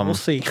 We'll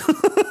see.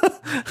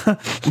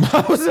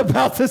 I was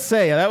about to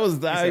say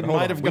I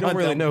might have. We don't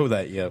really know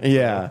that yet.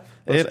 Yeah,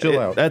 Let's chill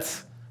out.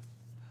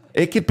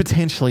 It could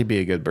potentially be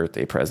a good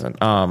birthday present.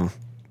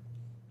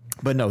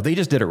 But no, they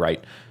just did it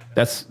right.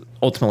 That's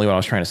ultimately what I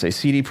was trying to say.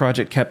 CD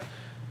Projekt kept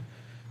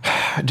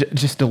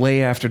just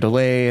delay after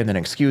delay, and then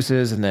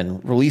excuses, and then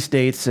release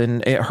dates,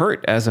 and it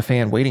hurt as a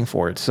fan waiting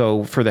for it.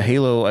 So for the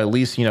Halo, at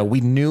least, we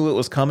knew it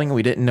was coming.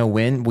 We didn't know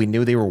when. We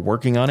knew they were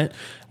working on it.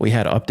 We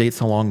had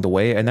updates along the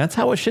way, and that's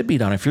how it should be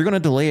done. If you're going to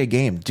delay a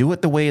game, do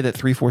it the way that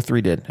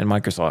 343 did in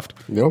Microsoft.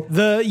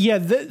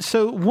 Yep.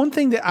 So one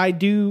thing that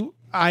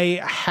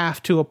I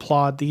have to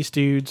applaud these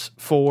dudes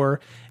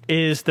for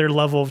is their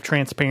level of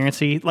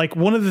transparency. Like,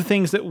 one of the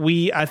things that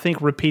I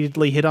think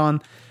repeatedly hit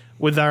on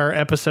with our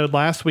episode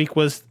last week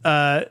was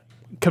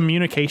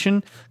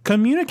communication.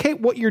 Communicate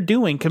what you're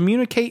doing.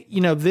 Communicate,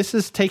 this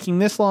is taking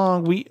this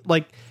long. We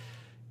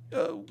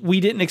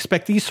didn't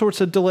expect these sorts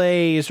of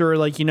delays, or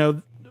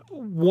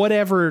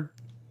whatever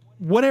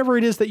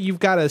it is that you've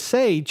got to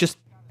say, just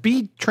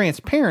be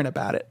transparent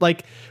about it.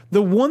 Like,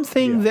 the one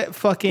thing that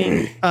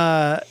fucking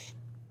part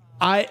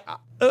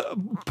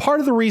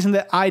of the reason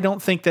that I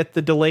don't think that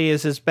the delay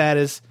is as bad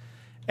as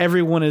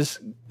everyone is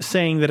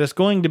saying that it's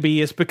going to be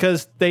is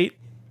because they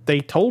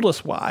told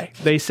us why.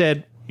 They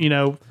said,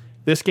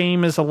 this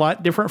game is a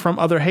lot different from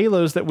other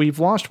Halos that we've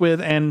launched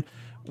with, and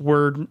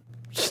we're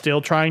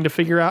still trying to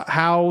figure out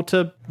how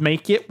to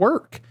make it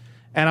work.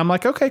 And I'm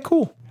like, okay,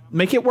 cool.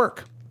 Make it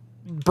work.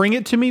 Bring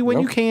it to me when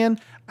you can.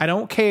 I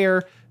don't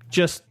care.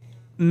 Just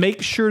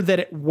make sure that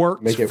it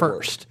works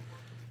first.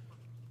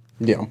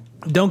 Yeah.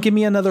 Don't give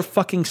me another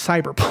fucking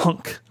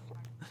Cyberpunk.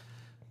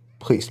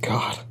 Please,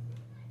 God.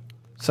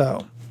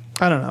 So,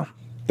 I don't know.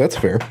 That's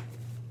fair.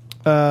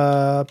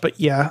 But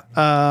yeah,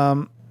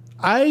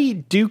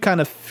 I do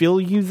kind of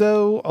feel you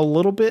though a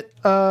little bit,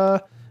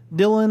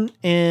 Dylan,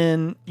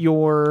 in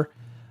your,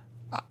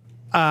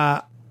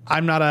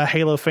 I'm not a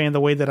Halo fan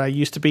the way that I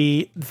used to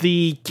be.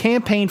 The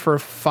campaign for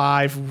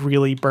 5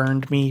 really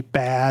burned me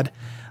bad.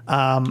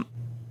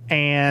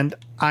 And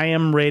I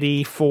am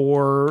ready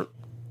for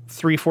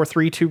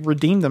 343 to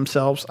redeem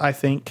themselves, I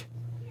think.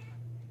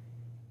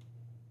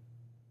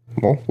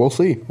 Well, we'll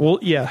see. Well,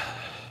 yeah.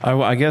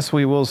 I guess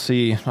we will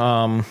see.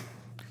 I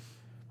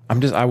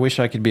wish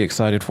I could be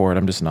excited for it.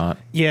 I'm just not.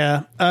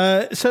 Yeah.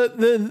 So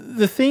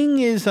the thing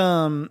is,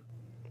 I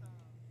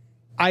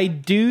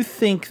do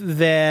think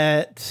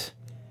that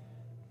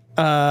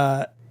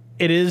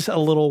it is a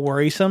little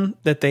worrisome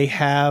that they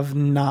have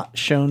not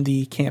shown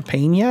the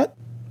campaign yet.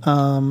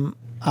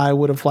 I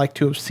would have liked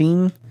to have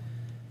seen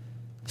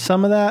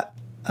some of that,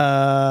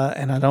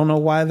 and I don't know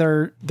why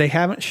they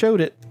haven't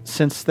showed it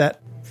since that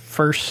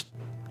first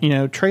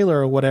trailer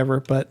or whatever.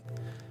 But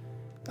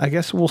I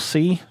guess we'll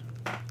see.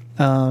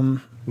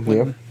 When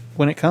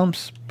it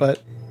comes,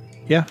 but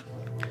yeah.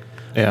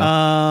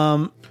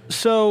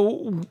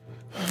 So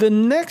the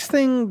next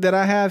thing that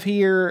I have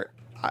here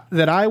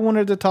that I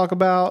wanted to talk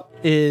about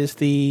is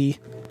the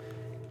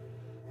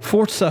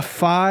Forza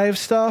 5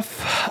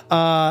 stuff.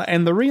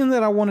 And the reason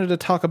that I wanted to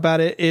talk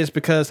about it is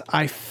because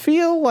I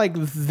feel like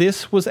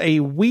this was a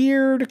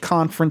weird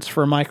conference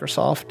for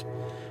Microsoft,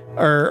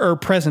 or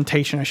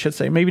presentation, I should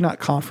say. Maybe not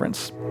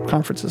conference.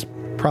 Conference is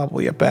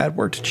probably a bad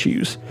word to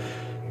choose.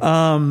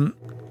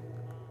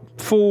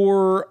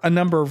 for a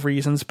number of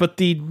reasons, but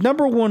the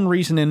number one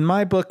reason in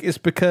my book is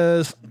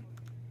because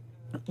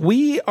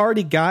we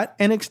already got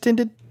an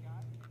extended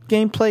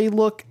gameplay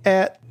look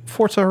at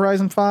Forza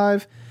Horizon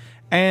 5,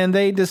 and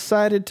they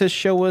decided to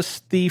show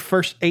us the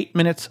first 8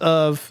 minutes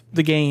of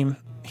the game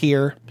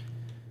here.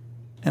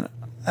 And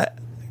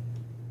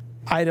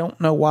I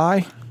don't know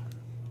why.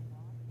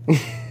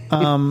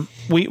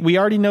 We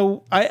already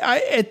know.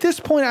 I at this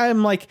point,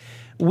 I'm like,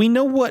 we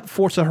know what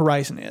Forza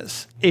Horizon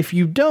is. If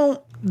you don't,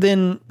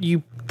 then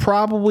you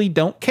probably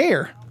don't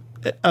care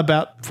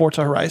about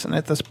Forza Horizon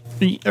at this,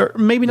 or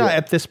maybe not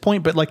at this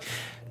point, but like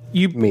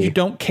you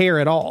don't care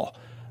at all,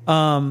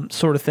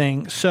 sort of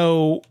thing.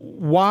 So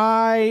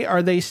why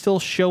are they still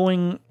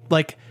showing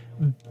like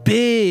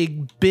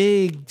big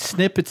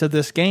snippets of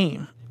this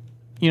game?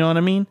 You know what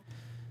I mean?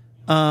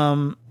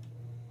 And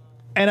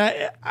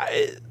I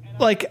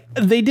like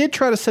they did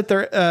try to set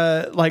their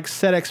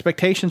set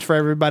expectations for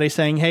everybody,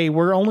 saying, "Hey,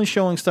 we're only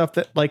showing stuff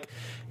that like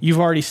you've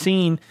already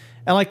seen."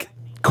 And like,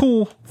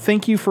 cool,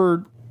 thank you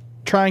for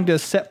trying to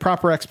set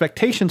proper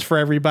expectations for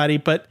everybody,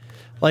 but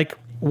like,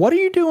 what are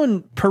you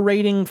doing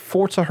parading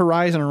Forza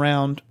Horizon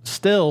around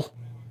still?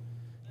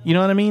 You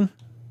know what I mean?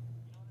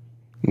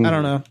 I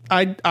don't know.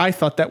 I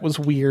thought that was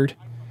weird.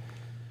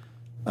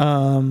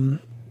 I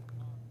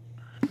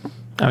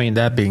mean,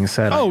 that being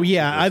said, oh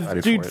yeah,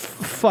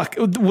 fuck.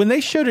 When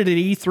they showed it at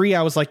E3,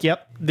 I was like,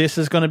 "Yep, this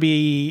is going to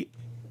be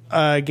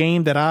a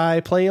game that I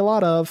play a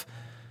lot of.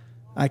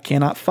 I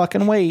cannot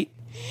fucking wait."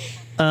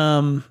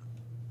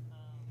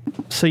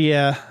 So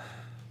yeah,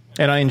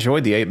 and I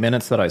enjoyed the 8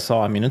 minutes that I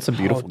saw. I mean, it's a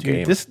beautiful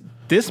game.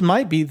 This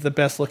might be the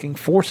best looking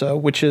Forza,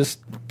 which is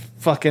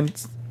fucking.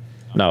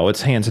 No,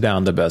 it's hands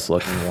down the best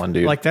looking one,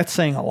 dude. Like, that's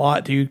saying a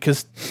lot, dude,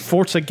 because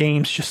Forza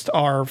games just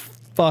are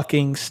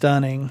fucking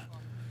stunning.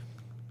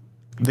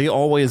 They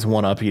always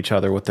one up each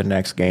other with the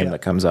next game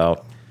that comes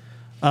out.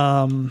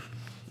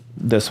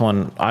 This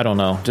one, I don't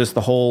know, just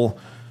the whole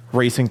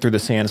racing through the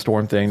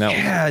sandstorm thing. That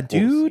was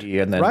cool, dude,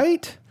 and then,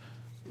 right?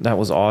 That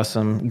was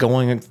awesome.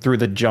 Going through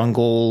the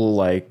jungle,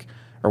 like,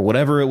 or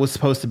whatever it was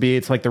supposed to be.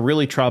 It's like the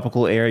really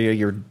tropical area.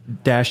 You're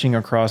dashing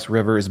across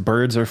rivers.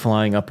 Birds are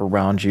flying up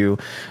around you.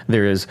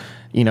 There is,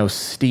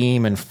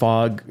 steam and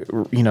fog,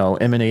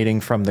 emanating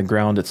from the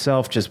ground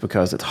itself just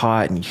because it's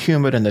hot and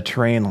humid in the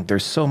terrain. Like,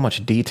 there's so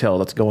much detail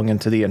that's going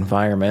into the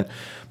environment.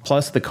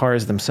 Plus, the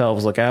cars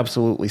themselves look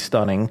absolutely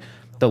stunning.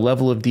 The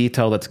level of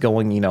detail that's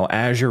going,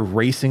 as you're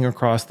racing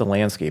across the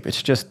landscape,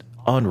 it's just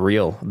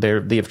unreal.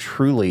 They have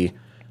truly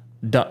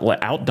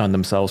outdone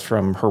themselves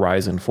from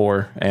Horizon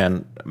 4,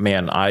 and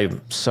man,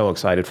 I'm so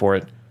excited for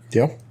it.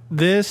 Yeah.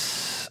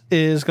 This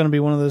is going to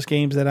be one of those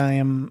games that I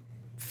am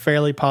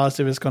fairly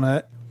positive is going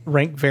to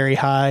rank very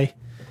high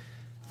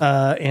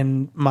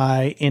in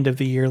my end of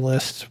the year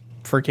list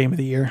for Game of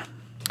the Year.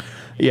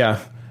 Yeah,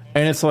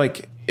 and it's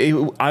like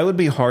I would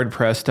be hard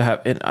pressed to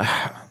have it.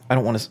 I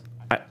don't want to.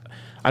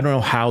 I don't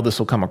know how this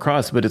will come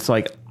across, but it's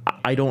like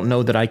I don't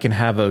know that I can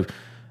have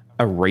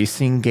a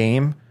racing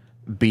game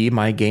be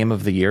my Game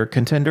of the Year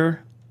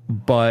contender,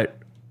 but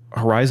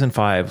Horizon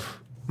 5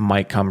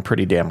 might come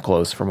pretty damn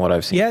close from what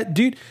I've seen. Yeah,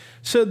 dude.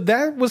 So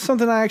that was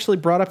something I actually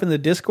brought up in the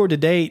Discord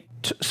today.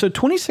 So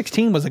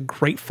 2016 was a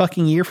great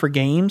fucking year for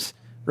games,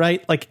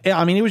 right? Like,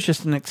 I mean, it was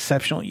just an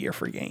exceptional year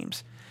for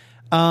games.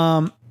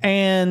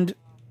 And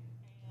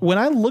when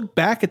I look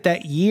back at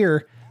that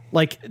year,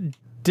 like,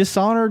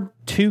 Dishonored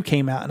 2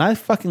 came out, and I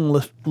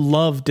fucking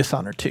love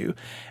Dishonored 2.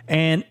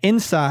 And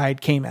Inside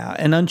came out,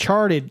 and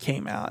Uncharted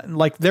came out. And,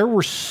 like, there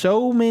were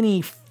so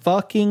many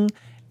fucking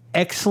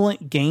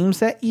excellent games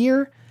that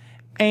year.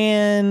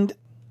 And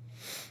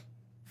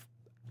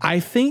I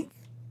think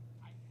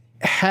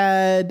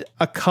had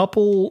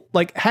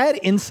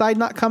Inside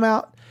not come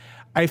out,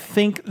 I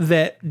think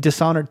that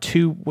Dishonored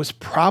 2 was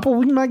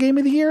probably my Game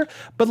of the Year.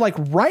 But, like,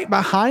 right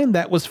behind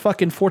that was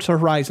fucking Forza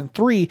Horizon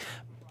 3.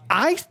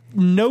 I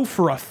know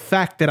for a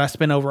fact that I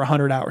spent over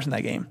 100 hours in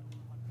that game.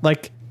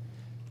 Like,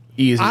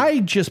 easy. I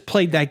just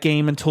played that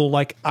game until,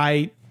 like,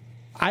 I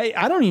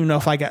don't even know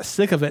if I got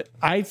sick of it.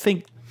 I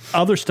think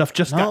other stuff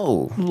just came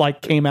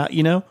out,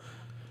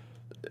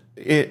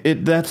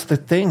 That's the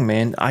thing,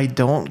 man. I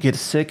don't get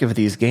sick of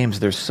these games.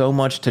 There's so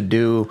much to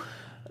do,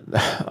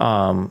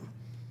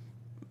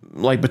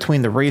 like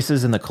between the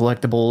races and the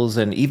collectibles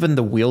and even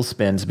the wheel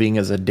spins being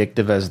as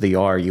addictive as they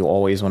are. You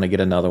always want to get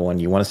another one.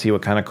 You want to see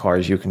what kind of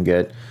cars you can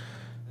get.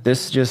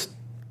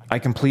 I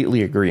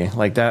completely agree.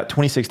 Like, that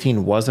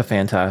 2016 was a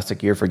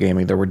fantastic year for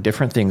gaming. There were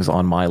different things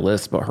on my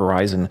list, but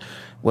Horizon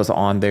was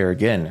on there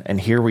again.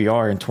 And here we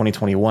are in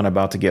 2021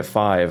 about to get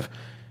 5.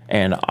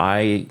 And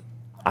I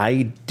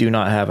do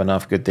not have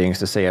enough good things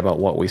to say about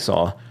what we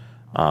saw.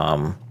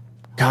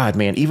 God,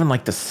 man, even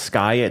like the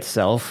sky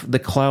itself, the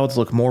clouds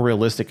look more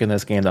realistic in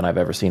this game than I've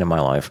ever seen in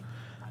my life.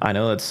 I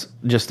know it's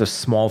just a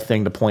small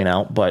thing to point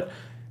out, but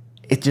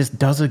it just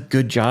does a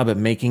good job at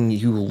making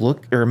it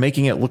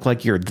look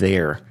like you're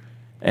there.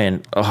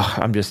 And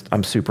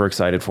I'm super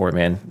excited for it,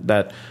 man.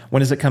 When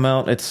does it come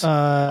out? It's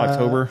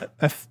October.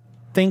 I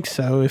think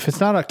so. If it's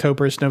not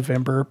October, it's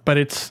November. But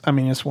it's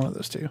one of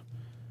those two.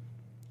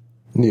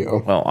 Yeah.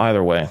 Well,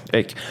 either way,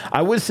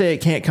 I would say it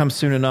can't come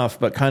soon enough,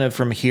 but kind of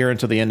from here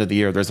until the end of the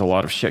year, there's a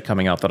lot of shit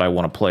coming out that I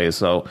want to play.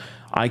 So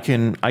I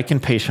can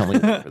patiently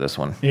wait for this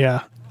one.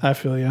 Yeah, I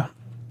feel you.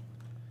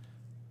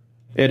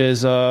 It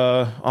is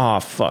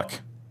fuck.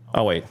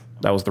 Oh wait,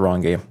 that was the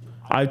wrong game.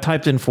 I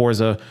typed in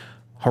Forza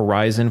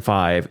Horizon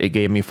 5. It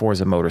gave me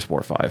Forza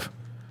Motorsport 5.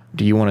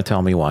 Do you want to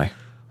tell me why?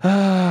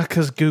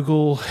 Because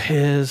Google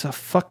is a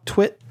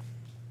fucktwit.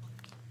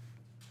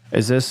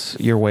 Is this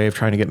your way of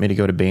trying to get me to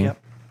go to Bing? Yep.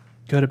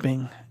 Go to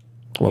Bing.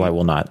 Well, I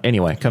will not.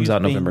 Anyway, comes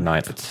out Bing. November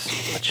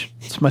 9th.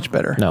 It's much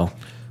better. No.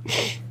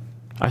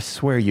 I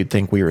swear you'd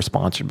think we were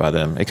sponsored by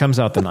them. It comes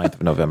out the 9th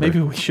of November. Maybe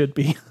we should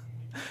be.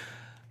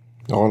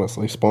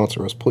 Honestly,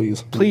 sponsor us,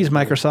 please. Please,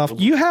 Microsoft.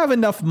 You have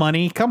enough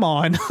money. Come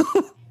on.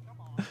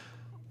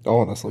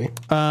 Honestly.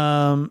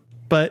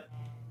 But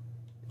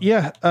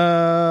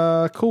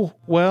yeah, cool.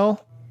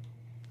 Well,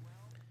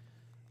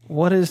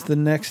 what is the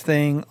next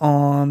thing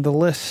on the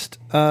list?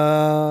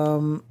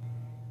 The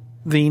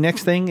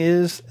next thing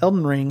is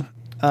Elden Ring.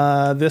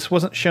 This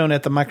wasn't shown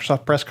at the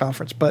Microsoft press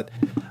conference, but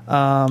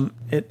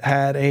it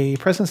had a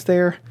presence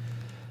there.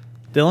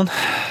 Dylan,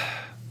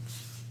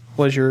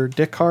 was your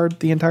dick hard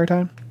the entire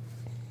time?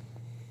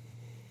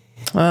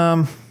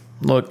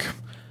 Look,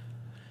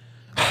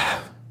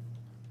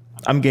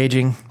 I'm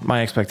gauging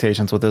my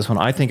expectations with this one.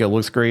 I think it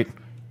looks great.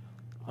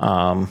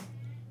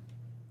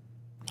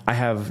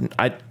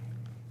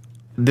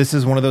 This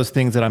is one of those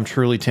things that I'm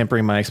truly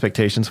tempering my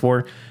expectations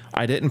for.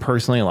 I didn't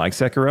personally like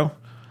Sekiro.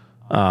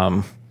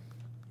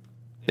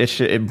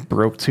 It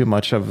broke too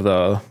much of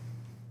the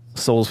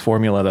Souls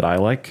formula that I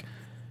like.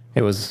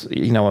 It was,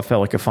 it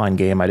felt like a fine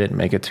game. I didn't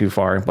make it too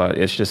far, but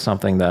it's just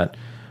something that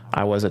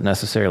I wasn't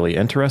necessarily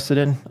interested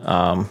in.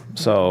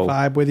 So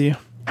Vibe with you.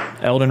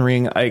 Elden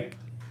Ring,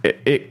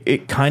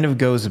 it kind of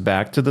goes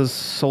back to the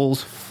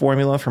Souls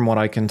formula from what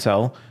I can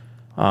tell.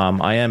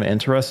 I am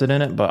interested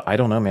in it, but I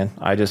don't know, man.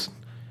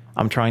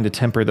 I'm trying to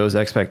temper those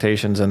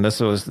expectations, and this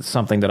was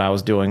something that I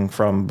was doing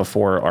from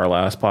before our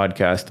last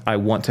podcast. I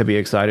want to be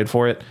excited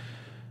for it.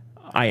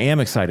 I am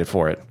excited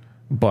for it,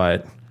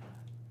 but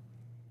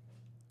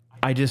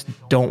I just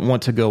don't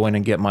want to go in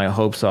and get my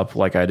hopes up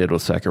like I did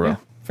with Sekiro. Yeah,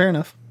 fair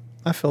enough.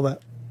 I feel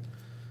that.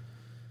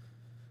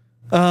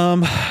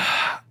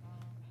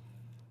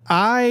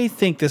 I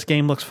think this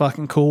game looks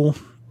fucking cool.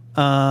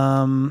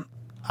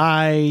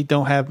 I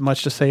don't have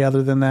much to say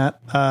other than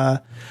that.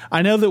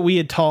 I know that we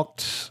had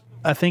talked,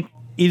 I think,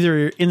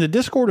 either in the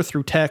Discord or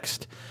through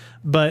text,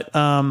 but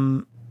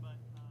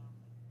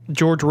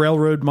George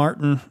Railroad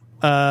Martin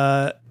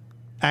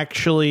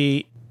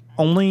actually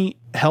only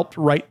helped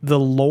write the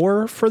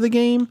lore for the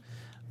game,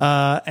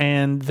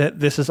 and that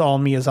this is all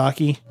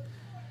Miyazaki.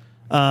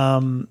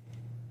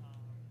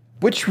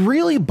 Which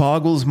really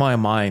boggles my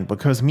mind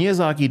because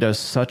Miyazaki does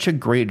such a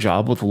great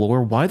job with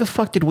lore. Why the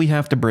fuck did we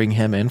have to bring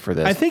him in for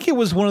this? I think it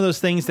was one of those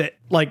things that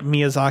like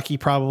Miyazaki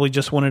probably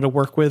just wanted to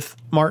work with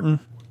Martin.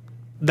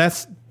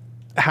 That's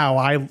how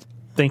I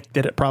think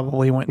that it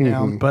probably went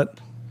down, but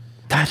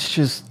that's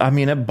just,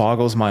 it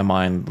boggles my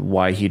mind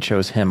why he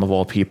chose him of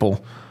all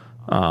people.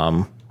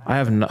 I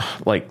don't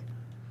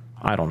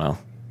know.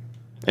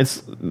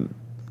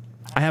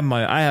 I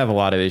have a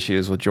lot of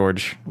issues with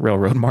George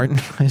Railroad Martin.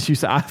 As you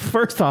said,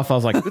 first off, I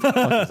was like, who the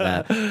fuck is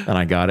that? And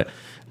I got it.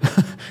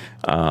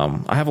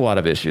 I have a lot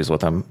of issues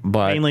with him,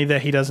 but mainly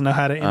that he doesn't know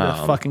how to end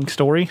a fucking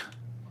story.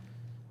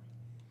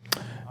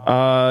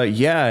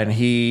 Yeah, and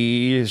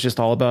he is just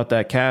all about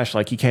that cash.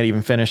 Like, he can't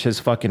even finish his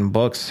fucking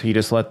books. He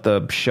just let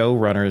the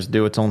showrunners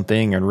do its own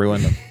thing and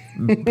ruin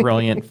the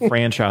brilliant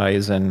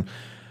franchise. And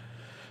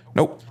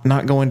nope,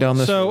 not going down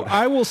this road.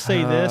 I will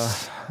say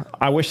this.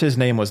 I wish his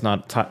name was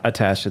not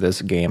attached to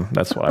this game.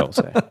 That's what I will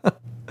say.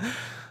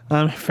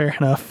 Fair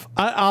enough.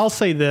 I'll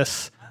say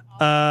this.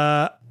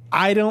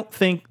 I don't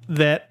think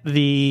that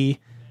the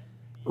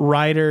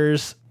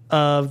writers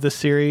of the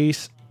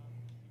series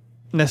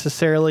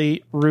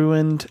necessarily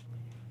ruined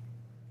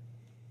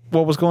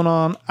what was going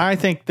on. I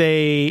think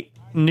they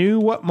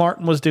knew what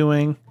Martin was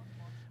doing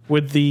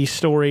with the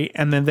story,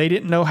 and then they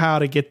didn't know how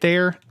to get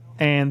there,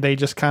 and they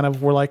just kind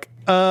of were like,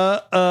 and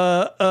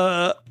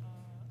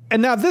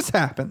now this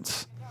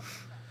happens.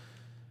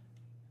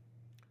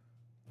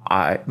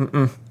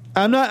 I'm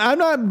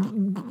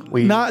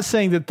not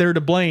saying that they're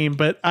to blame,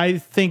 but I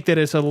think that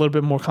it's a little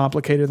bit more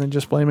complicated than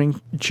just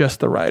blaming just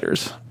the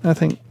writers. I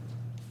think.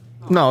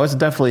 No, it's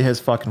definitely his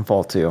fucking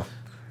fault too.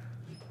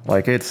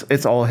 Like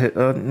it's all hit.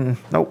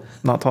 Nope,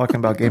 not talking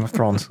about Game of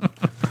Thrones.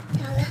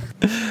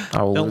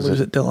 I will Don't lose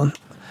it, Dylan.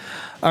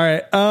 All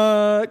right,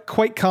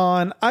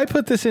 QuakeCon. I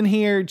put this in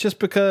here just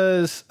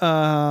because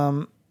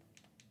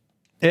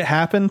it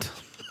happened.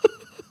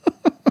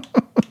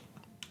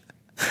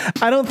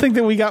 I don't think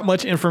that we got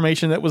much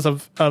information that was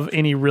of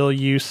any real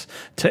use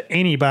to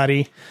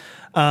anybody.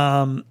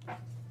 But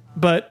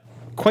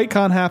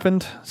QuakeCon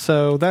happened,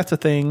 so that's a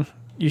thing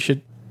you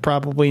should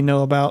probably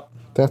know about.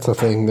 That's a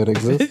thing that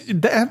exists.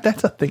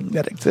 That's a thing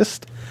that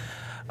exists.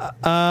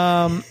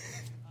 And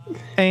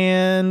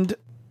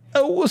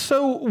Oh,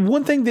 so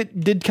one thing that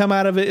did come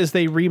out of it is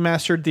they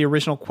remastered the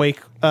original Quake.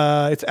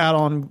 It's out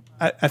on,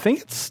 I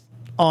think it's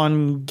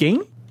on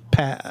Game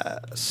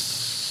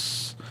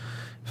Pass,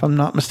 if I'm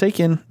not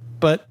mistaken.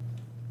 But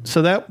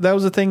so that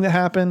was a thing that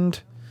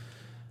happened.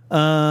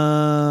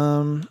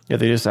 Yeah,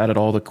 they just added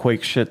all the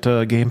Quake shit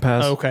to Game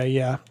Pass. Okay,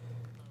 yeah.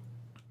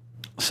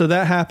 So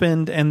that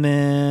happened, and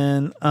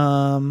then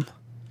the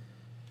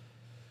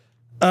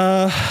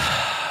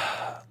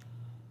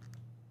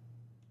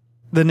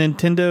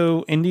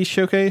Nintendo Indie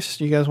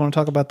Showcase. You guys want to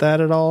talk about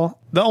that at all?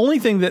 The only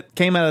thing that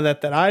came out of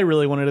that I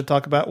really wanted to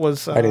talk about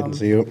was I didn't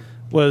see it.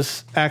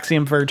 Was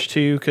Axiom Verge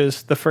 2,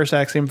 because the first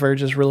Axiom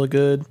Verge is really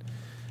good,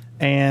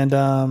 and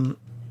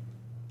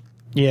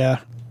yeah.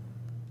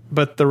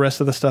 But the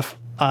rest of the stuff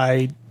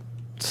I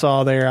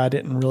saw there, I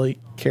didn't really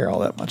care all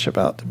that much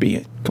about, to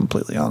be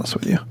completely honest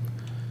with you.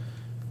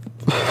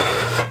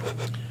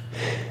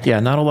 Yeah,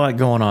 not a lot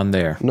going on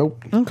there.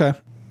 Nope. Okay.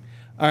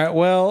 All right.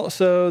 Well,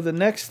 so the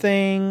next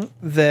thing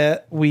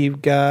that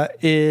we've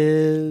got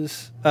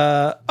is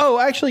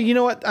actually, you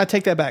know what? I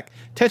take that back.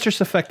 Tetris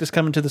Effect is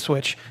coming to the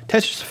Switch.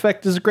 Tetris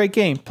Effect is a great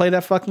game. Play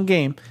that fucking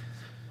game.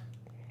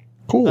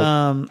 Cool.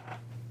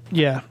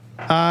 Yeah.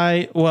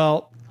 I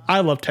love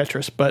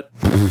Tetris, but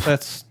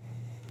that's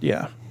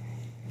yeah.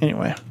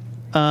 Anyway.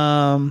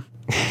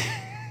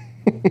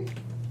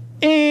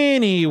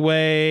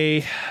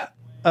 Anyway,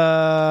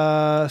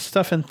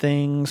 stuff and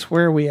things.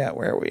 Where are we at?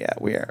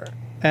 We are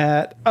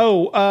at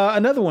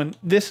another one.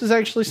 This is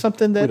actually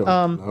something that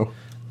know.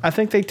 I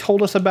think they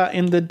told us about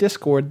in the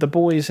Discord. The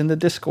boys in the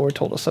Discord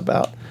told us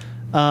about.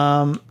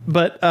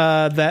 But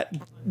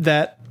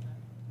that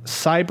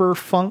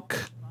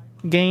Cyberpunk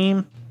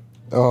game.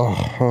 You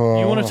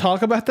want to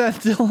talk about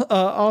that,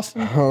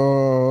 Austin?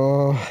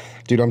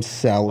 Dude, I'm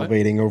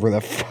salivating over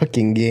that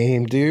fucking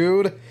game,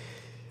 dude.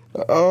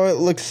 Oh, it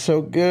looks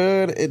so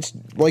good. It's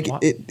like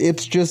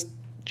it's just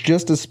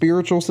a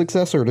spiritual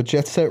successor to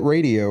Jet Set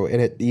Radio,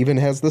 and it even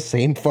has the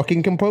same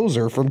fucking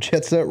composer from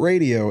Jet Set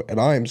Radio, and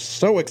I am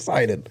so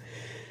excited.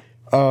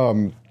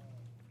 I'm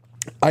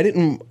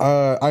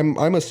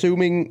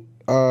assuming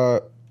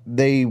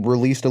they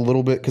released a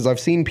little bit, because I've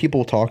seen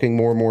people talking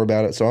more and more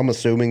about it, so I'm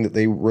assuming that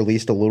they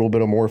released a little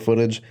bit of more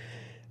footage.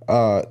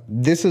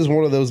 This is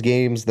one of those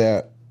games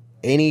that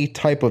any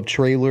type of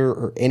trailer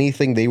or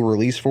anything they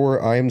release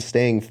for, I am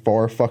staying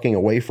far fucking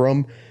away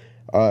from.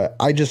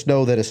 I just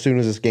know that as soon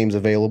as this game's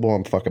available,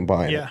 I'm fucking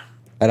buying it.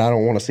 And I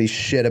don't want to see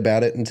shit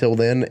about it until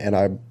then, and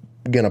I'm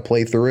going to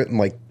play through it in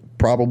like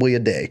probably a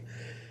day.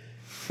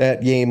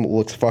 That game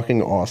looks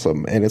fucking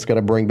awesome, and it's going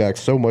to bring back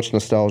so much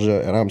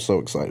nostalgia, and I'm so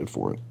excited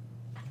for it.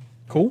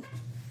 Cool.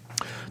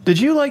 Did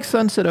you like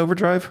Sunset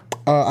Overdrive?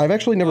 I've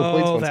actually never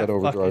played Sunset that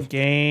Overdrive. fucking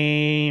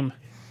game.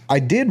 I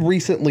did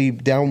recently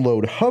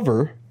download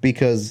Hover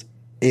because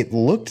it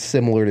looked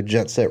similar to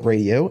Jet Set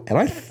Radio, and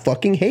I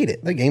fucking hate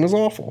it. That game is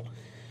awful.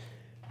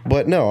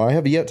 But no, I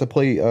have yet to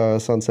play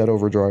Sunset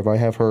Overdrive. I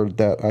have heard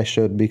that I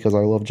should, because I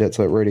love Jet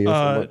Set Radio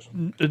so much.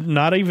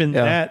 Not even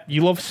that.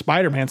 You love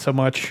Spider-Man so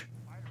much.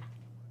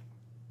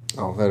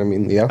 Oh, that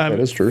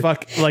is true.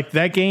 Like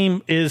that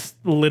game is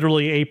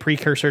literally a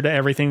precursor to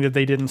everything that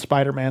they did in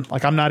Spider-Man.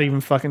 Like, I'm not even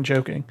fucking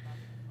joking.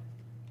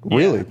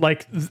 Really? Yeah,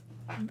 like,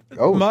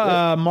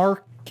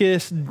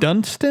 Marcus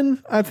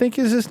Dunstan, I think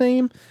is his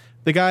name,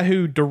 the guy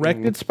who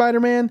directed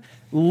Spider-Man,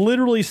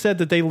 literally said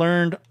that they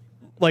learned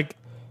like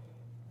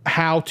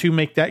how to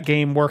make that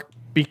game work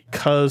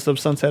because of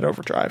Sunset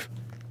Overdrive.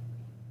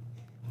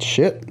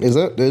 Shit. Is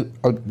that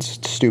a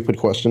stupid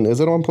question?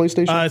 Is it on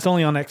PlayStation? It's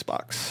only on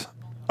Xbox.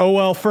 Oh,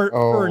 well,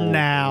 for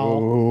now.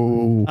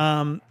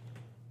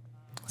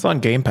 It's on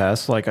Game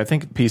Pass. Like, I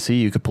think PC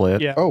you could play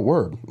it. Yeah. Oh,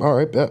 word. All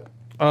right, bet.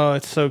 Oh,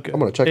 it's so good.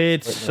 I'm gonna check it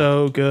It's right now.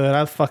 so good.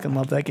 I fucking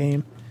love that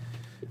game.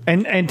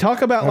 And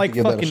talk about like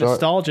give that a fucking shot.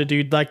 nostalgia,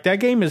 dude. Like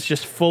that game is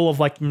just full of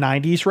like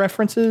 90s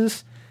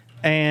references,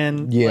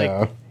 and Yeah.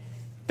 like,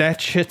 that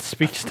shit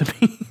speaks to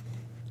me.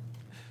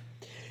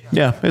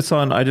 Yeah, it's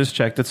on. I just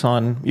checked. It's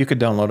on. You could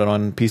download it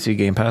on PC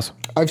Game Pass.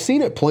 I've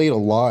seen it played a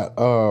lot.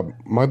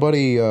 My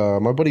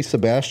buddy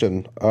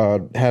Sebastian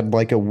had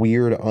like a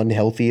weird,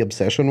 unhealthy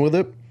obsession with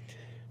it.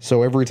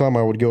 So every time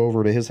I would go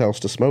over to his house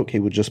to smoke, he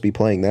would just be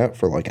playing that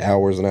for like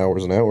hours and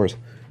hours and hours.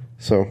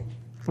 So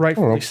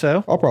Rightfully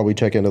so. I'll probably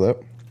check into that.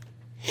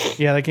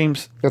 Yeah, that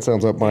game's That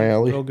sounds up my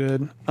alley. real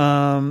good.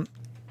 Hell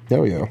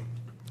yeah.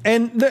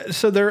 And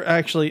so they're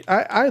actually,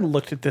 I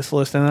looked at this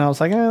list and I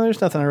was like,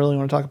 there's nothing I really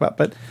want to talk about,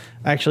 but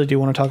I actually do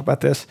want to talk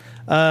about this.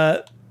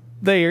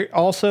 They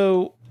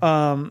also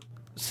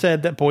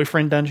said that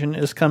Boyfriend Dungeon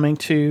is coming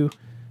to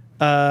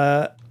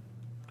the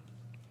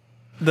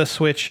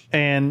Switch,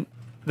 and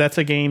that's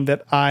a game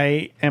that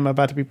I am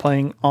about to be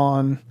playing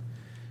on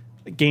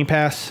Game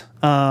Pass.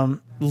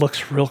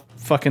 Looks real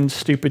fucking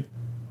stupid.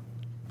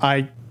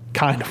 I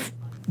kind of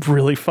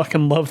really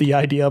fucking love the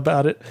idea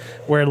about it,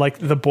 where like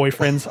the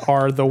boyfriends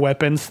are the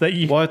weapons that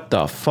you. What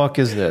the fuck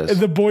is this?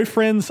 The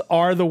boyfriends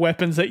are the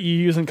weapons that you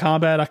use in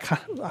combat. I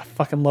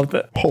fucking love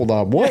that. Hold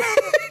on, what?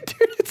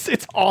 Dude,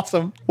 It's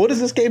awesome. What is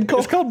this game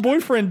called? It's called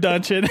Boyfriend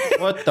Dungeon.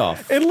 What the?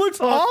 It looks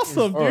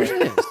awesome, All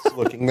dude. right,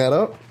 looking that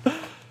up.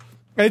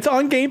 It's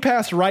on Game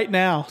Pass right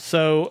now.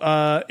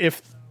 So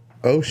if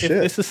Shit.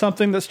 this is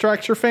something that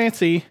strikes your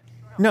fancy,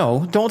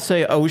 No, don't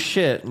say "oh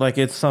shit" like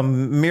it's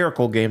some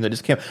miracle game that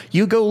just came.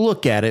 You go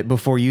look at it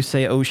before you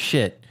say "oh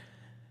shit."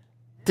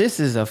 This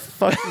is a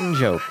fucking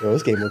joke. Oh,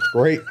 this game looks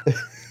great. It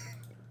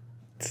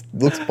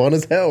looks fun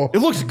as hell. It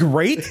looks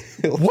great.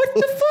 What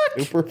the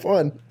fuck? Super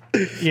fun.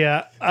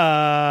 yeah,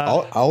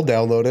 I'll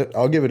download it.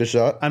 I'll give it a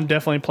shot. I'm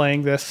definitely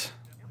playing this.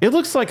 It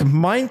looks like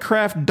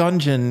Minecraft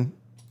Dungeon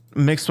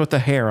mixed with a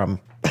harem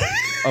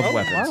of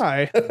weapons.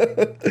 Why?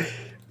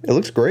 It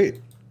looks great.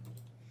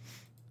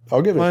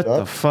 I'll give it What a shot.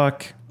 the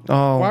fuck?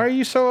 Oh, Why are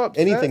you so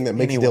upset? Anything that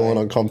makes Dylan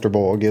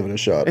uncomfortable, I'll give it a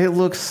shot. it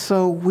looks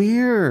so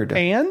weird.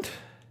 And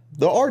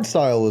The art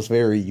style is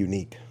very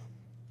unique.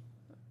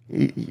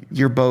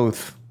 You're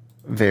both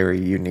very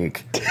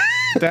unique.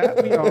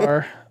 that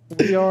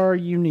we are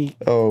unique.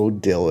 Oh,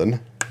 Dylan.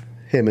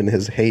 Him and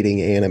his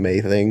hating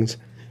anime things.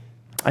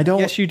 I don't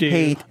Yes, you do.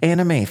 hate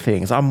anime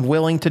things. I'm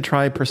willing to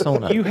try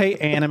Persona. You hate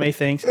anime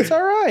things. It's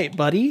all right,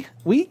 buddy.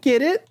 We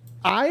get it.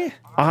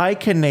 I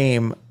can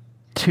name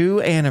 2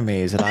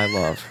 animes that I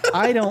love.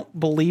 I don't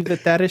believe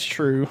that is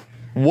true.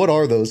 What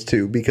are those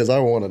two? Because I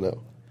want to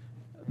know.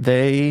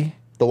 They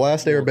The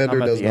Last Airbender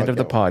I'm at does the not end of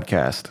the count.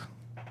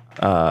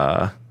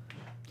 podcast.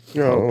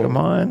 No. Come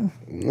on.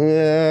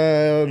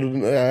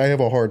 I have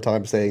a hard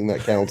time saying that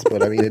counts,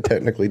 but I mean, it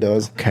technically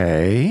does.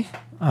 Okay.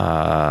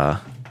 I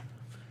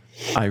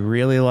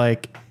really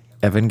like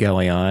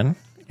Evangelion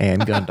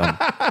and Gundam.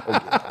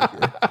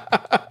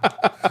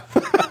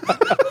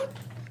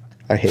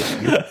 I hate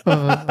you.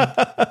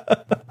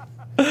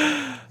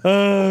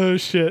 Oh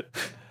shit.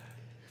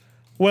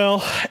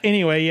 Well,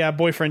 anyway, yeah,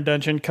 Boyfriend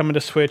Dungeon coming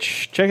to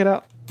Switch. Check it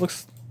out.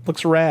 Looks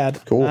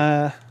rad. Cool.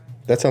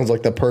 That sounds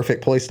like the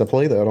perfect place to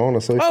play that,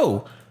 honestly.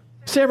 Oh,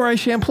 Samurai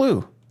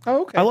Champloo.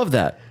 Okay. I love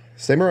that.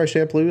 Samurai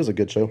Champloo is a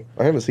good show.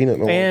 I haven't seen it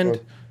in a long And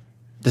time.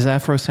 does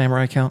Afro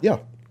Samurai count? Yeah.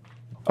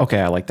 Okay,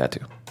 I like that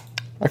too.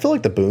 I feel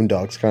like the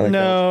Boondocks kind of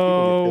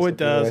No, it When I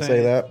doesn't.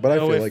 say that, but I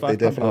No, feel it like they fucking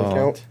definitely don't.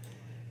 count.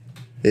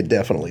 It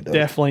definitely does.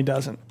 Definitely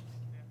doesn't.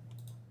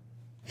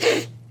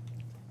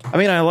 I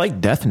mean, I like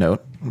Death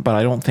Note, but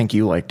I don't think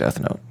you like Death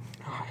Note.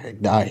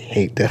 I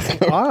hate Death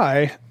Note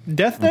Why?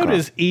 Death Note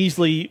is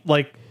easily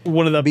like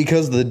one of the.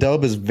 because the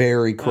dub is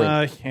very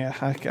cringe. Yeah,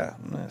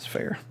 that's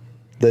fair.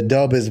 The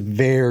dub is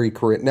very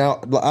cringe. Now,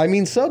 I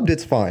mean, subbed,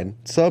 it's fine.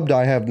 Subbed,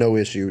 I have no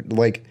issue.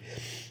 Like,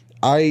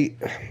 I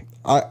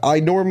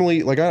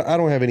normally, like, I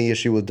don't have any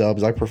issue with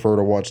dubs. I prefer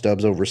to watch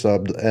dubs over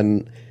subbed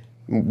and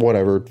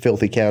whatever,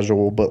 filthy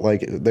casual, but,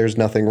 like, there's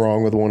nothing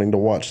wrong with wanting to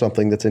watch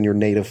something that's in your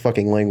native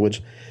fucking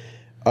language.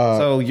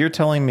 So you're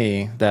telling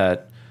me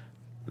that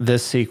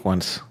this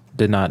sequence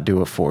did not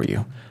do it for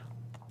you.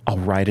 I'll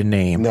write a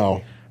name.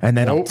 No. And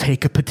then I'll Nope.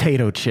 take a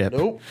potato chip.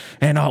 Nope.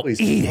 And I'll Please.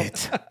 eat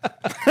it.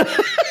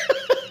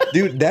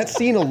 Dude, that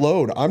scene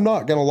alone, I'm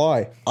not gonna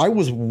lie. I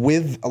was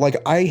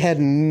I had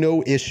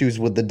no issues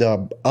with the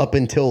dub up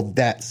until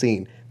that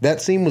scene.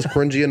 That scene was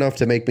cringy enough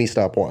to make me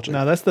stop watching.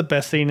 No, that's the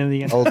best scene in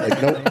the I was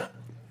like, nope.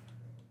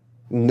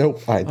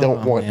 Nope, I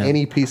don't want man.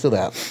 any piece of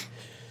that.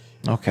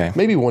 Okay.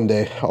 Maybe one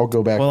day I'll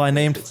go back. Well, I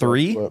named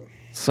 3. but-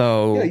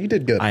 So Yeah, you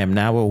did good. I am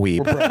now a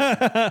weeb.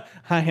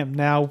 I am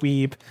now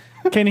Weeb.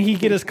 Can he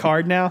get his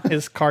card now?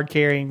 His card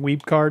carrying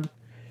Weeb card?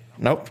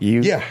 Nope.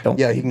 You Yeah, don't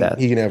yeah, need that.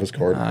 he can have his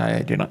card.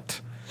 I do not.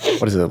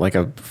 What is it? Like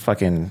a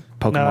fucking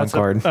Pokemon No, it's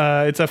card?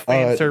 it's a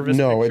fan service.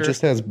 no, picture. it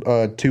just has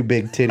 2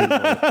 big titties.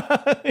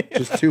 on it.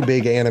 Just 2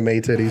 big anime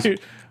titties. Dude,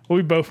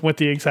 we both went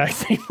the exact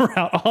same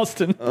route,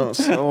 Austin. Oh,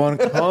 so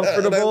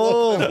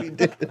uncomfortable. We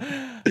did.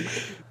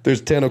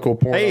 There's tentacle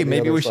porn. Hey, on the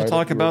maybe other we side should of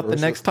talk about the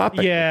universe. next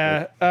topic.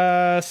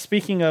 Yeah.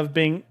 Speaking of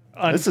being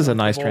This is a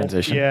nice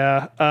uncomfortable, transition.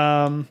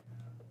 Yeah.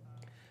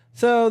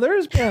 So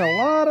there's been a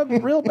lot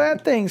of real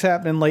bad things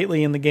happening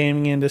lately in the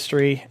gaming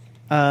industry.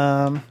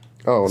 Oh,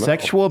 no.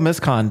 Sexual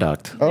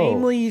misconduct. Oh.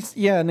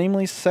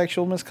 Namely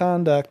sexual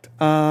misconduct.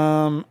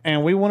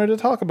 And we wanted to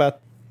talk about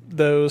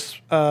those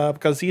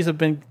because these have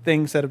been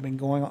things that have been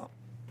going on,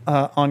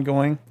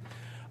 ongoing.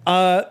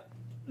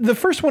 The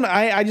first one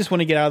I just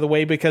want to get out of the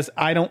way because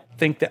I don't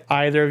think that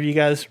either of you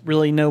guys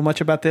really know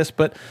much about this,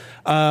 but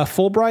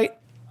Fulbright,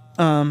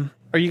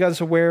 are you guys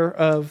aware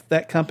of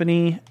that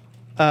company?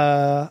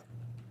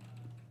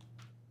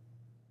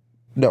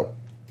 No.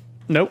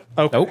 Nope.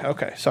 Okay. Nope.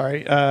 Okay.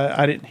 Sorry.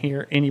 I didn't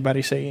hear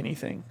anybody say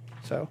anything.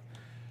 So,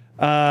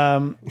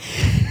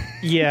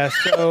 yeah.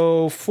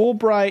 So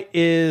Fulbright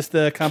is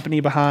the company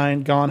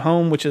behind Gone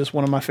Home, which is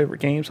one of my favorite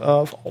games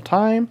of all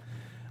time.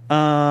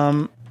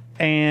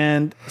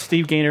 And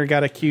Steve Gaynor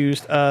got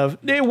accused of,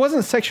 it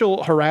wasn't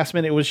sexual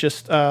harassment. It was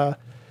just,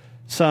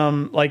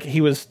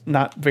 he was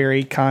not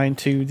very kind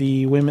to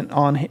the women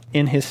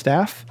in his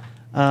staff,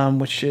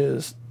 which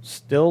is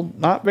still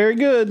not very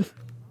good.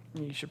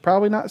 You should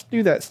probably not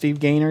do that, Steve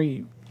Gaynor,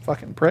 you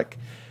fucking prick.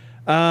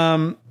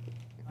 But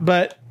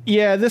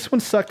yeah, this one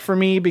sucked for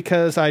me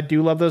because I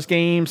do love those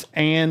games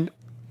and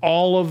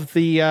all of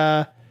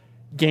the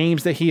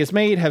games that he has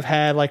made have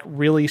had like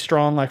really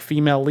strong like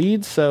female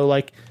leads. So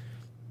like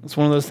it's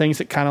one of those things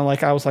that kind of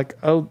like I was like,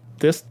 oh,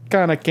 this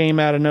kind of came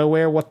out of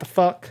nowhere. What the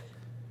fuck?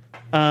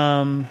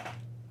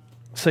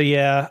 So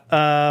yeah,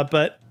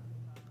 but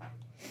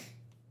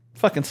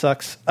fucking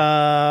sucks.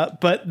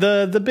 But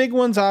the big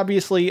ones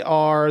obviously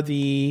are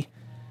the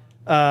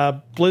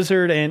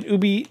Blizzard and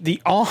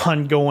the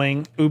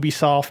ongoing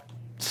Ubisoft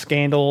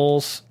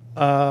scandals.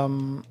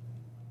 But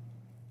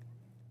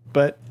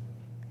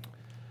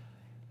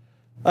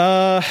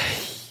I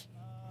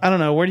don't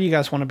know. Where do you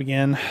guys want to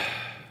begin?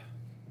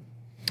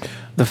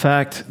 The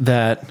fact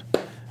that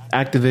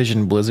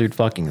Activision Blizzard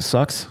fucking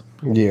sucks.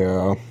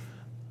 Yeah.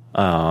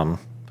 I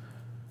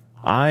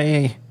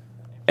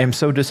am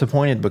so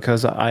disappointed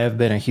because I have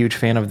been a huge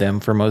fan of them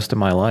for most of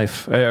my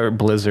life.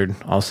 Blizzard,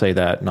 I'll say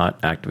that,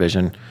 not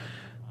Activision.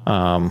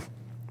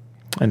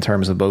 In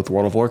terms of both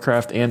World of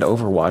Warcraft and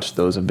Overwatch,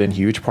 those have been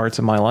huge parts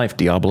of my life.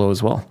 Diablo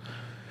as well.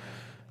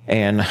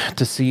 And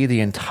to see the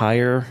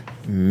entire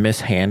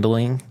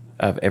mishandling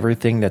of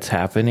everything that's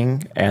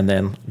happening, and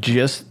then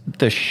just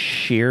the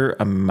sheer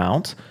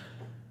amount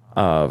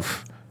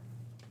of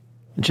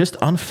just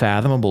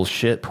unfathomable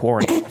shit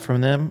pouring out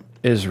from them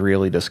is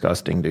really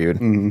disgusting, dude.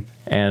 Mm-hmm.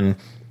 And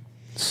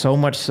so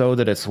much so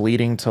that it's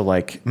leading to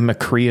like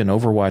McCree in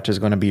Overwatch is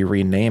going to be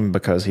renamed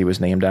because he was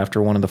named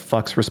after one of the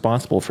fucks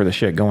responsible for the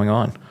shit going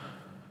on.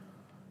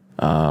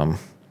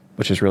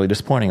 Which is really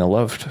disappointing. I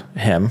loved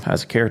him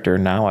as a character.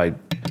 Now I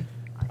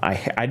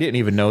didn't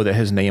even know that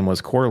his name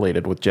was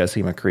correlated with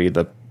Jesse McCree,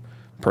 the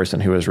person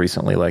who was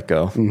recently let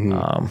go.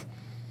 Mm-hmm.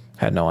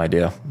 Had no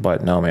idea.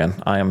 But no,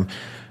 man, I am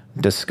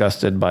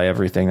disgusted by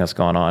everything that's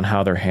gone on,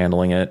 how they're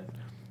handling it,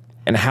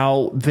 and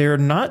how they're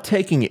not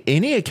taking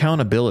any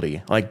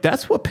accountability. Like,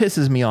 that's what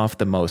pisses me off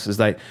the most, is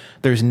that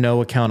there's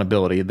no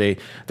accountability. They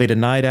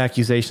denied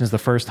accusations the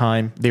first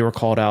time they were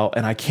called out,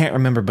 and I can't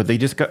remember, but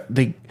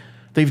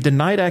they've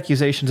denied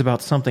accusations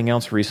about something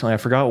else recently. I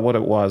forgot what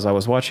it was. I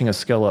was watching a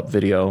Skill Up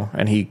video,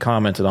 and he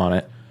commented on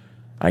it.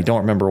 I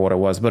don't remember what it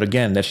was, but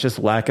again, that's just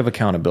lack of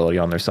accountability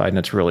on their side, and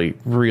it's really,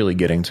 really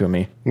getting to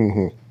me.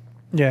 Mm-hmm.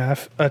 Yeah,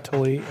 I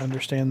totally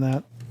understand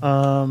that.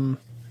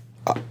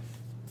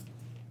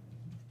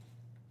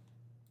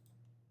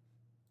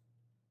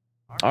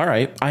 All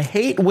right. I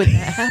hate when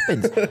that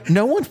happens.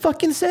 No one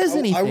fucking says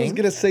anything. I was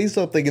going to say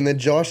something, and then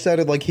Josh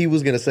sounded like he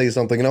was going to say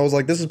something, and I was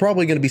like, this is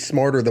probably going to be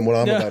smarter than what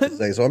I'm about to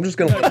say, so I'm just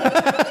going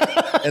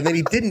to... And then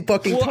he didn't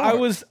fucking talk.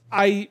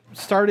 I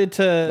started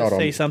to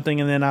say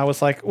something, and then I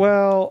was like,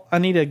 well, I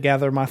need to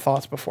gather my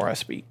thoughts before I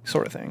speak,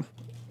 sort of thing.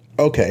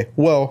 Okay,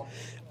 well,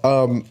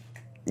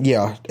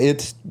 yeah,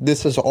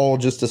 this is all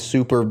just a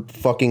super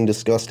fucking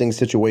disgusting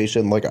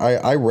situation. Like,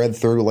 I read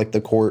through, like,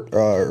 the court,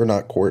 or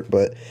not court,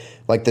 but...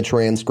 like the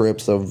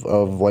transcripts of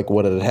like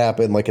what had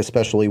happened, like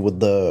especially with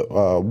the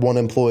one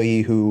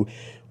employee who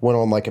went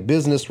on like a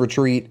business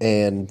retreat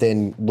and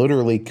then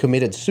literally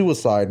committed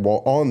suicide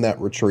while on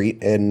that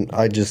retreat. And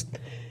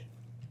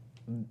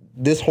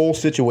this whole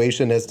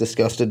situation has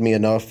disgusted me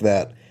enough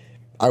that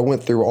I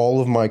went through all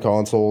of my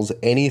consoles.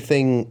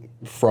 Anything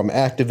from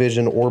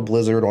Activision or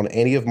Blizzard on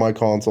any of my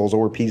consoles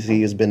or PC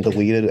has been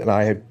deleted, and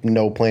I have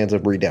no plans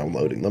of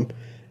re-downloading them.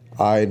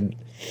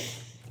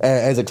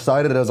 As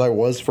excited as I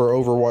was for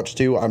Overwatch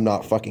 2, I'm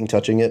not fucking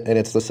touching it. And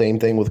it's the same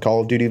thing with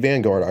Call of Duty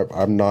Vanguard.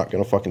 I'm not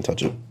going to fucking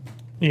touch it.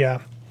 Yeah.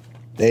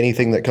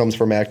 Anything that comes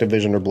from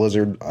Activision or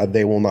Blizzard,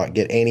 they will not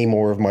get any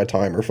more of my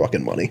time or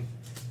fucking money.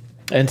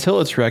 Until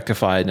it's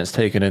rectified and it's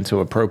taken into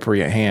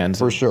appropriate hands.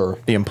 For sure.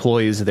 The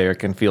employees there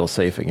can feel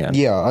safe again.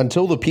 Yeah,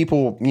 until the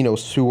people,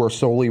 who are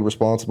solely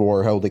responsible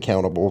are held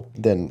accountable,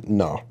 then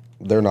no.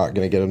 They're not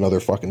going to get another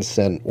fucking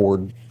cent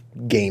or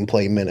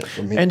gameplay minute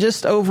from me. And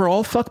just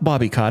overall, fuck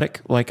Bobby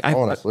Kotick. Like,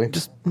 honestly,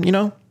 just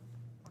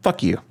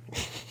fuck you.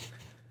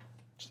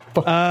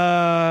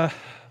 And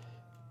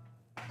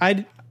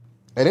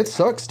it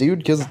sucks, dude,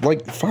 because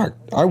like, fuck,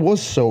 I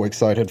was so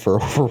excited for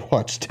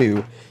Overwatch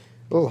 2.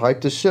 I was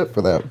hyped as shit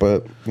for that,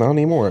 but not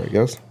anymore, I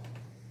guess.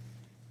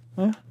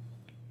 Huh?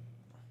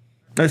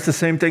 It's the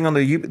same thing on the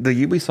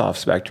Ubisoft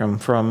spectrum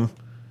from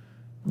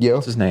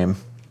what's his name?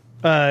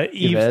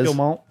 Yves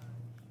Guillemot.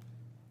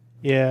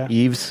 Yeah,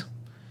 Yves.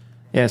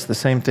 Yeah, it's the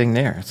same thing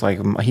there. It's like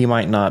he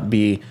might not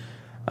be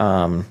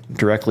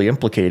directly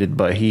implicated,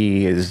 but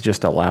he is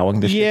just allowing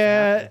the shit to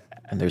happen.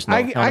 And there's no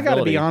accountability. I got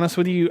to be honest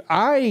with you.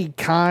 I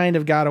kind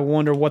of got to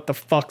wonder what the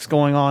fuck's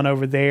going on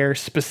over there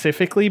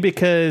specifically,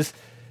 because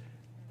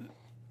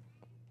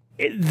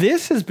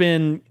this has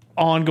been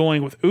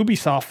ongoing with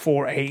Ubisoft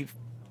for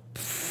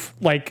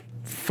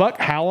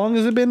how long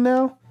has it been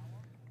now?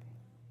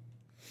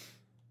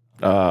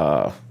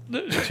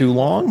 Too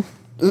long?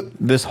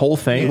 This whole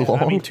thing? Yeah,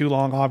 I mean, too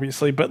long,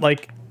 obviously, but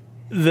like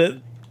the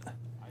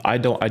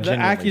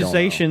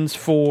accusations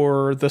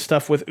for the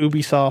stuff with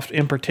Ubisoft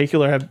in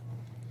particular have,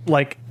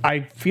 like,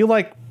 I feel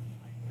like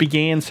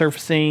began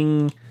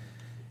surfacing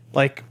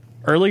like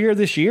earlier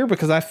this year,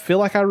 because I feel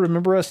like I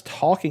remember us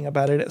talking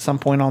about it at some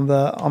point on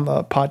the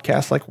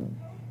podcast. Like,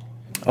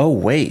 oh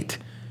wait,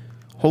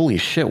 Holy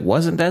shit,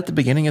 wasn't that the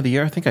beginning of the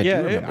year? I think I do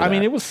remember I mean,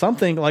 that. it was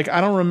something like,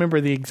 I don't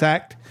remember the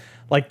exact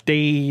like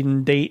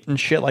date and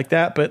shit like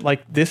that, but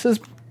like this has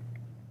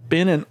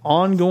been an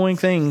ongoing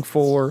thing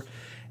for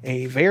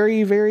a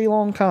very, very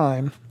long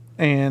time.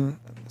 And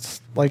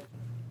it's like,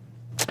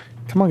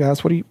 come on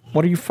guys, what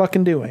are you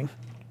fucking doing?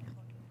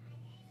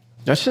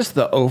 That's just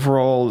the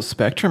overall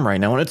spectrum right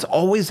now. And it's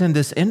always in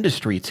this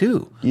industry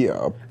too.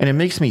 Yeah. And it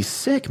makes me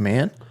sick,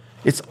 man.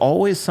 It's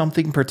always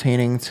something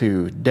pertaining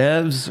to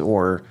devs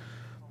or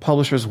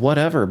publishers,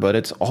 whatever, but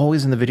it's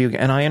always in the video game.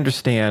 And I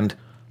understand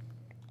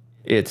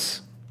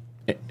it's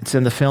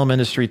in the film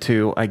industry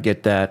too. I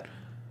get that.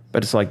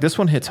 But it's like this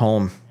one hits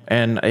home,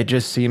 and it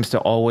just seems to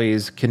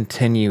always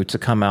continue to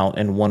come out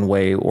in one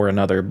way or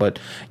another. But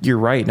you're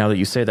right. Now that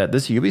you say that,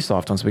 this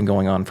Ubisoft one's been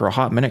going on for a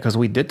hot minute, because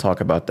we did talk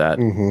about that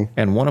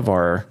in one of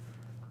our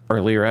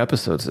earlier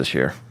episodes this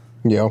year.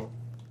 Yeah.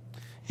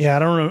 Yeah, I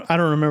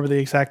don't remember the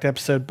exact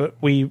episode, but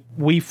we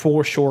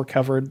for sure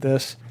covered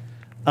this.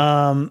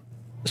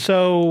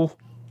 So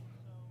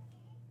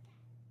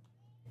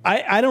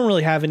I don't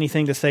really have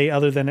anything to say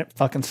other than it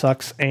fucking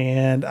sucks,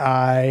 and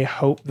I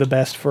hope the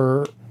best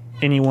for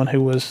anyone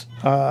who was,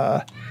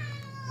 had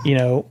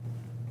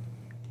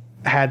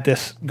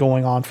this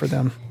going on for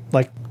them.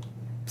 Like,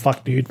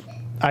 fuck, dude.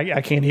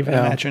 I can't even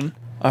imagine.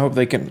 I hope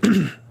they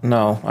can.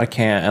 No, I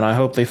can't. And I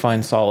hope they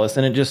find solace.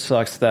 And it just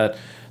sucks that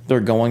they're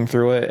going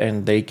through it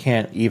and they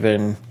can't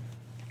even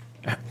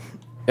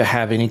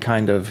have any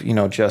kind of,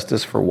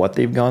 justice for what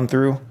they've gone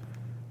through.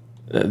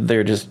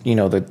 They're just,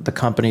 the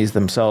companies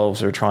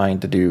themselves are trying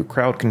to do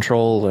crowd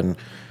control and,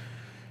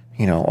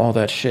 all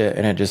that shit.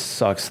 And it just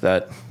sucks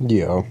that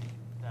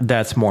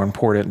that's more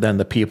important than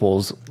the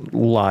people's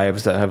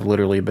lives that have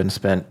literally been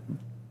spent,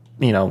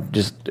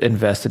 just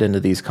invested into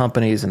these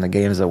companies and the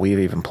games that we've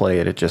even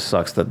played. It just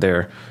sucks that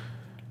they're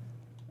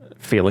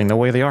feeling the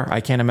way they are. I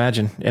can't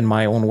imagine in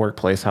my own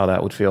workplace how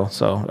that would feel.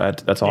 So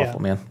that's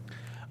awful, man.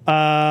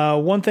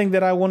 One thing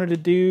that I wanted to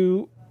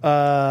do,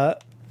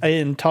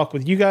 and talk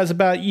with you guys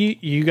about,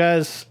 you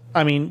guys,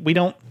 I mean, we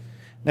don't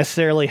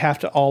necessarily have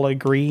to all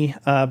agree,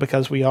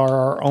 because we are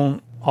our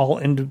own,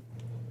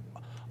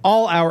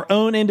 all our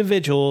own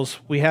individuals.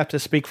 We have to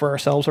speak for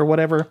ourselves or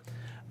whatever.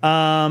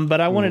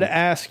 But I wanted to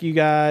ask you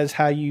guys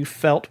how you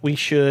felt we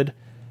should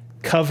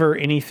cover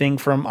anything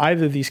from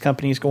either of these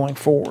companies going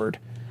forward.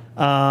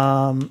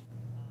 That's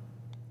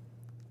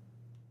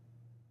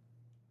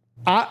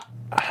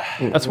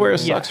where it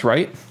sucks,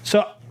 right?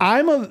 So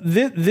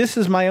this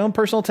is my own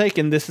personal take,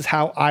 and this is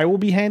how I will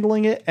be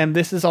handling it. And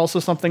this is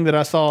also something that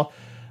I saw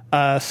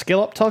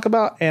Skill Up talk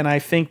about, and I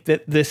think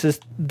that this is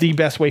the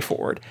best way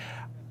forward.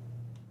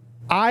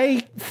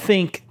 I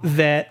think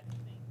that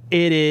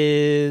it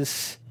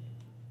is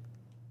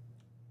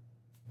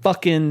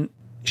fucking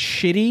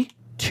shitty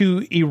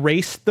to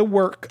erase the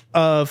work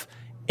of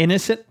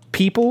innocent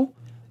people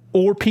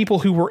or people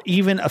who were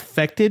even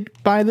affected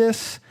by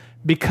this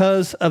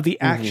because of the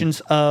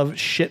actions of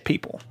shit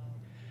people.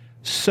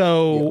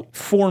 So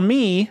for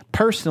me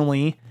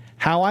personally,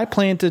 how I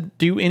plan to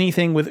do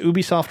anything with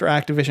Ubisoft or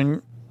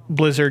Activision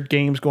Blizzard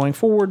games going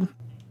forward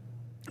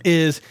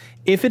is,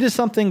 if it is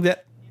something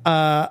that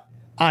I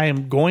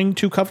am going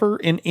to cover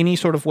in any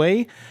sort of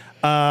way,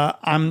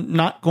 I'm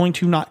not going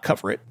to not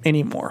cover it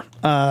anymore.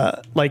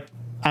 Like,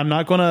 I'm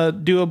not going to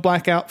do a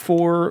blackout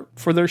for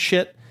their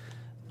shit,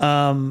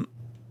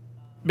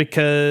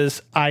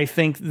 because I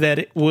think that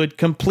it would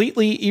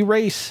completely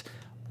erase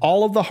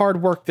all of the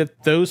hard work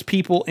that those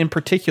people in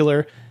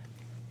particular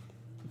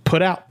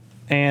put out.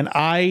 And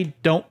I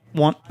don't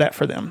want that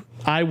for them.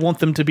 I want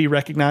them to be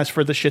recognized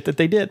for the shit that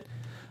they did.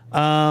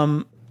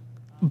 But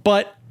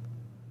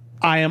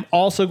I am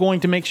also going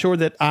to make sure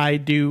that I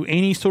do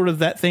any sort of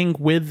that thing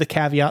with the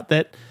caveat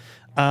that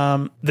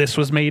this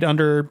was made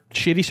under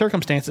shitty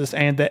circumstances,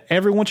 and that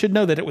everyone should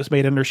know that it was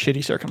made under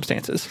shitty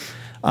circumstances.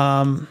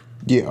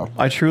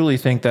 I truly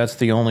think that's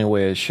the only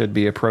way it should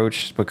be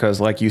approached, because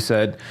like you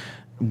said,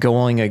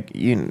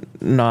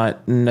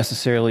 not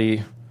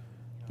necessarily,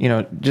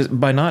 just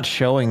by not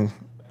showing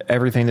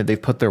everything that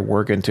they've put their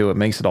work into, it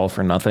makes it all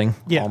for nothing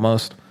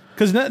almost.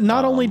 Because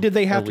not only did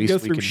they have to go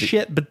through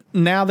shit, but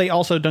now they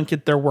also don't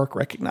get their work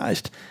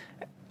recognized.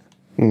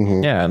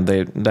 Yeah, and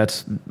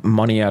that's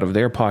money out of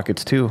their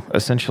pockets too,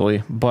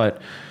 essentially.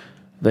 But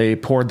they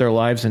poured their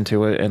lives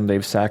into it, and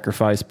they've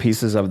sacrificed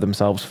pieces of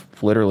themselves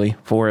literally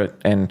for it.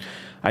 And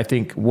I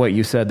think what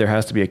you said, there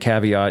has to be a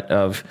caveat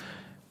of,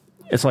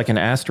 it's like an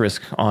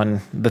asterisk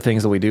on the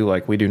things that we do.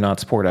 Like, we do not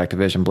support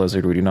Activision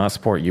Blizzard. We do not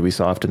support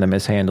Ubisoft and the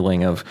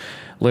mishandling of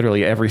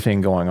literally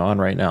everything going on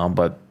right now.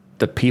 But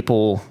the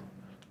people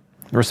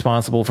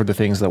responsible for the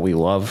things that we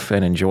love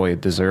and enjoy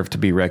deserve to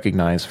be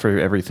recognized for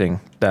everything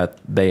that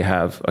they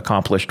have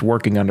accomplished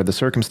working under the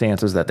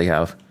circumstances that they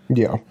have.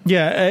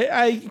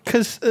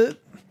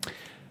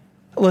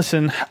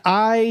 Listen,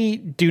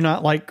 I do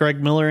not like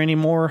Greg Miller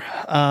anymore.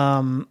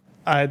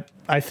 I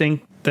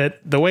think that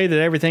the way that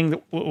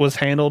everything was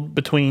handled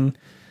between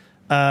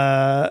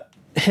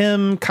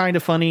him kind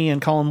of funny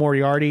and Colin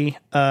Moriarty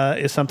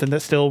is something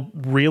that still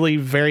really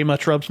very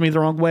much rubs me the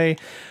wrong way.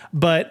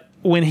 But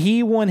when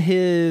he won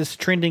his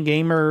Trending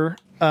Gamer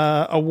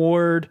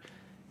award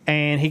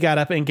and he got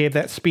up and gave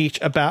that speech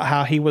about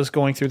how he was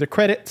going through the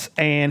credits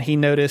and he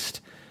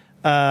noticed,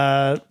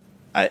 I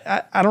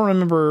don't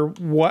remember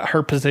what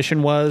her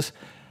position was,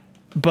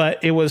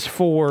 but it was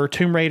for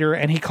Tomb Raider,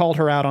 and he called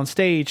her out on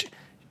stage.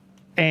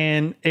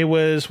 And it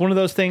was one of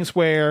those things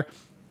where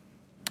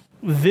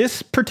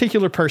this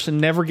particular person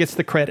never gets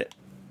the credit.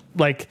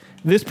 Like,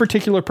 this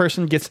particular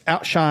person gets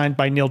outshined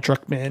by Neil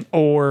Druckmann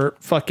or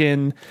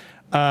fucking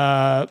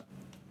Jesse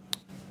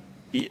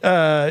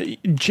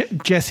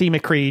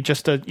McCree,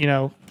 just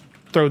to,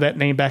 throw that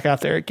name back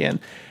out there again.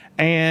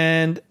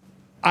 And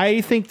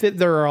I think that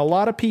there are a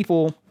lot of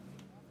people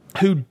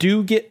who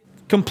do get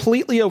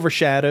completely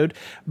overshadowed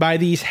by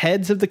these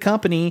heads of the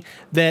company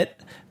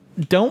that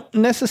don't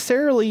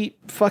necessarily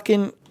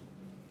fucking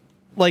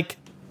like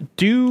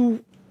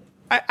do.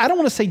 I don't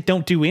want to say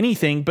don't do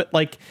anything, but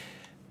like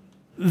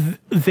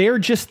they're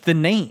just the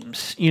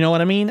names. You know what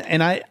I mean?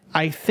 And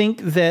I think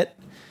that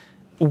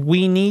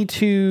we need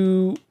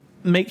to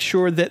make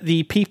sure that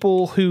the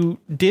people who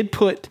did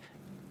put,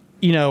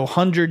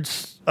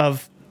 hundreds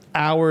of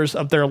hours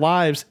of their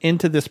lives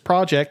into this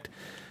project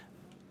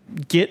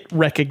get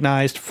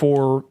recognized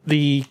for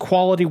the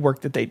quality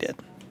work that they did.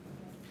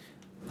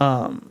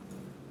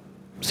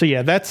 So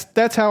yeah,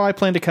 that's how I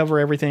plan to cover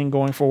everything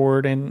going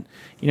forward. And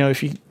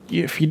if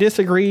you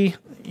disagree,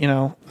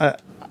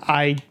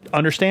 I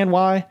understand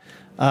why,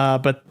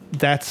 but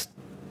that's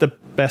the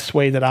best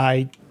way that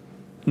I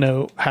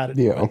know how to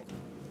do it.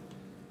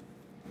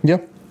 Yeah.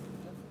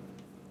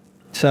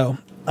 So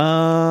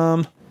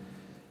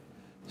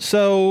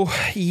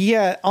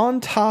yeah,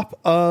 on top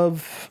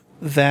of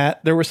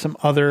that, there were some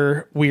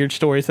other weird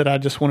stories that I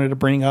just wanted to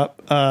bring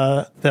up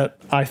that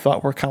I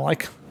thought were kind of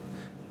like,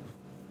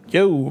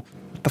 yo,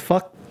 what the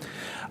fuck?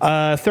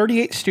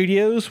 38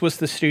 Studios was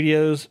the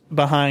studios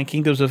behind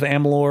Kingdoms of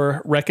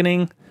Amalur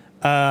Reckoning.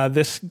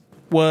 This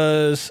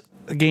was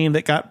a game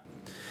that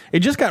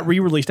just got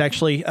re-released,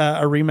 actually,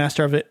 a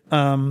remaster of it,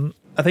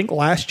 I think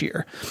last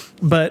year.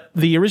 But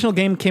the original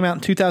game came out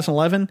in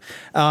 2011,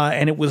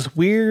 and it was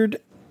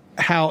weird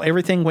how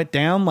everything went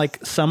down.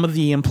 Like, some of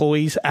the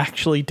employees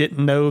actually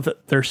didn't know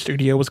that their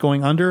studio was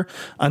going under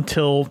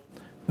until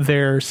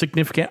their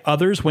significant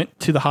others went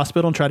to the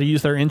hospital and tried to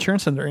use their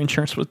insurance, and their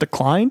insurance was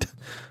declined.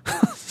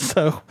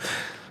 so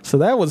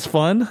that was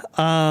fun.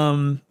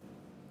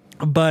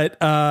 But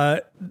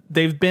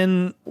they've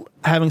been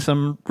having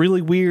some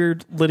really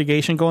weird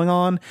litigation going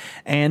on,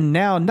 and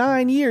now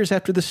 9 years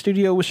after the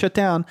studio was shut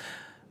down,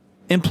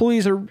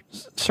 employees are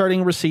starting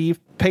to receive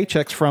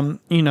paychecks from,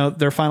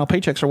 their final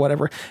paychecks or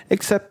whatever,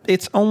 except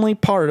it's only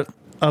part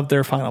of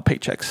their final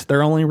paychecks.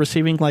 They're only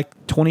receiving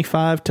like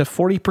 25 to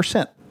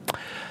 40%.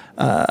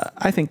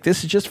 I think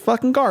this is just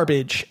fucking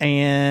garbage.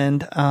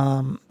 And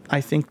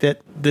I think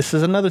that this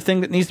is another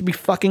thing that needs to be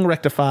fucking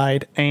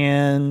rectified.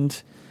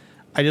 And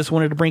I just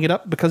wanted to bring it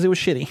up because it was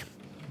shitty.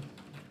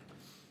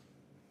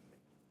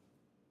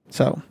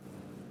 So.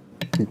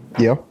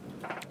 Yeah.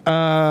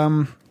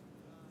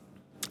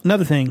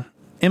 Another thing.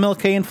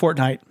 MLK and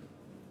Fortnite.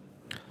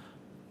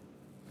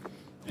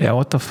 Yeah,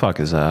 what the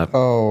fuck is that?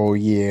 Oh,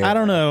 yeah. I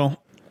don't know.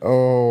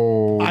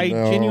 Oh, I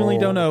genuinely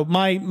don't know.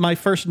 My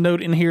first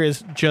note in here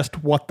is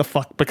just what the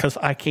fuck, because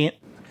I can't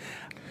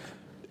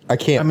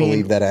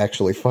believe that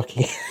actually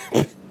fucking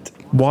happened.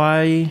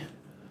 Why?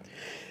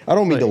 I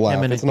don't mean to laugh.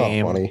 him in a It's not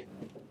game. funny.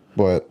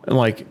 But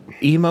Like,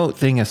 emote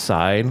thing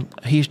aside,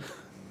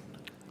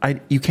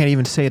 you can't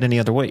even say it any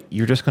other way.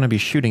 You're just going to be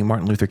shooting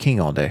Martin Luther King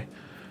all day.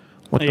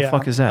 What the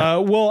fuck is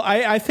that? Well,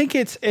 I think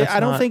I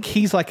don't think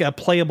he's like a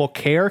playable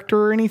character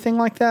or anything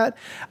like that.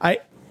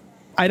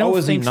 I don't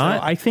is he think so.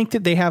 not? I think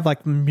that they have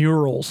like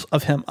murals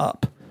of him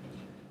up.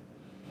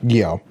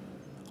 yeah.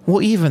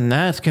 Well, even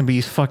that can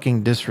be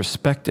fucking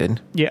disrespected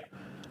Yeah.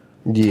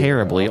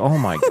 terribly. Oh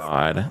my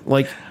God.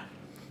 Like,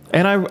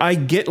 and I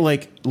get,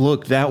 like,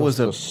 look, that was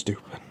So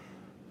stupid.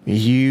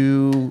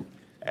 you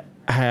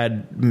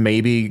had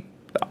maybe,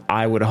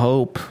 I would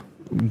hope,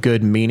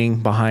 good meaning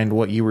behind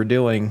what you were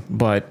doing,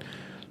 but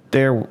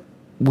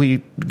we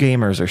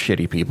gamers are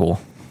shitty people.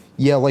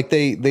 Yeah, like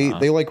they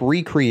like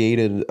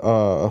recreated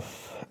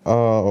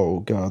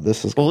oh god,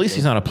 this is Well, at least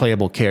he's not a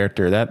playable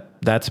character.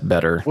 That's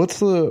better. what's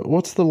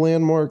the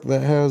landmark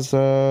that has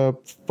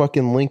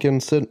fucking Lincoln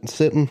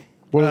sitting?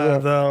 What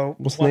is that?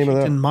 What's the name of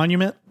that? Washington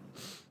Monument.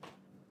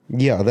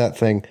 Yeah, that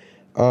thing.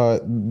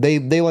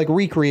 They like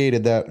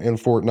recreated that in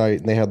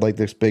Fortnite, and they had like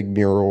this big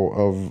mural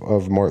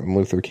of Martin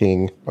Luther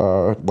King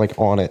like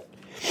on it.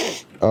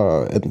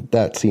 And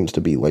that seems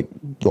to be like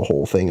the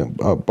whole thing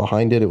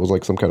behind it. It was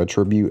like some kind of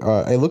tribute.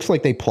 It looks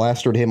like they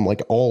plastered him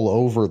like all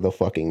over the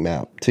fucking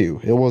map too.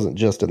 It wasn't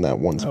just in that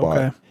one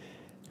spot.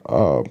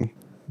 Okay.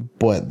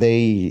 But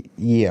they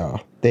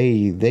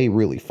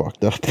really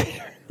fucked up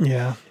there.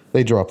 Yeah.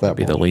 They dropped that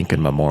Be the ball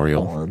Lincoln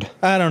Memorial. hard.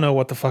 I don't know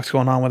what the fuck's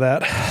going on with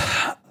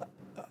that.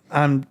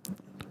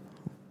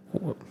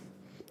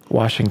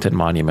 Washington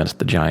Monument's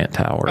the giant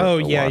tower. Oh,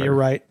 of the yeah, water. you're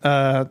right.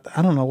 I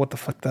don't know what the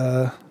fuck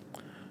the...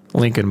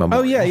 Lincoln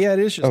Memorial. Oh, yeah, it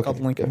is just Okay, called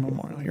Lincoln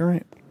Memorial. You're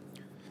right.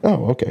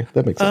 Oh, okay.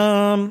 That makes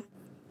sense.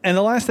 And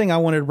the last thing I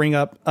wanted to bring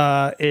up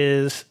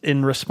is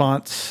in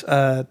response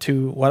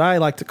to what I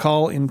like to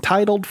call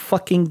entitled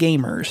fucking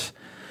gamers.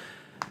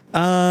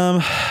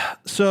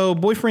 So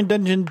Boyfriend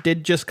Dungeon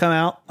did just come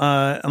out.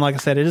 And like I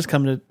said, it is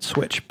coming to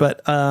Switch.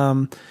 But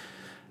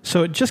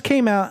so it just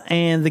came out,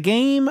 and the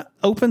game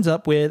opens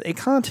up with a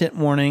content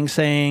warning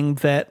saying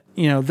that,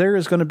 you know, there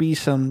is going to be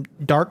some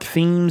dark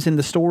themes in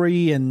the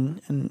story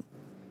and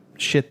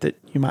shit that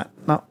you might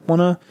not want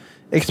to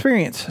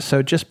experience.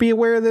 So just be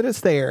aware that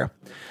it's there.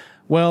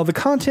 Well, the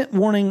content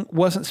warning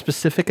wasn't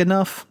specific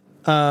enough,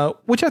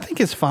 which I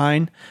think is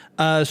fine.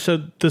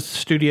 So the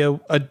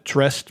studio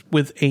addressed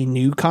with a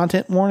new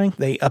content warning.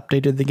 They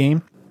updated the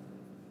game.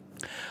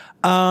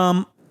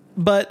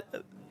 But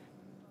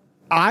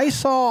I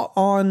saw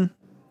on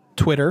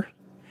Twitter,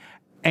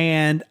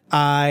 and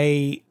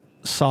I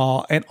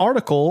saw an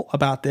article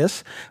about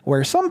this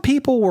where some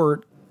people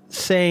were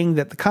saying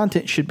that the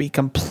content should be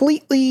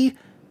completely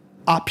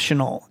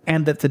optional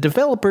and that the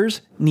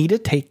developers need to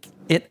take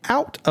it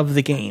out of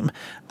the game,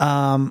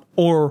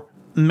 or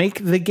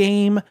make the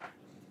game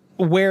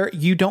where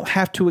you don't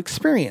have to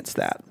experience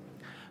that.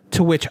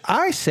 To which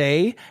I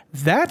say,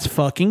 that's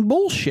fucking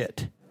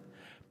bullshit.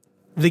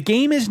 The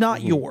game is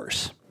not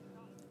yours.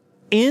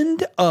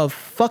 End of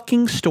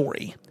fucking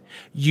story.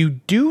 You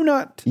do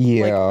not.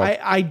 Yeah.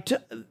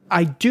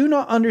 I do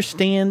not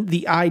understand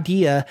the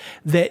idea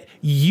that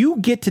you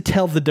get to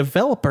tell the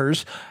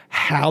developers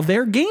how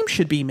their game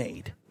should be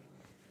made.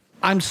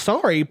 I'm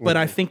sorry, but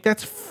I think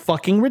that's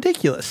fucking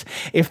ridiculous.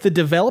 If the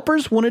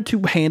developers wanted to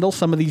handle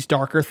some of these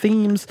darker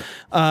themes,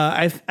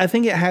 I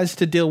think it has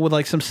to deal with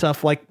like some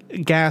stuff like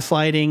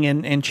gaslighting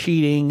and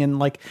cheating, and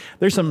like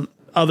there's some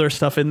other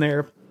stuff in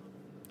there.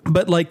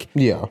 But like,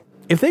 Yeah.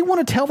 if they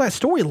want to tell that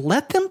story,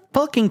 let them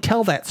fucking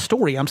tell that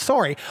story. I'm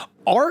sorry.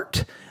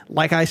 Art,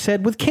 like I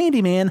said with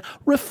Candyman,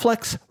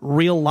 reflects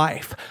real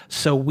life.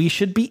 So we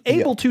should be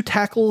able to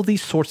tackle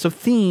these sorts of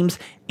themes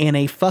in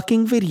a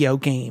fucking video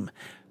game.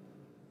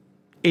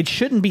 It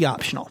shouldn't be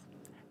optional.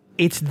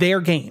 It's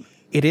their game.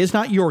 It is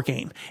not your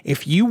game.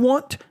 If you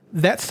want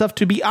that stuff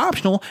to be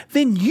optional,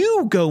 then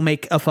you go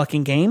make a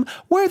fucking game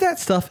where that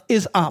stuff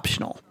is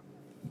optional.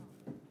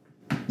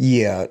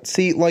 Yeah.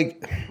 See,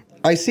 like,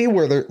 I see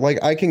where they're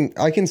like, I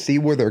can see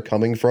where they're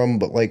coming from,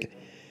 but like,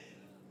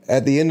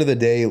 at the end of the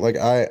day, like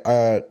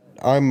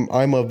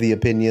I'm of the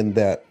opinion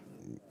that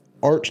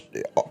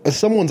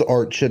someone's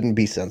art shouldn't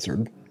be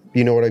censored.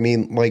 You know what I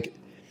mean? Like,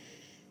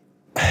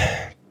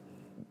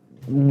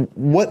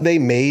 what they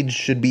made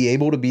should be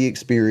able to be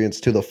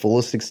experienced to the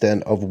fullest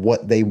extent of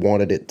what they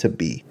wanted it to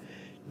be.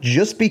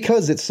 Just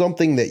because it's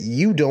something that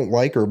you don't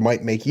like or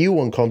might make you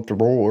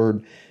uncomfortable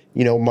or,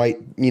 you know, might,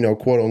 you know,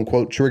 quote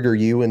unquote, trigger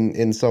you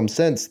in some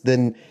sense,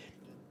 then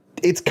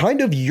it's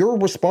kind of your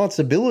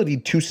responsibility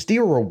to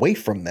steer away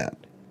from that.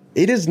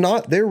 It is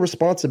not their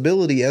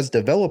responsibility as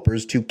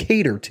developers to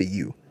cater to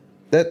you.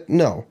 That's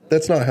not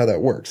how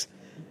that works.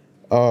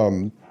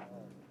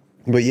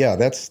 But yeah,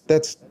 that's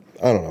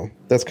I don't know.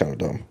 That's kind of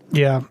dumb.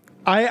 Yeah.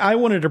 I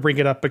wanted to bring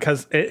it up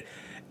because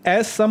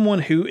as someone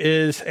who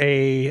is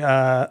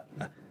a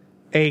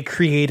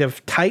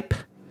creative type,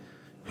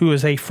 who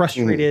is a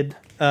frustrated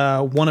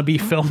wannabe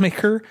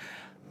filmmaker,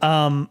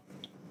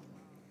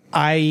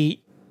 I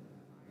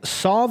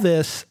saw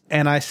this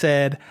and I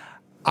said,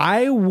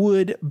 I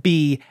would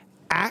be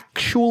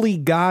actually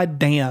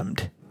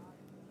goddamned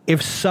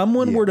if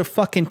someone were to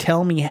fucking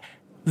tell me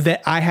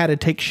that I had to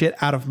take shit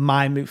out of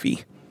my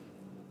movie.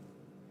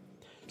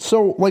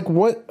 So, like,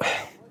 what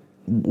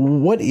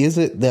is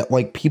it that,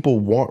 like, people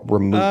want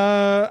removed?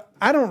 I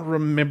don't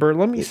remember.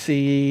 Let me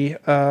see.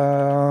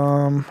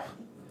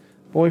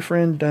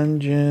 Boyfriend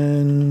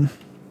Dungeon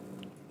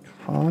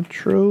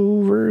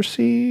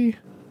controversy.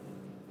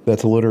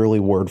 That's literally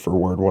word for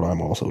word what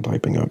I'm also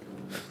typing up.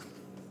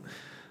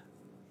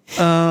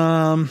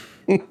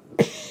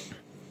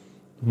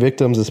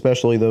 Victims,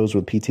 especially those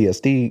with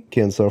PTSD,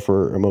 can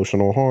suffer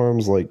emotional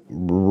harms like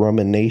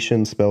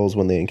rumination spells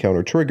when they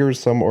encounter triggers.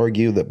 Some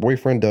argue that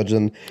Boyfriend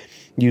Dungeon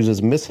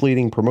uses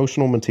misleading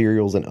promotional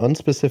materials and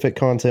unspecific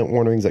content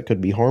warnings that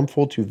could be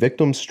harmful to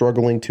victims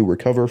struggling to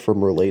recover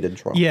from related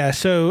trauma. Yeah,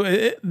 so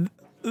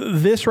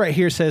this right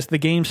here says the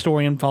game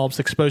story involves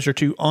exposure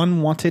to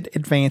unwanted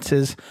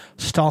advances,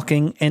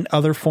 stalking, and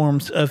other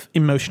forms of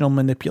emotional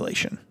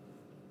manipulation.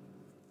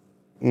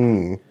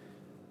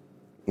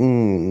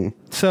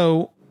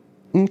 So,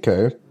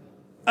 Okay.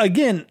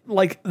 again,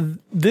 like,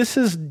 this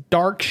is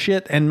dark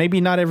shit, and maybe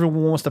not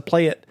everyone wants to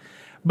play it.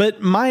 But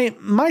my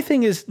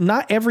thing is,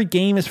 not every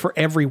game is for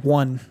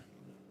everyone.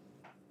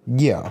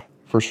 Yeah,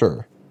 for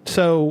sure.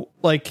 So,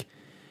 like,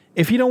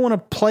 if you don't want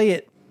to play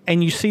it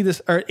and you see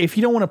this, or if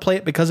you don't want to play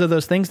it because of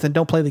those things, then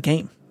don't play the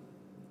game.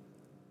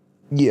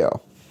 Yeah.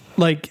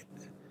 Like,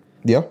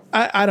 Yeah.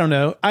 I don't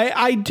know.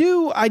 I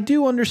do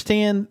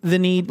understand the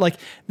need. Like,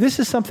 this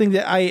is something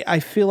that I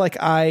feel like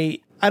I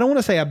I don't want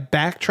to say I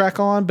backtrack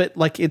on, but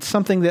like it's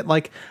something that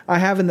like I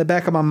have in the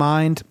back of my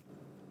mind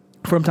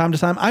from time to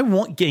time. I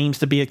want games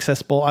to be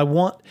accessible. I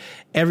want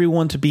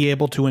everyone to be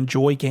able to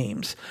enjoy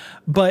games.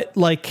 But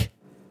like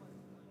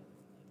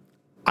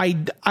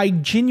I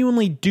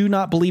genuinely do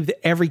not believe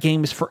that every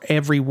game is for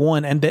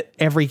everyone and that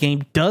every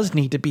game does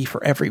need to be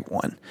for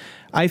everyone.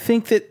 I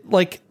think that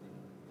like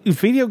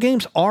video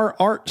games are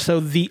art, so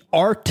the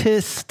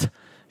artist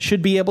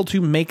should be able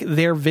to make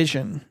their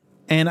vision.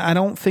 And I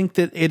don't think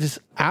that it is.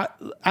 I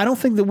don't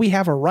think that we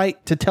have a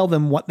right to tell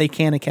them what they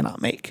can and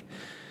cannot make.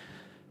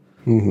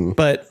 Mm-hmm.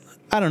 But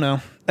I don't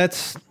know.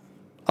 That's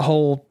a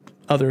whole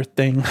other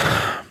thing.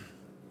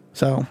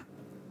 So,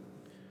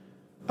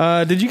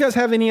 did you guys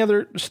have any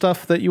other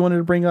stuff that you wanted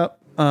to bring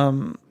up?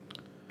 You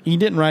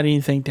didn't write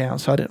anything down,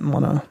 so I didn't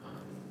want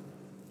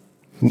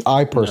to.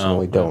 I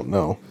personally don't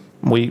know.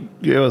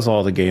 It was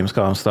all the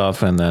Gamescom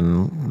stuff, and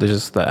then there's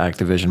just the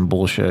Activision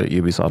bullshit,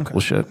 Ubisoft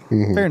bullshit.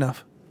 Mm-hmm. Fair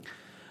enough.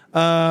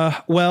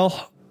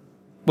 Well,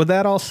 with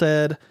that all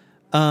said,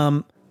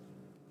 I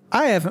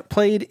haven't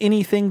played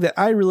anything that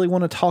I really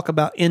want to talk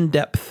about in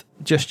depth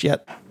just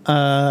yet.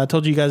 I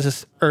told you guys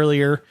this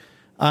earlier.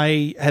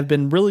 I have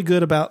been really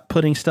good about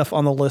putting stuff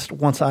on the list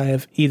once I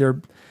have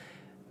either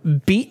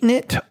beaten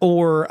it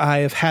or I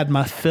have had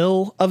my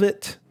fill of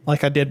it,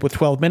 like I did with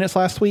 12 Minutes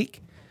last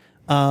week.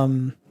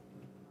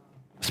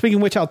 Speaking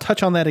of which, I'll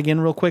touch on that again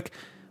real quick.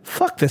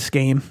 Fuck this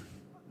game.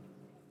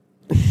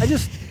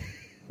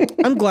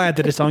 I'm glad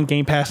that it's on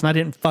Game Pass and I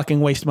didn't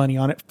fucking waste money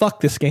on it. Fuck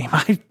this game.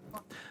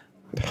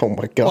 Oh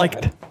my God.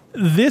 Like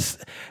this,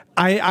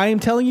 I am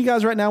telling you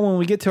guys right now, when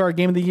we get to our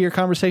Game of the Year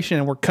conversation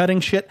and we're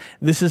cutting shit,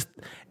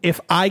 if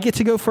I get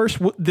to go first,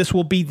 this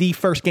will be the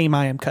first game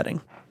I am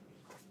cutting.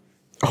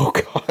 Oh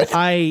God.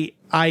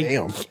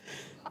 Damn.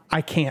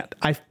 I can't.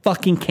 I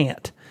fucking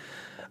can't.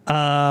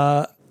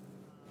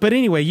 But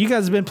anyway, you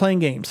guys have been playing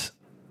games.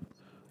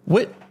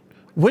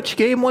 Which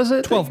game was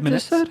it? 12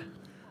 Minutes. Said?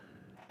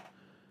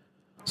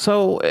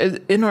 So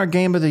in our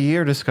Game of the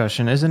Year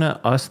discussion, isn't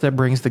it us that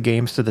brings the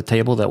games to the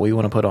table that we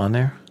want to put on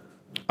there?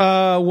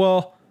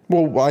 Well,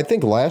 I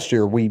think last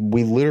year we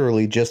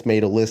literally just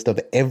made a list of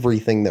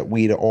everything that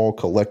we'd all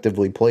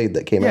collectively played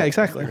that came out. Yeah,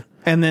 exactly.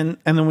 And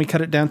then we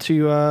cut it down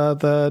to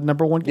the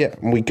number one. Yeah,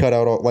 and we cut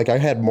out all, like I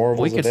had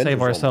Marvel's. We could Avengers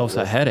save ourselves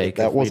a headache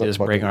if we just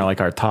bring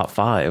our top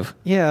 5.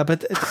 Yeah,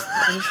 but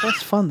it's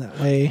less fun that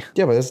way.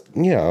 Yeah, but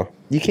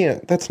you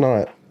can't. That's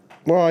not.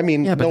 Well, I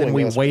mean, yeah, but then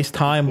we waste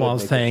time while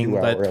saying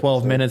that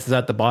 12 minutes is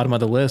at the bottom of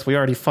the list. We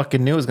already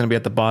fucking knew it was going to be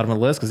at the bottom of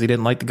the list because he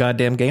didn't like the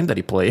goddamn game that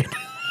he played.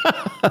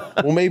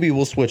 Well, maybe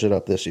we'll switch it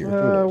up this year.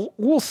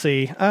 We'll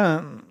see.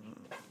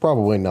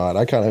 Probably not.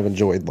 I kind of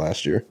enjoyed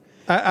last year.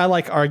 I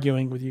like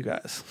arguing with you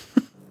guys.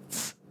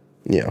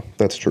 Yeah,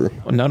 that's true.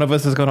 None of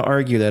us is going to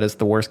argue that it's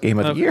the worst game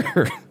of the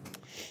year.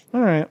 All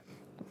right.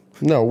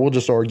 No, we'll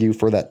just argue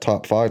for that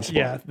top 5 spot.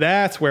 Yeah,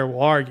 that's where we'll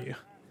argue.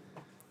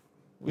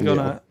 We're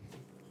gonna.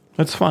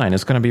 That's fine.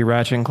 It's going to be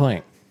Ratchet and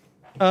Clank.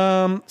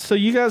 So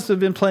you guys have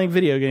been playing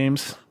video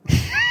games.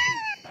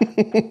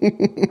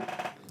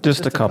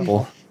 Just a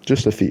couple.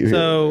 Just a few.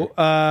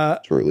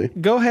 So truly,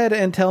 go ahead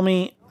and tell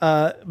me.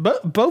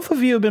 But both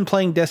of you have been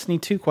playing Destiny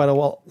 2 quite a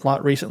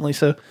lot recently.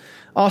 So,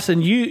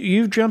 Austin,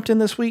 you jumped in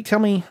this week. Tell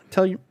me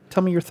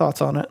your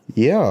thoughts on it.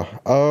 Yeah.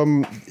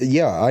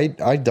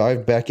 I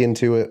dived back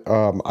into it.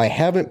 I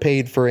haven't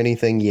paid for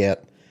anything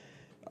yet.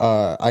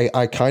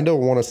 I kind of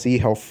want to see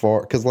how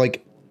far, because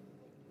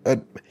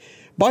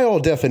by all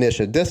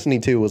definition, Destiny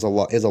 2 is a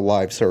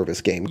live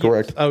service game,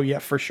 correct? Yes. Oh yeah,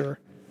 for sure.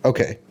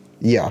 Okay.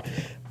 Yeah.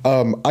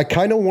 I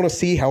kind of want to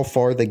see how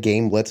far the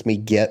game lets me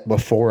get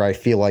before I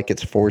feel like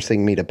it's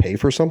forcing me to pay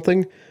for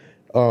something.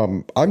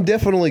 I'm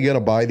definitely going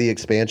to buy the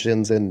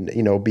expansions and,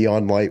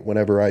 Beyond Light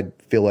whenever I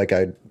feel like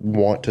I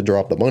want to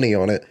drop the money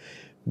on it.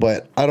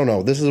 But I don't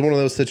know. This is one of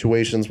those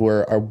situations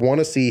where I want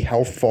to see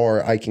how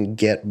far I can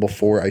get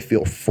before I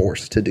feel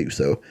forced to do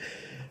so.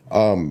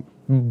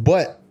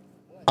 But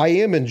I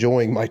am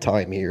enjoying my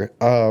time here.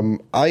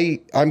 I'm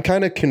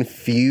kind of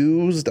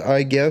confused,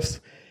 I guess.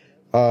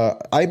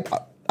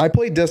 I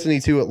played Destiny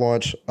 2 at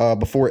launch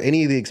before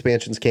any of the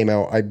expansions came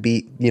out. I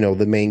beat,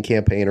 the main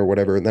campaign or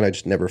whatever, and then I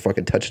just never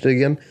fucking touched it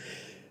again.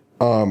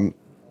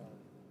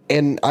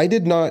 And I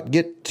did not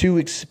get to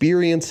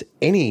experience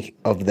any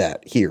of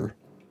that here.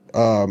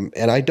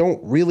 And I don't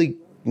really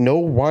know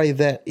why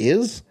that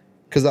is,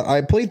 because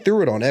I played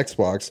through it on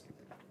Xbox,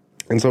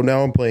 and so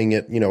now I'm playing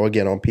it,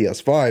 again on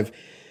PS5.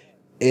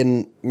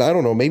 And I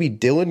don't know, maybe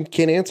Dylan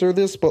can answer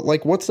this, but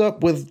what's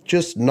up with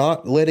just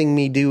not letting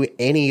me do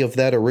any of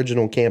that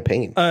original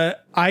campaign?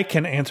 I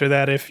can answer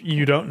that if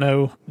you don't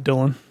know,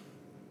 Dylan.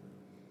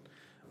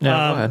 No,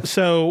 go ahead.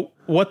 So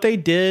what they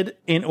did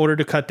in order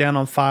to cut down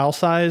on file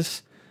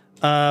size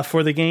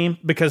for the game,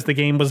 because the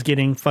game was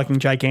getting fucking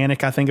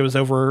gigantic. I think it was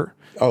over.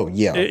 Oh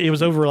yeah, it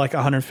was over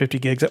 150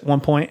 gigs at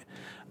one point.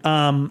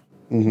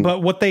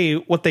 But what they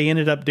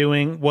ended up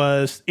doing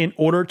was, in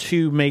order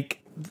to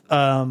make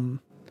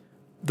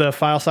the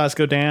file size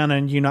go down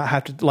and you not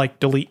have to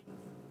delete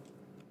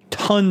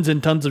tons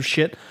and tons of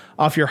shit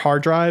off your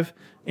hard drive,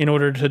 in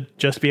order to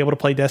just be able to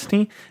play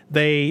Destiny,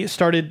 they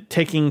started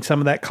taking some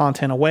of that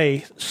content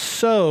away.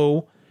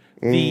 So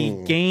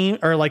the game,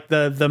 or like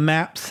the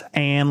maps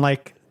and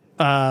like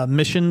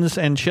missions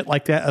and shit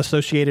like that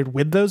associated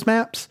with those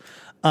maps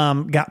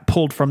got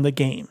pulled from the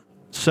game.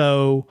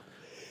 So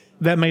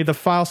that made the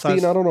file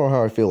size. I don't know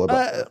how I feel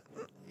about that.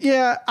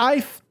 Yeah,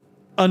 I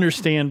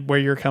understand where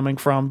you're coming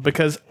from,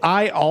 because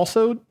I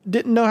also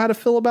didn't know how to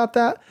feel about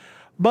that.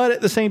 But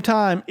at the same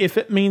time, if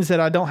it means that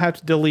I don't have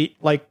to delete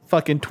like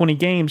fucking 20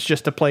 games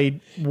just to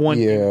play one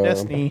game of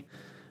Destiny,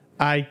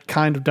 I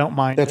kind of don't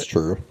mind. That's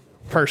true.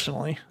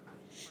 Personally.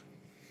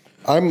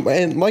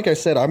 And like I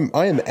said,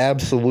 I am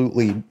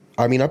absolutely,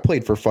 I mean, I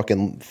played for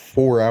fucking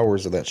 4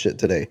 hours of that shit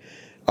today.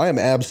 I am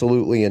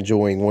absolutely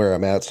enjoying where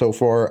I'm at so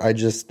far. I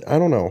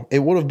don't know. It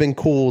would have been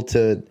cool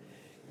to,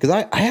 because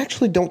I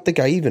actually don't think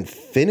I even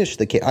finished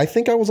the I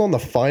think I was on the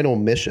final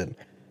mission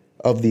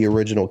of the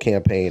original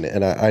campaign,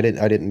 and I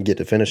didn't get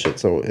to finish it.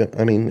 So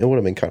I mean, it would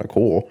have been kind of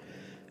cool.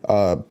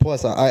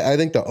 Plus, I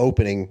think the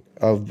opening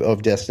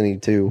of Destiny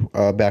 2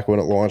 back when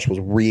it launched was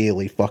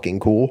really fucking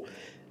cool,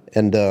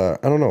 and I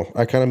don't know.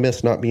 I kind of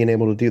miss not being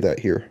able to do that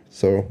here.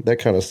 So that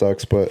kind of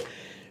sucks. But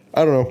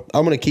I don't know.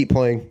 I'm gonna keep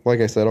playing. Like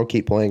I said, I'll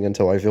keep playing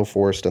until I feel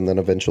forced, and then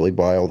eventually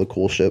buy all the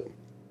cool shit.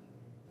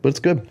 But it's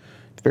good.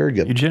 Very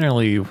good. You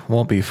generally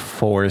won't be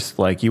forced.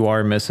 Like, you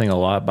are missing a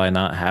lot by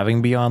not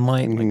having Beyond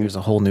Light. Like, there's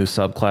a whole new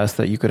subclass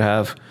that you could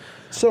have.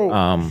 So,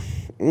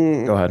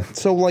 go ahead.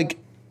 So, like,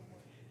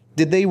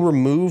 did they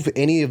remove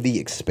any of the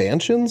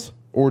expansions,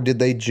 or did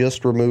they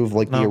just remove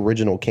like the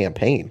original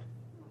campaign?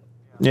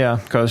 Yeah,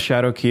 because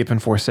Shadowkeep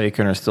and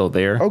Forsaken are still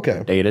there. Okay.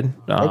 They're dated.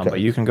 But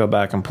you can go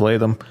back and play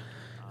them.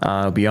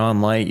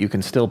 Beyond Light, you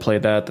can still play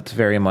that. That's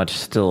very much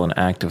still an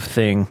active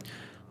thing.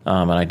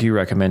 And I do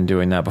recommend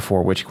doing that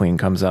before Witch Queen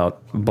comes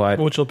out. But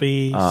which will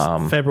be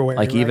February.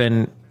 Like,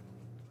 right?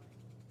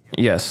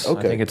 Yes. Okay,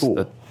 I think it's cool.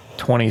 the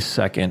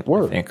 22nd,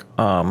 Word. I think.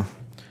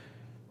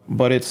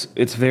 But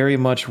it's very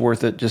much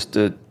worth it just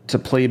to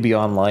play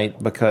Beyond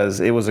Light, because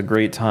it was a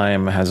great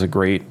time, has a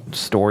great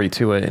story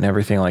to it and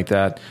everything like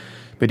that.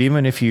 But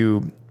even if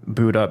you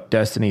boot up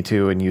Destiny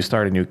 2 and you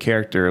start a new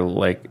character,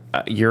 like,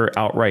 you're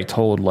outright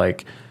told,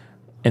 like,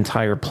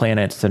 entire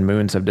planets and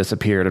moons have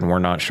disappeared and we're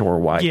not sure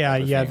why.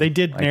 Yeah, they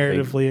did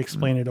narratively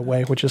explain it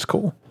away, which is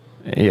cool.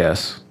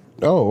 Yes.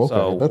 Oh, okay.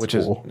 So, That's which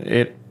cool.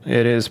 is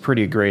it is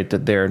pretty great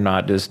that they're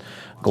not just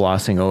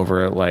glossing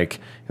over like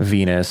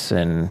Venus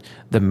and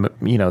the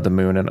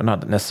moon, and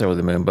not necessarily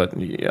the moon, but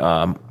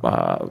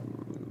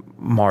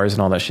Mars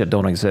and all that shit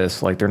don't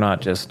exist. Like, they're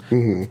not just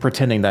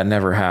pretending that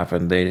never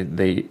happened.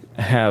 They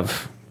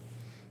have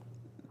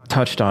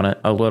touched on it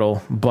a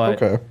little,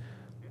 but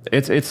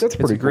it's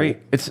pretty great.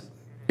 cool.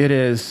 It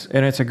is,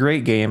 and it's a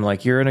great game.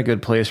 Like, you're in a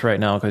good place right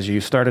now because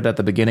you started at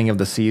the beginning of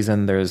the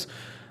season. There's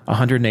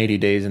 180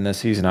 days in this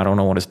season. I don't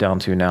know what it's down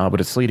to now, but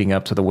it's leading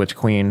up to the Witch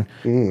Queen.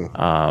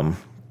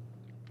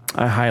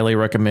 I highly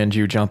recommend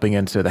you jumping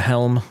into the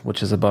Helm,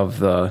 which is above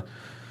the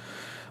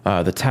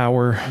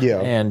tower,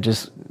 and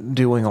just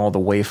doing all the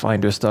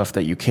Wayfinder stuff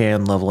that you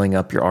can, leveling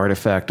up your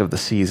artifact of the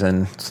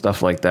season,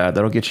 stuff like that.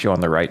 That'll get you on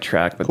the right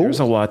track. But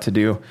there's a lot to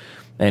do.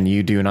 And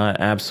you do not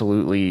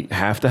absolutely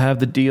have to have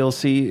the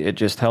DLC. It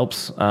just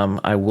helps.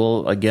 I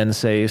will again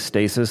say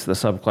Stasis, the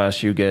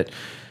subclass you get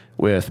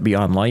with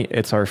Beyond Light,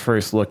 it's our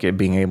first look at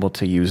being able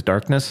to use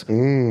darkness,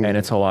 and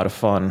it's a lot of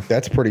fun.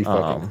 That's pretty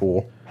fucking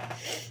cool.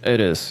 It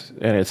is,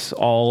 and it's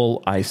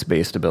all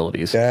ice-based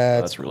abilities.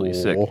 That's really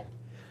cool. sick.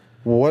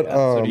 What?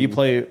 So do you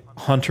play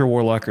Hunter,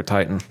 Warlock, or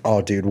Titan?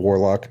 Oh, dude,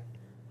 Warlock.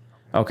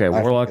 Okay,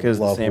 Warlock is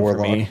the love same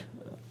Warlock. for me.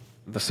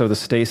 So the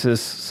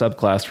Stasis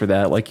subclass for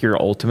that, like,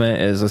 your ultimate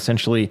is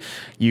essentially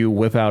you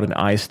whip out an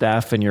ice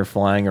staff and you're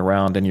flying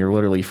around and you're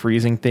literally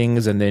freezing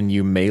things, and then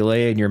you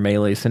melee, and your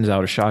melee sends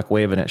out a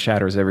shockwave and it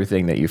shatters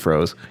everything that you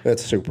froze.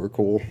 That's super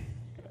cool.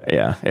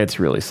 Yeah, it's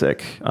really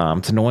sick.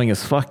 It's annoying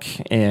as fuck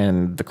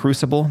in the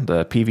Crucible,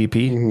 the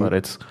PvP, but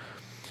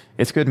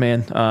it's good,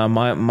 man.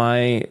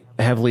 My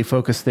heavily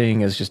focused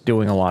thing is just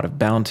doing a lot of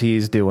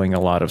bounties, doing a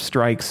lot of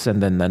strikes,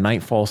 and then the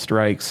Nightfall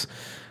strikes.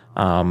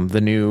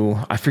 The new,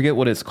 I forget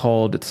what it's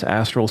called. It's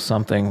Astral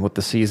something with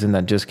the season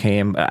that just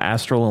came.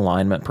 Astral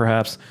Alignment,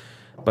 perhaps.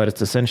 But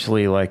it's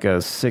essentially like a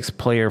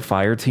 6-player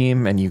fire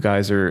team, and you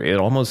guys are, it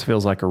almost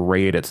feels like a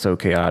raid. It's so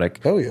chaotic.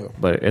 Oh, yeah.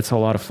 But it's a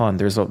lot of fun.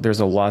 There's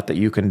a lot that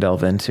you can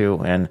delve into,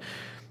 and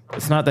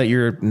it's not that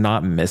you're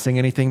not missing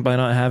anything by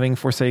not having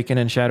Forsaken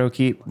and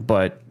Shadowkeep,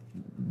 but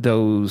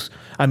those,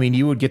 I mean,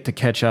 you would get to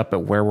catch up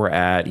at where we're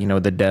at,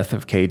 the death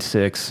of Cade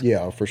 6.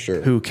 Yeah, for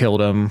sure. Who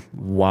killed him,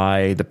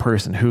 why the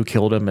person who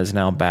killed him is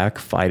now back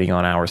fighting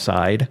on our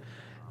side.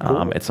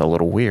 It's a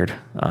little weird.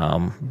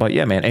 But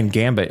yeah, man, and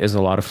Gambit is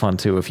a lot of fun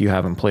too if you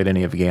haven't played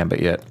any of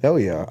Gambit yet. Hell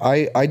yeah.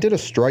 I did a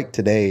strike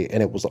today,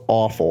 and it was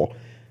awful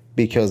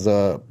because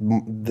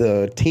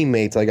the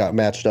teammates I got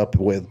matched up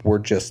with were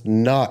just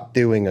not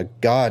doing a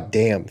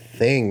goddamn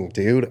thing,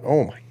 dude.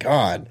 Oh my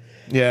God.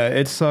 Yeah,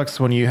 it sucks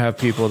when you have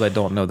people that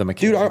don't know the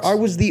Dude, mechanics. I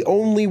was the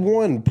only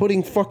one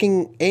putting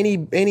fucking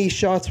any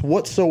shots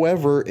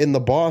whatsoever in the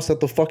boss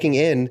at the fucking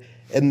end,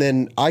 and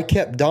then I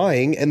kept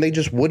dying, and they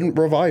just wouldn't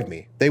revive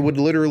me. They would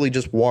literally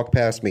just walk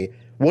past me.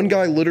 One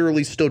guy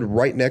literally stood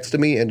right next to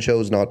me and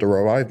chose not to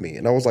revive me,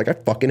 and I was like, I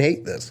fucking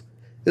hate this.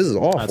 This is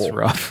awful. That's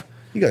rough.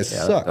 You guys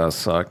Yeah, suck. that does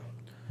suck.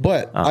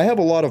 But I have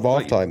a lot of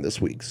off time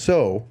this week,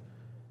 so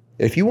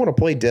if you want to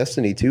play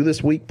Destiny 2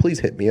 this week, please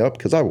hit me up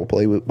because I will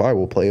play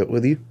it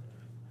with you.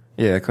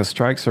 Yeah, because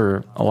strikes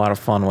are a lot of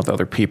fun with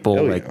other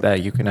people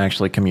that you can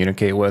actually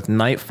communicate with.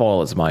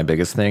 Nightfall is my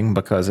biggest thing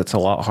because it's a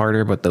lot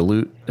harder, but the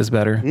loot is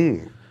better.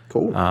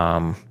 Cool.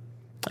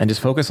 And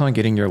just focus on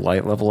getting your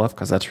light level up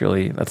because that's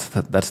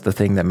the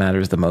thing that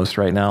matters the most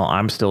right now.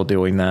 I'm still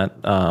doing that.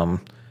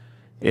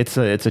 It's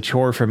a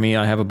chore for me.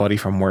 I have a buddy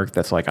from work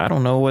that's like, I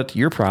don't know what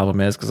your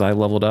problem is because I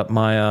leveled up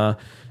my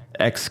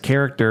X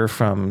character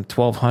from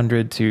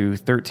 1200 to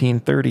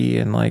 1330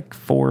 in like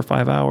 4 or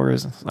 5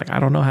 hours. It's like, I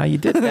don't know how you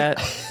did that.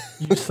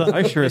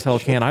 I sure as hell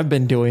can. I've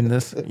been doing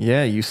this.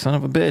 Yeah, you son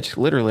of a bitch.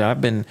 Literally,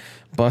 I've been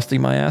busting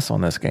my ass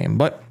on this game.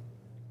 But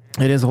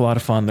it is a lot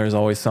of fun. There's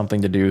always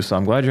something to do. So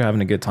I'm glad you're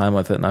having a good time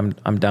with it. And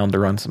I'm down to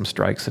run some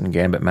strikes and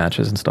gambit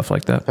matches and stuff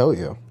like that. Hell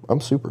yeah.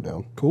 I'm super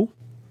down. Cool.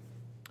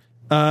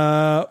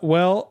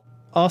 Well,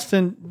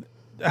 Austin,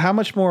 how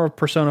much more of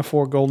Persona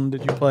 4 Golden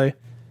did you play?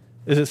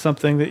 Is it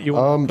something that you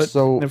want to put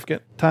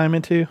significant time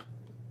into?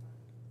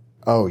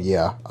 Oh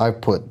yeah, I've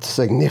put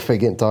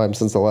significant time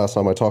since the last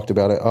time I talked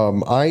about it.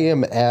 I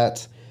am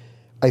at,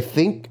 I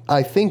think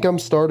I'm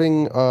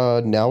starting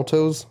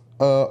Naoto's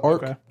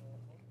arc. Okay.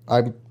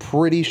 I'm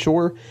pretty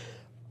sure.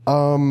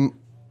 So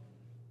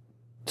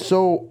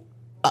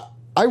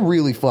I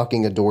really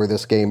fucking adore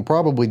this game,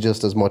 probably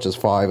just as much as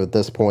 5 at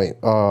this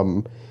point. The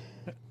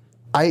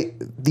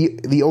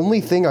only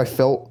thing I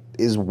felt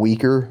is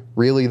weaker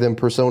really than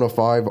Persona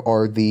 5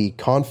 are the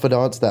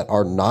confidants that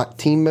are not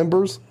team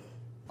members.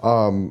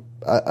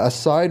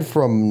 Aside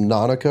from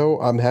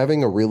Nanako, I'm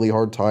having a really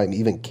hard time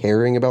even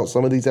caring about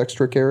some of these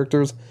extra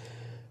characters.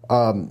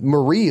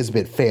 Marie has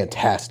been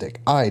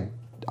fantastic. I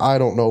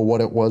don't know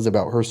what it was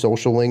about her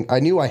social link. I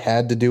knew I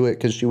had to do it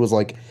because she was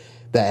like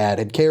the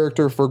added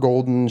character for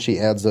Golden. She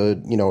adds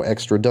a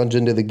extra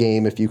dungeon to the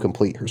game if you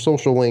complete her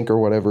social link or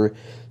whatever.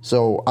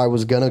 So I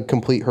was gonna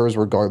complete hers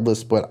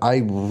regardless, but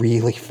I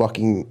really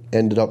fucking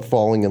ended up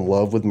falling in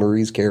love with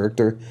Marie's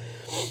character.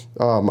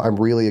 I'm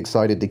really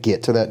excited to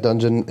get to that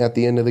dungeon at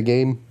the end of the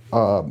game.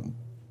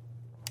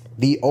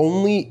 The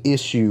only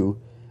issue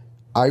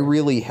I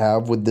really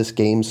have with this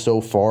game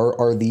so far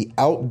are the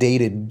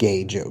outdated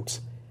gay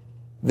jokes.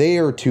 They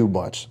are too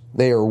much.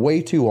 They are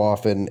way too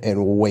often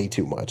and way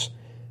too much.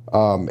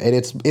 And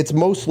it's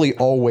mostly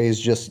always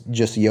just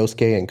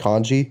Yosuke and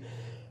Kanji.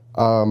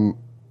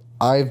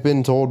 I've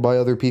been told by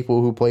other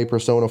people who play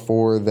Persona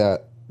 4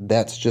 that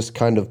that's just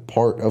kind of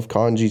part of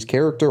Kanji's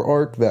character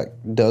arc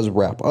that does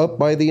wrap up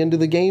by the end of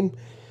the game.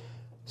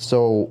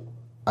 So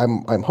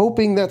I'm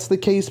hoping that's the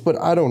case, but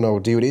I don't know,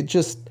 dude. It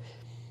just,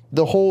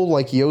 the whole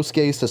like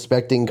Yosuke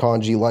suspecting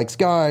Kanji likes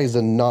guys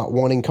and not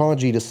wanting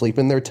Kanji to sleep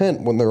in their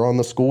tent when they're on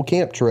the school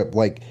camp trip,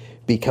 like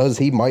because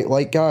he might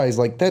like guys,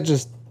 like that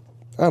just,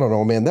 I don't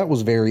know, man. That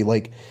was very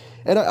like,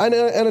 and I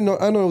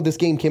know this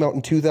game came out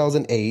in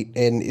 2008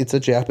 and it's a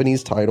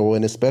Japanese title,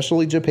 and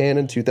especially Japan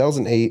in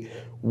 2008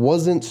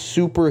 wasn't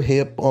super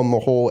hip on the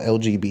whole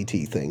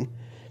LGBT thing.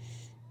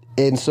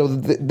 And so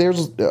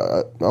there's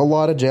a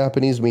lot of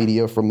Japanese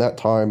media from that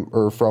time,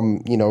 or from,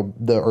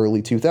 the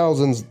early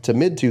 2000s to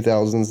mid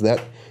 2000s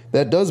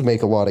that does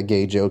make a lot of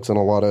gay jokes and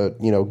a lot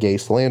of, gay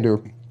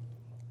slander.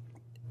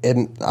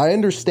 And I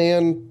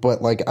understand,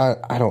 but like,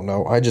 I don't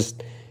know.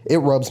 It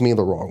rubs me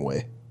the wrong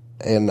way.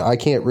 And I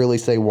can't really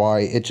say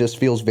why. It just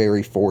feels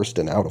very forced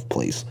and out of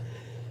place.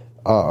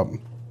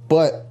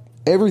 But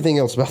everything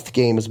else about the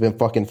game has been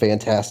fucking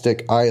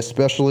fantastic. I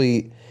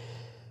especially,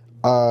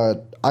 I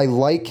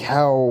like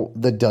how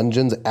the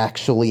dungeons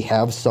actually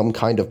have some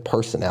kind of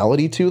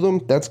personality to them.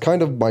 That's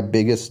kind of my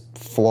biggest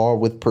flaw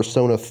with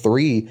Persona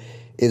 3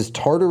 is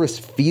Tartarus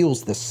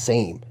feels the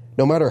same.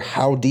 No matter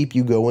how deep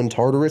you go in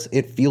Tartarus,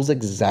 it feels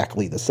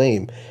exactly the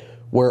same.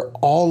 Where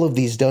all of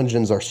these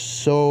dungeons are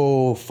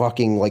so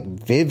fucking like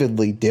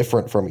vividly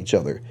different from each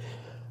other.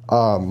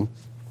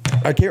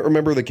 I can't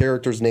remember the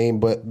character's name,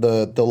 but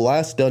the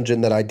last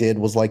dungeon that I did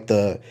was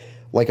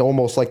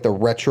almost like the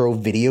retro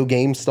video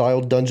game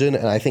style dungeon,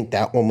 and I think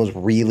that one was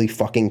really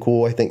fucking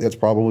cool. I think that's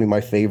probably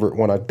my favorite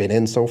one I've been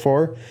in so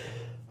far.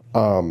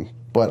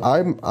 But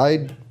I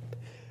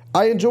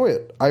enjoy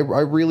it. I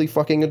really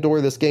fucking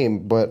adore this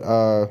game, but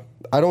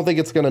I don't think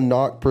it's going to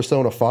knock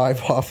Persona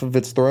 5 off of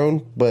its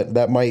throne, but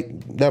that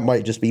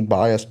might just be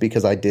biased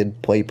because I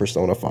did play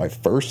Persona 5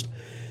 first.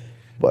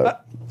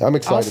 But I'm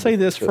excited. I'll say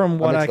this from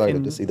what I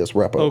can to see this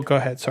wrap up. Oh, go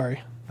ahead.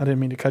 Sorry. I didn't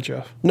mean to cut you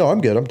off. No, I'm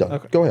good. I'm done.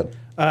 Okay. Go ahead.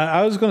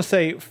 I was going to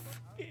say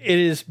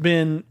it has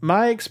been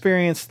my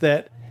experience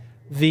that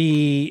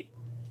the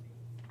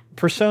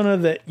Persona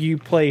that you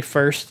play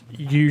first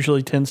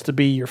usually tends to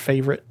be your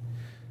favorite.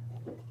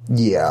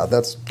 Yeah,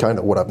 that's kind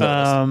of what I've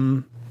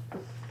noticed.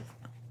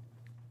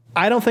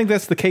 I don't think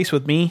that's the case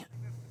with me,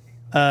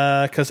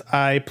 because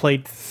I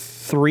played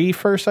 3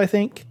 first, I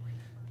think.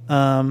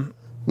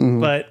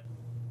 But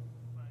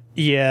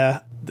yeah,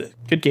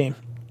 good game.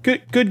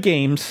 Good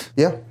games.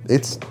 Yeah,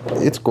 it's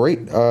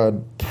great.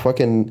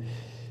 Fucking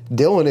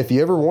Dylan, if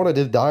you ever wanted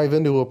to dive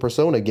into a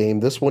Persona game,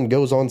 this one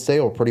goes on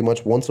sale pretty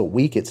much once a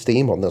week at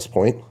Steam on this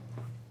point.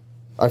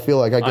 I feel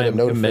like I get a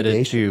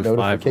notification.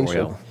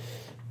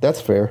 That's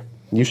fair.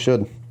 You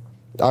should.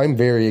 I'm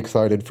very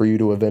excited for you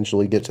to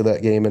eventually get to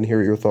that game and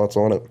hear your thoughts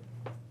on it.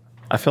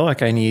 I feel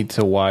like I need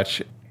to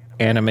watch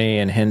anime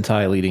and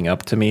hentai leading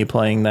up to me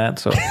playing that,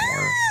 so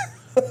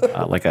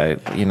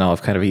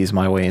I've kind of eased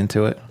my way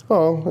into it.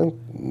 Oh,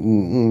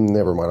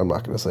 never mind. I'm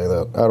not going to say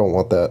that. I don't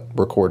want that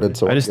recorded.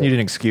 So I just need an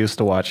excuse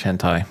to watch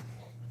hentai.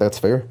 That's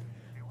fair.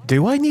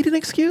 Do I need an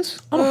excuse?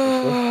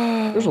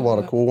 There's a lot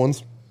of cool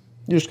ones.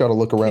 You just got to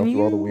look around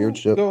through all the weird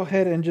shit. Go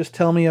ahead and just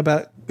tell me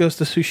about Ghost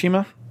of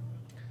Tsushima.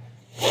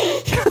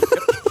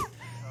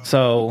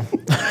 So,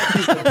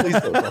 please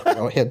don't talk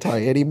about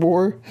hentai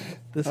anymore.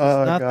 This is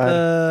not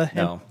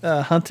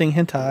the hunting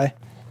hentai.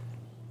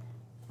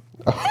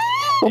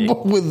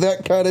 With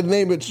that kind of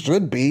name, it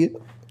should be.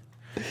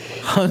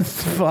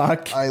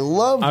 Fuck. I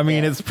love. I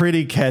mean, it's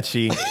pretty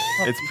catchy.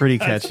 It's pretty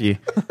catchy.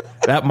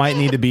 That might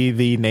need to be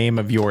the name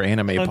of your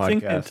anime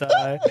Hunting podcast.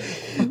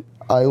 hentai.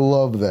 I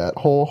love that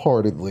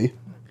wholeheartedly.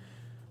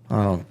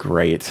 Oh,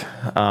 great.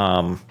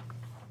 Oh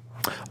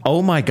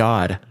my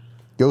God.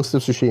 Ghost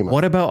of Tsushima.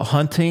 What about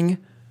hunting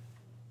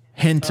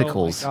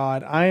hentacles? Oh my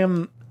God, I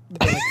am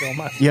gonna kill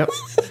myself. Yep.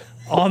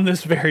 On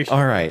this very show.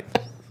 All right.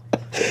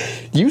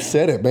 You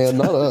said it, man,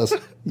 not us.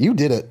 You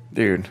did it.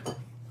 Dude,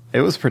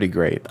 it was pretty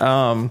great.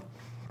 So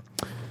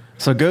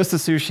Ghost of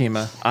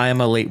Tsushima, I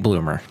am a late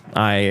bloomer.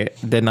 I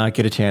did not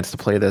get a chance to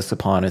play this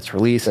upon its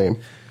release.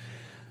 Same.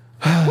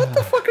 What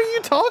the fuck are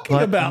you talking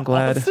But about, I'm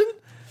glad. Austin?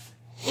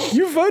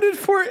 You voted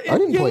for it I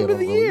didn't in play Game it of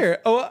the on release.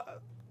 Year.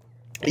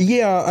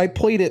 Yeah, I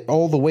played it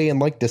all the way in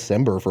like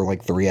December for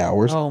like 3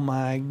 hours. Oh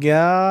my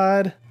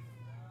God.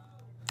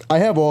 I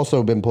have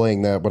also been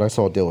playing that, but I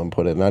saw Dylan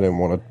put it, and I didn't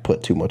want to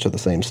put too much of the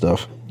same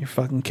stuff. You're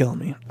fucking killing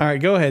me. All right,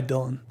 go ahead,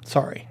 Dylan.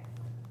 Sorry.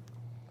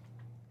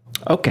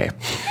 Okay.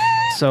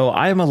 So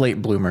I am a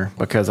late bloomer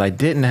because I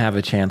didn't have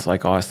a chance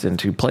like Austin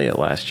to play it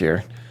last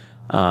year.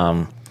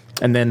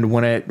 And then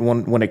when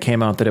it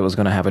came out that it was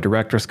going to have a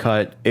director's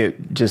cut,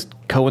 it just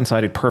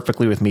coincided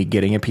perfectly with me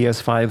getting a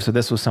PS5. So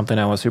this was something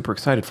I was super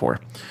excited for.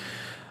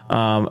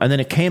 And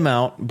then it came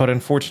out, but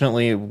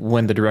unfortunately,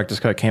 when the director's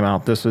cut came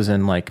out, this was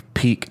in like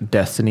peak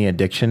Destiny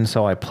addiction.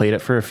 So I played it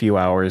for a few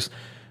hours,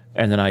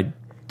 and then I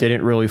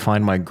didn't really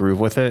find my groove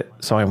with it.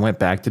 So I went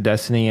back to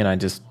Destiny, and I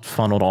just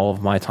funneled all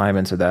of my time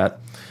into that.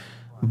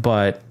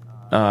 But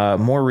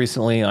more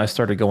recently, I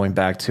started going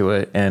back to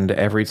it, and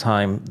every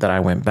time that I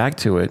went back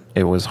to it,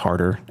 it was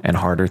harder and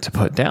harder to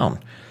put down.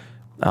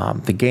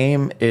 The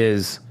game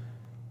is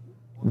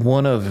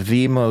one of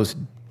the most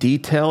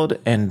detailed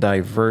and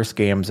diverse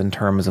games in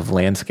terms of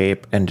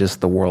landscape and just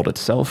the world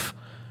itself.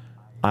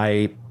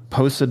 I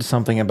posted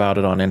something about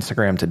it on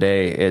Instagram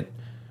today. It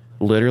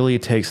literally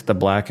takes the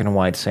black and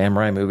white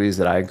samurai movies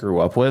that I grew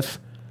up with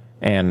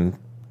and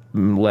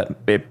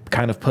it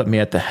kind of put me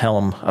at the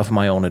helm of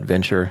my own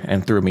adventure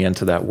and threw me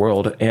into that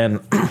world. And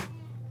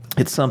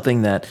it's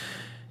something that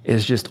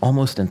is just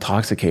almost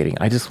intoxicating.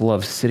 I just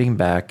love sitting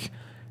back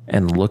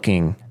and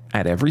looking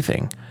at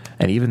everything.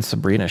 And even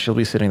Sabrina, she'll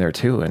be sitting there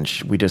too. And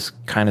we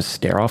just kind of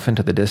stare off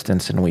into the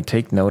distance and we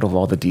take note of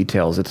all the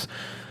details. It's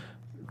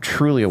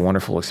truly a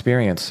wonderful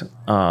experience.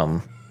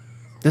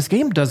 This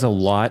game does a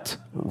lot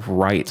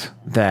right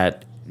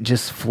that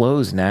just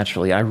flows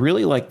naturally. I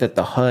really like that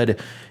the HUD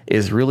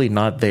is really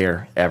not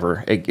there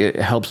ever. It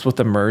helps with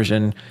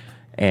immersion,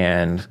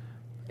 and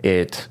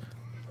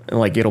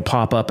it'll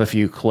pop up if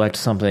you collect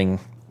something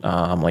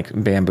like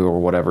bamboo or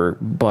whatever.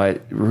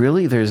 But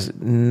really, there's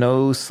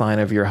no sign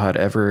of your HUD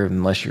ever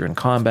unless you're in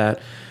combat,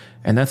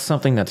 and that's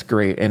something that's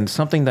great. And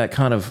something that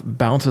kind of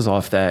bounces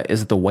off that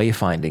is the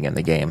wayfinding in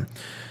the game.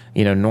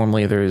 You know,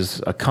 normally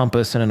there's a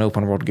compass in an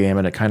open world game,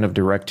 and it kind of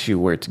directs you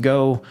where to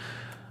go,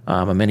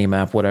 a mini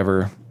map,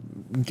 whatever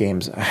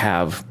games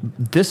have.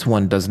 This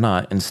one does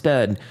not.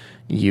 Instead,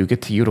 you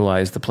get to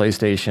utilize the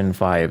PlayStation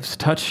 5's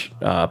touch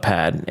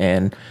pad,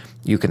 and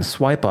you can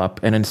swipe up,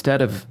 and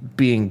instead of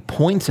being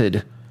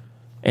pointed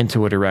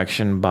into a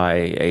direction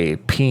by a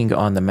ping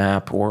on the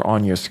map or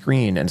on your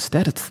screen,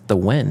 instead it's the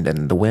wind,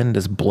 and the wind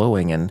is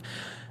blowing and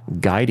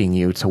guiding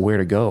you to where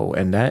to go.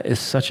 And that is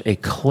such a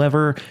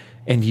clever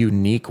and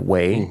unique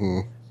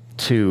way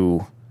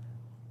to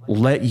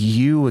let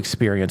you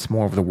experience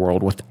more of the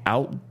world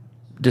without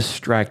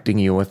distracting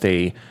you with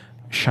a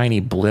shiny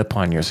blip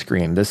on your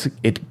screen.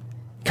 It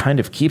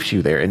kind of keeps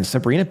you there. And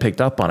Sabrina picked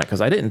up on it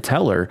because I didn't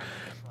tell her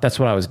that's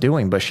what I was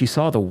doing, but she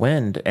saw the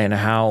wind and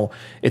how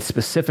it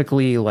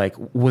specifically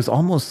was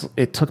almost,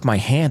 it took my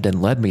hand and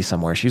led me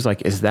somewhere. She's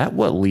like, "Is that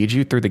what leads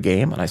you through the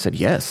game?" And I said,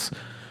 "Yes."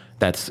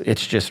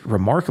 It's just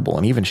remarkable.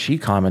 And even she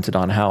commented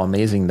on how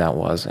amazing that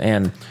was.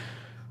 And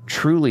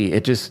truly,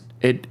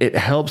 it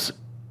helps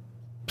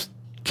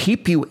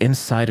keep you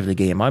inside of the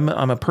game. I'm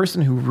a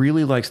person who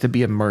really likes to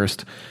be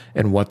immersed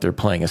in what they're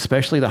playing,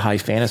 especially the high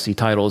fantasy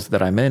titles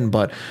that I'm in.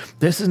 But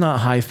this is not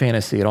high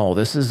fantasy at all.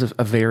 This is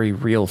a very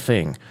real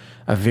thing,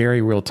 a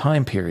very real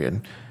time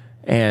period.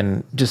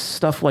 And just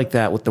stuff like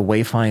that with the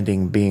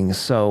wayfinding being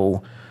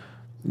so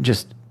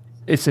just,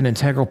 it's an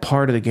integral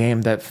part of the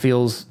game that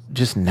feels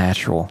just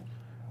natural.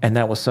 And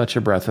that was such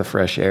a breath of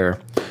fresh air.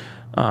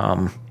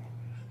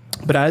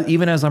 But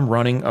even as I'm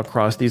running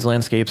across these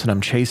landscapes and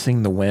I'm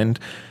chasing the wind,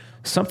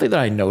 something that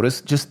I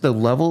noticed, just the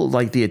level,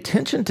 like the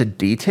attention to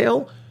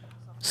detail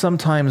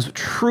sometimes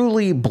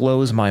truly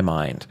blows my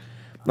mind.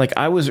 Like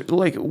I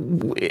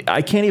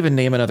can't even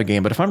name another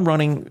game, but if I'm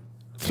running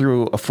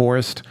through a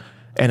forest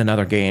in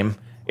another game,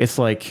 it's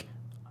like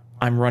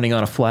I'm running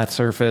on a flat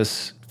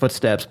surface,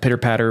 footsteps, pitter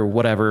patter,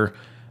 whatever.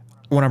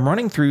 When I'm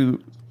running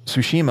through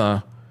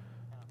Tsushima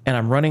and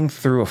I'm running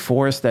through a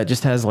forest that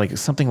just has like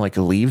something like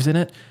leaves in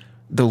it,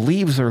 the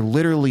leaves are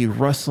literally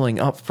rustling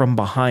up from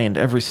behind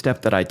every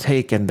step that I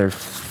take, and they're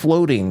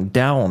floating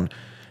down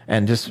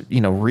and just,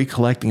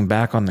 recollecting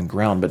back on the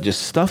ground. But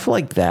just stuff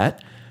like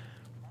that,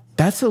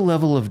 that's a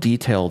level of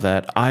detail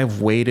that I've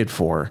waited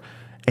for.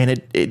 And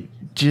it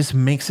just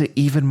makes it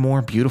even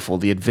more beautiful.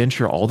 The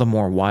adventure all the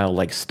more wild.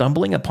 Like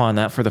stumbling upon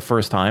that for the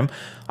first time,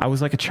 I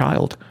was like a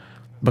child,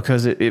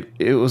 because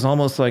it was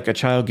almost like a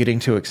child getting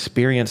to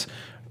experience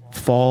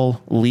fall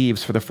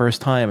leaves for the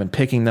first time and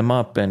picking them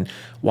up and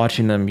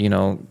watching them,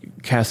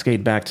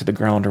 cascade back to the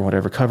ground or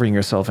whatever, covering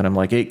yourself. And I'm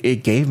like,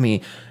 it gave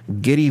me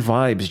giddy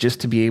vibes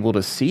just to be able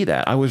to see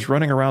that. I was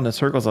running around in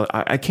circles.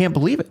 I can't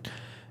believe it.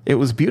 It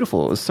was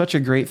beautiful. It was such a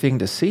great thing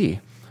to see.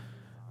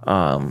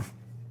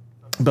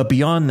 But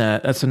beyond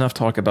that, that's enough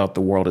talk about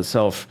the world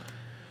itself.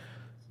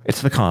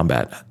 It's the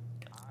combat.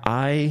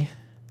 I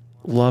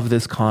love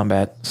this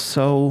combat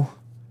so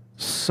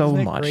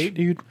Isn't much. Great,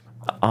 dude.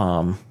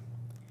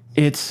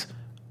 It's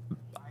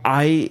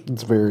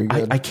very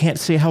good. I can't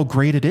say how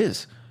great it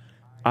is.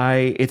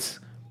 I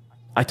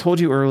told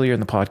you earlier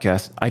in the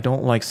podcast, I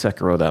don't like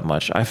Sekiro that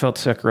much. I felt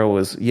Sekiro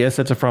was, yes,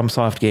 it's a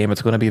FromSoft game.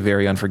 It's going to be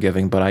very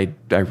unforgiving, but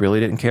I really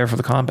didn't care for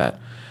the combat.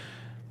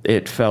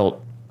 It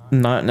felt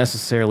not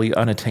necessarily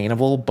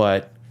unattainable,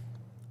 but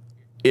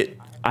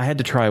I had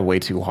to try way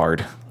too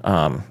hard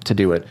to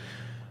do it.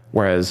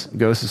 Whereas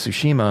Ghost of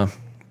Tsushima,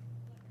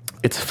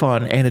 it's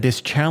fun and it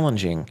is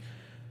challenging,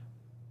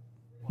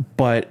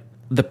 but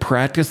the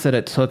practice that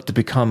it took to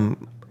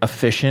become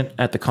efficient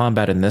at the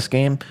combat in this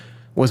game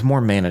was more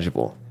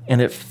manageable,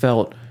 and it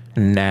felt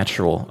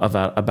natural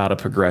about a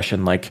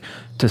progression. Like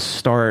to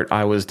start,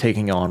 I was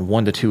taking on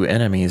 1 to 2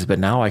 enemies, but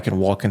now I can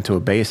walk into a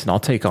base and I'll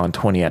take on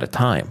 20 at a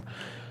time.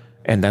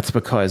 And that's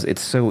because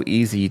it's so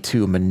easy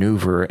to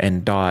maneuver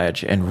and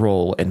dodge and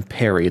roll and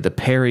parry. The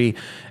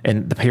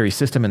parry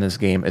system in this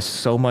game is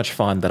so much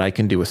fun that I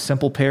can do a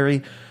simple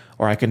parry,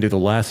 or I can do the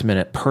last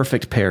minute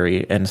perfect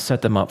parry and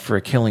set them up for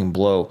a killing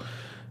blow.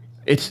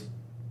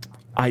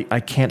 I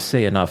can't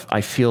say enough.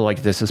 I feel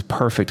like this is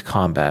perfect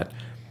combat.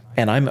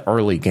 And I'm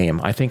early game.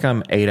 I think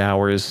I'm 8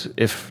 hours,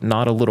 if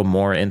not a little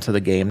more, into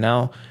the game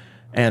now.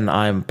 And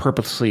I'm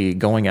purposely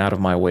going out of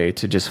my way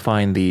to just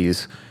find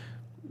these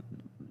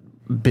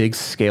big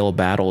scale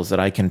battles that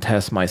I can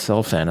test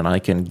myself in and I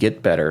can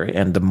get better.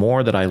 And the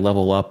more that I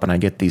level up and I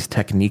get these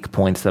technique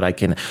points that I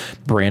can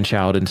branch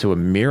out into a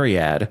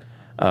myriad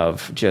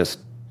of just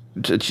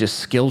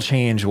skill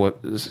chains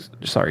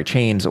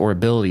or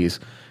abilities,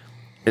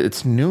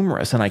 it's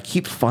numerous, and I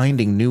keep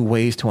finding new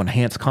ways to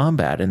enhance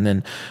combat. And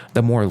then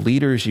the more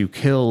leaders you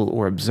kill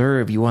or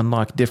observe, you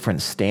unlock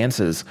different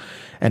stances.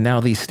 And now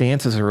these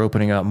stances are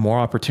opening up more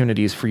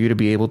opportunities for you to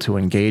be able to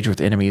engage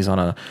with enemies on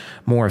a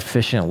more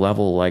efficient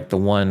level, like the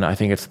one, I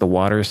think it's the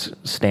water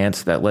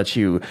stance that lets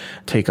you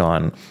take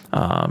on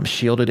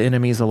shielded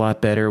enemies a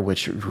lot better,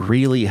 which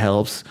really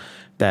helps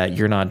that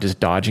you're not just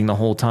dodging the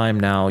whole time.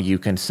 Now you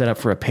can set up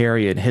for a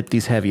parry and hit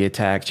these heavy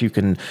attacks. You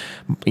can,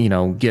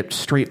 get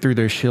straight through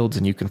their shields,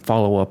 and you can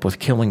follow up with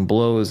killing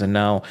blows. And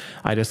now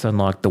I just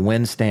unlocked the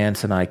wind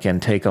stance, and I can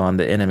take on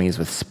the enemies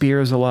with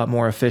spears a lot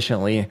more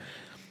efficiently.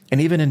 And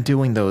even in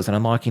doing those and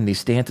unlocking these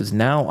stances,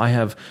 now I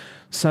have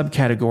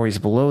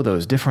subcategories below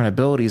those, different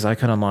abilities I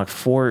can unlock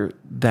for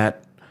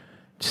that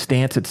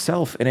stance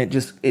itself. And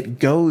it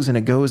goes and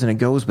it goes and it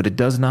goes, but it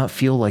does not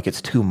feel like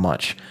it's too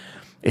much.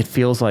 It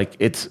feels like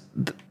it's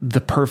the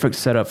perfect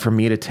setup for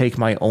me to take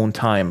my own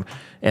time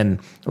and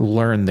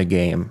learn the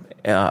game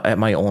at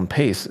my own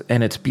pace.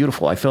 And it's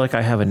beautiful. I feel like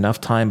I have enough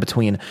time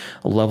between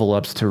level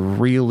ups to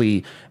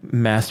really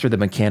master the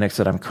mechanics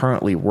that I'm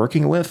currently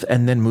working with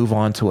and then move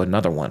on to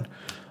another one.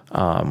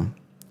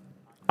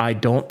 I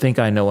don't think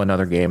I know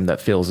another game that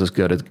feels as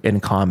good in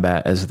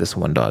combat as this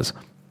one does.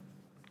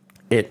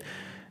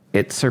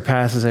 It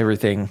surpasses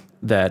everything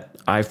that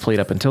I've played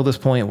up until this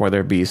point,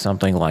 whether it be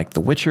something like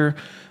The Witcher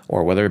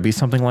or whether it be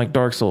something like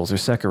Dark Souls or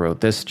Sekiro.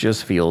 This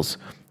just feels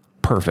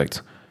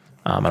perfect.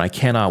 And I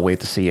cannot wait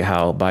to see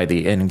how by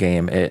the end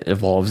game it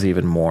evolves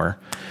even more.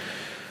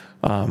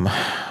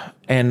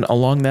 And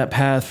along that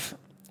path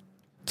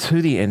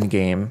to the end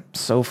game,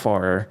 so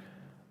far,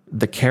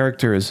 the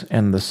characters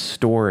and the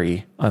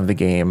story of the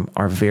game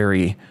are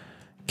very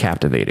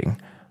captivating.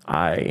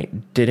 I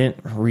didn't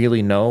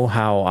really know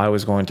how I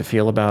was going to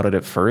feel about it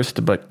at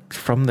first, but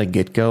from the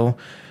get-go,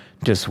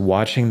 just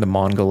watching the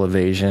Mongol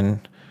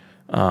invasion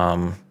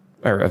to,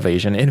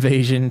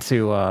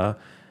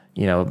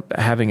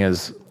 having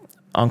his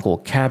uncle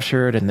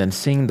captured and then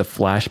seeing the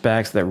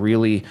flashbacks that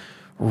really,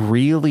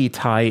 really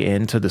tie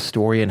into the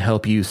story and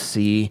help you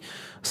see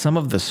some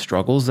of the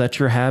struggles that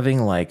you're having,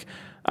 like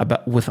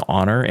about with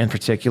Honor in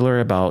particular,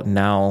 about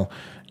now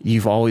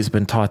you've always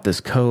been taught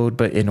this code,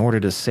 but in order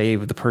to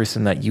save the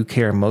person that you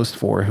care most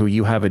for, who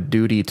you have a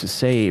duty to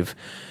save,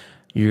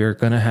 you're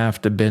going to have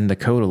to bend the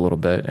code a little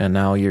bit. And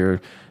now you're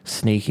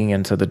sneaking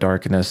into the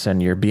darkness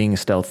and you're being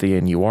stealthy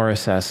and you are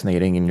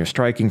assassinating and you're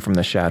striking from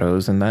the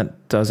shadows. And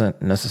that doesn't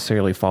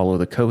necessarily follow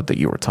the code that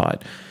you were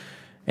taught.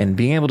 And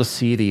being able to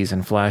see these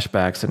in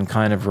flashbacks and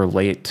kind of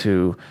relate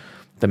to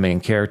the main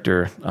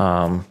character,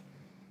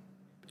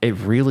 it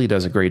really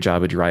does a great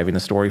job of driving the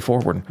story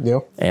forward. Yeah.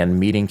 And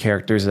meeting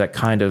characters that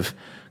kind of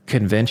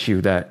convince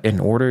you that in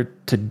order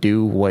to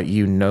do what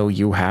you know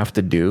you have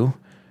to do,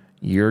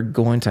 you're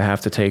going to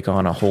have to take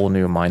on a whole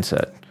new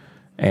mindset.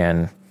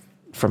 And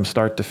from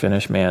start to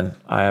finish, man,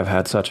 I have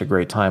had such a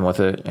great time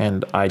with it.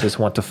 And I just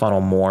want to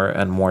funnel more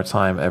and more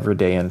time every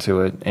day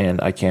into it.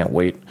 And I can't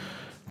wait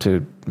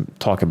to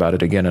talk about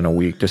it again in a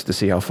week just to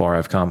see how far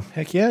I've come.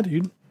 Heck yeah,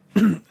 dude.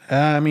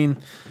 I mean,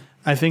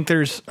 I think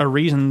there's a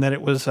reason that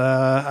it was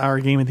our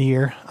game of the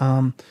year.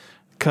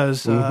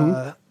 Because,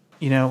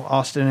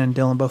 Austin and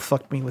Dylan both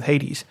fucked me with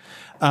Hades.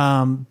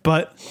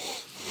 But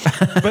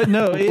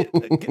no,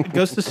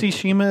 Ghost of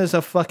Tsushima is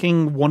a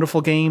fucking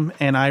wonderful game,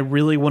 and I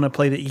really want to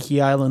play the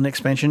Iki Island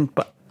expansion,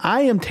 but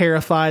I am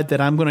terrified that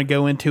I'm going to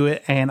go into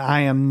it and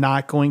I am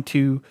not going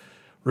to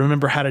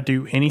remember how to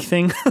do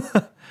anything.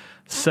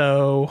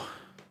 So...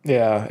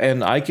 Yeah,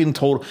 and I can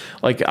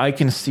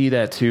see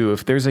that too.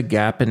 If there's a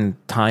gap in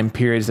time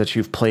periods that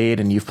you've played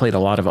and you've played a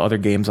lot of other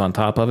games on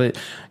top of it,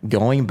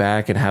 going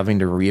back and having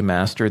to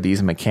remaster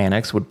these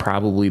mechanics would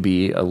probably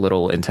be a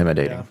little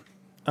intimidating.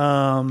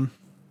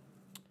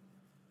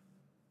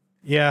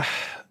 Yeah,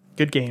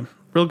 good game.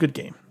 Real good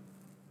game.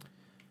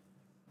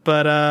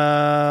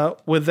 But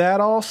with that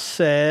all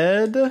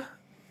said,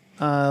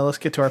 let's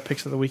get to our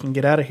picks of the week and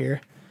get out of here.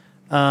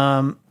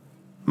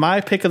 My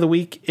pick of the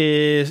week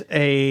is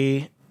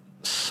a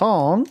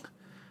song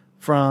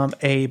from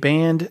a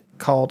band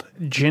called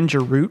Ginger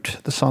Root.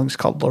 The song's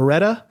called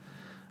Loretta.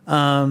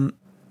 I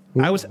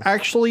was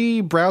actually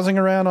browsing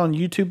around on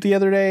YouTube the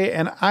other day,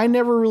 and I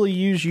never really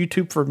use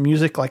YouTube for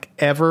music like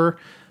ever,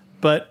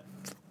 but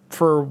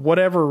for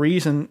whatever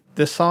reason,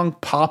 this song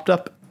popped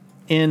up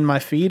in my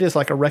feed as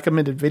like a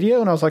recommended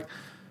video, and I was like,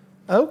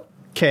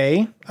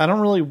 okay, I don't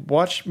really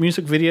watch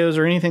music videos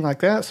or anything like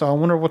that, so I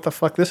wonder what the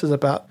fuck this is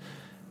about.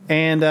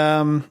 And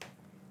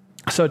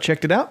so I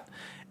checked it out,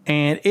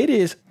 and it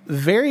is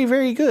very,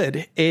 very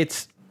good.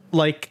 It's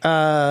like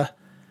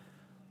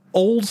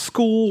old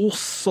school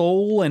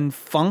soul and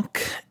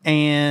funk,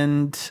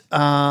 and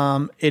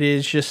it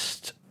is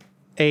just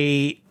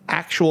a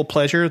actual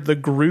pleasure. The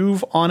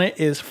groove on it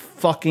is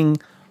fucking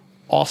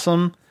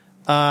awesome,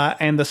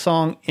 and the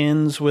song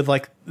ends with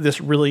like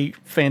this really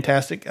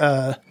fantastic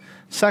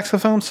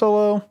saxophone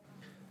solo.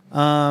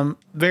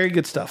 Very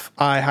good stuff.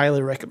 I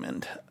highly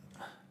recommend.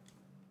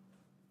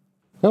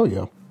 Oh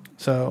yeah.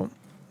 So,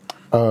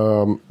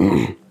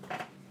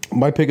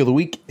 my pick of the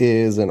week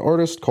is an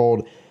artist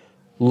called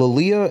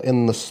Lilia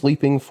in the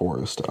Sleeping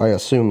Forest. I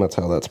assume that's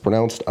how that's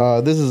pronounced.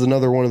 This is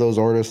another one of those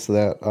artists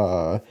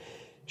that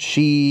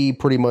she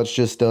pretty much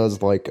just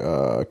does like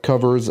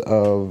covers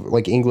of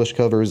like English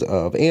covers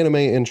of anime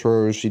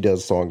intros. She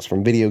does songs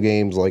from video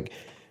games, like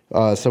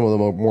some of the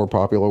more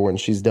popular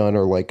ones she's done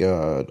are like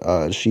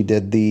she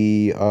did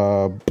the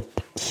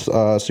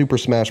Super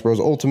Smash Bros.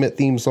 Ultimate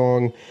theme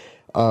song.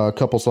 A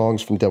couple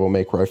songs from Devil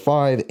May Cry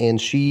 5,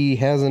 and she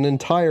has an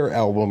entire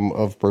album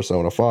of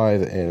Persona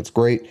 5, and it's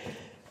great.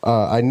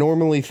 I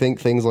normally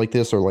think things like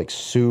this are like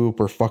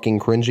super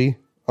fucking cringy,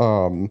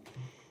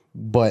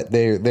 but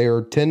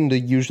there tend to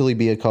usually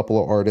be a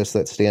couple of artists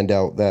that stand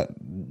out that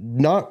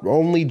not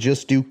only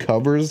just do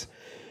covers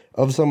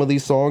of some of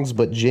these songs,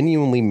 but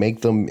genuinely make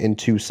them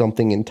into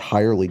something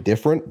entirely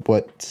different,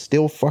 but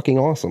still fucking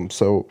awesome.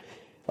 So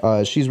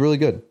she's really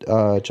good.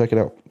 Check it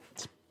out.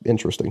 It's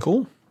interesting.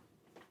 Cool.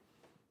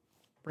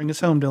 Bring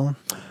us home, Dylan.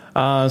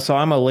 So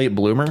I'm a late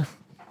bloomer.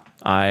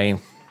 I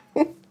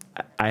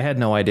had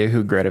no idea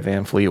who Greta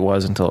Van Fleet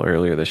was until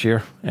earlier this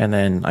year. And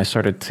then I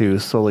started to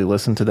slowly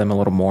listen to them a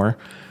little more.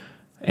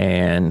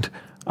 And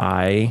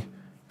I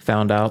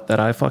found out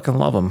that I fucking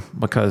love them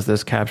because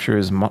this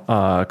captures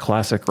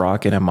classic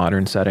rock in a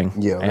modern setting.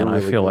 Yeah, and I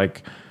really feel good.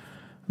 like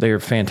they're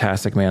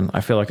fantastic, man.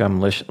 I feel like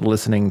I'm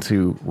listening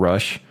to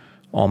Rush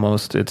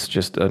almost. It's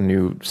just a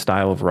new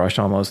style of Rush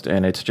almost.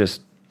 And it's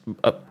just...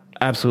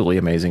 absolutely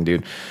amazing,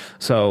 dude.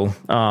 So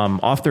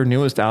off their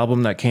newest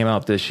album that came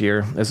out this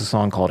year is a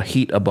song called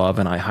Heat Above,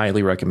 and I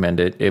highly recommend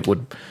it. It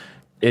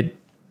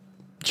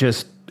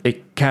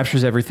it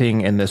captures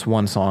everything in this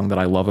one song that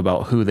I love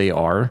about who they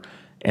are.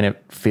 And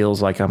it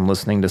feels like I'm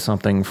listening to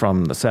something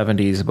from the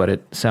 70s, but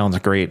it sounds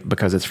great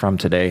because it's from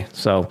today.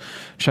 So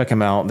check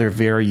them out. They're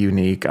very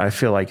unique. I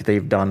feel like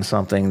they've done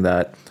something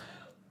that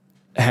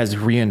has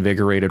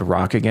reinvigorated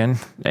rock again,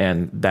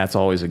 and that's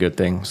always a good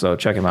thing. So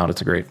check them out.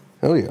 It's great.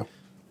 Hell yeah.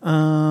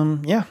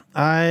 Yeah,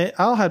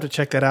 I'll have to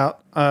check that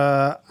out.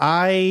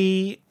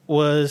 I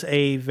was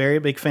a very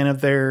big fan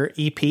of their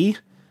EP.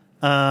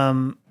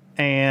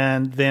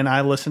 And then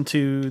I listened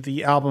to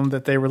the album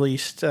that they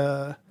released,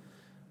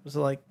 was it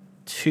like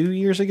 2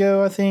 years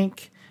ago, I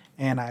think,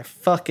 and I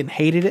fucking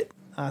hated it.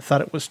 I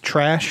thought it was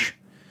trash.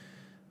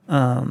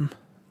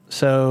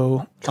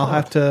 So I'll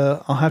have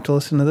to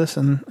listen to this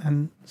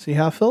and see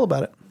how I feel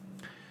about it.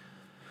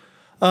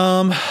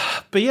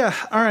 But yeah,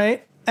 all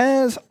right.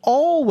 As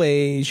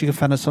always, you can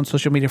find us on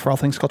social media for all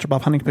things Culture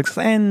Bop, Hunting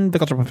Pixels, and the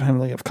Culture Bop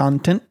family of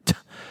content.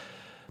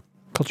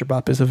 Culture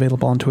Bop is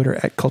available on Twitter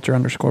at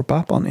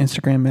Culture_Bop, on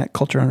Instagram at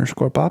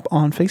Culture_Bop,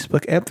 on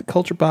Facebook at The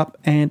Culture Bop,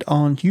 and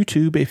on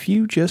YouTube if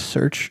you just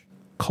search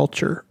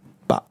Culture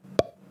Bop.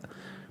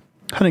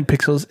 Hunting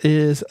Pixels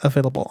is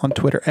available on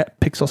Twitter at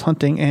Pixels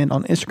Hunting and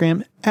on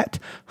Instagram at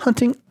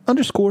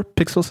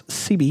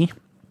Hunting_PixelsCB.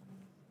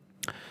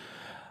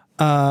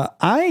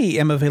 I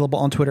am available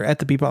on Twitter at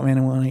the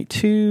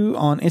BebopMan182,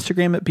 on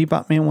Instagram at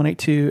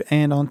BebopMan182,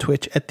 and on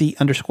Twitch at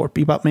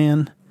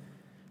 _BebopMan.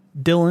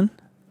 Dylan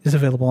is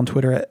available on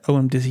Twitter at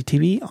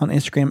OMDizzyTV, on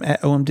Instagram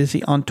at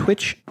OMDizzy, on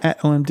Twitch at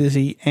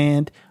OMDizzy,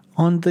 and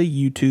on the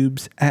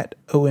YouTubes at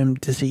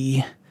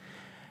OMDizzy.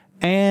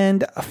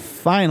 And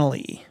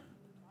finally,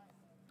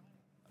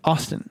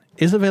 Austin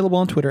is available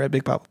on Twitter at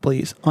Big Papa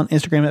Plays, on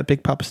Instagram at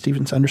Big Papa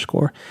Stevens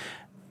 _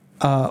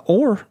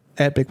 or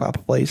at Big Papa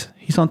Plays.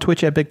 He's on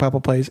Twitch at Big Papa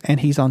Plays, and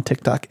he's on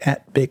TikTok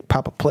at Big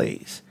Papa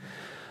Plays.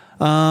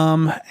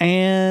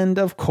 And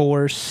of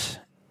course,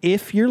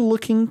 if you're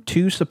looking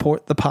to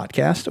support the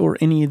podcast or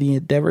any of the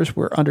endeavors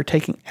we're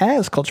undertaking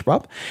as Culture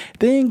Bop,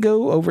 then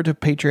go over to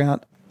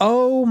Patreon.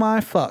 Oh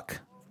my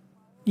fuck.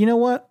 You know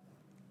what?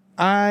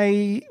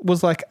 I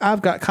was like,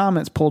 I've got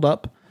comments pulled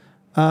up.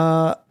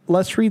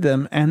 Let's read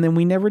them. And then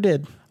we never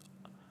did.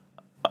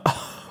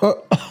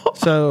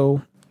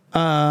 So,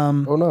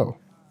 oh no.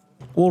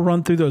 We'll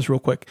run through those real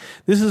quick.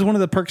 This is one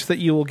of the perks that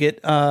you will get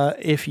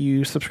if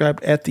you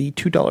subscribe at the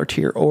 $2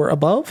 tier or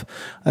above,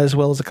 as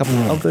well as a couple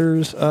of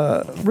others.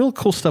 Real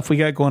cool stuff we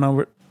got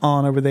going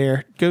on over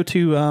there. Go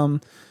to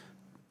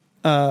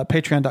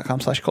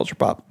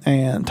patreon.com/culturebop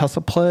and toss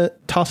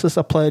us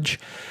a pledge,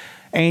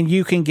 and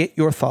you can get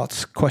your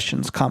thoughts,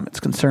 questions,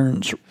 comments,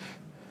 concerns,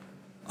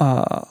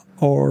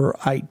 or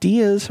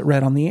ideas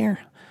read on the air.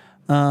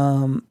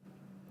 And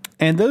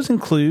those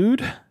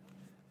include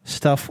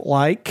stuff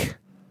like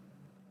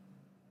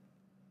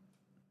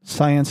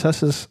Science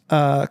Huss's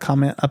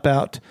comment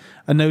about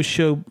a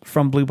no-show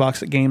from Blue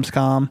Box at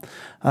Gamescom.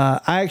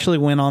 I actually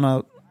went on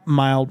a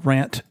mild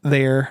rant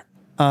there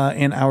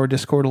in our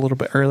Discord a little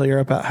bit earlier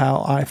about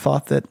how I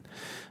thought that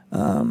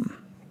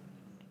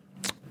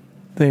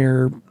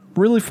they're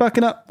really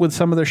fucking up with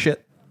some of their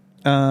shit.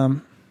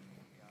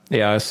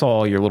 Yeah, I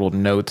saw your little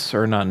notes,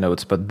 or not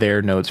notes, but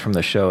their notes from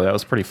the show. That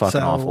was pretty fucking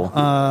awful.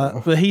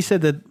 But he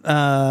said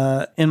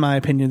that, in my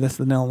opinion, that's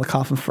the nail in the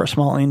coffin for a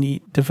small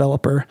indie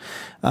developer,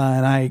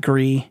 and I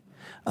agree.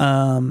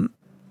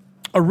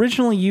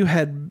 Originally, you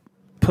had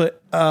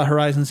put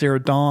Horizon Zero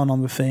Dawn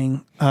on the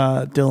thing,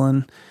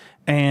 Dylan,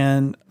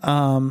 and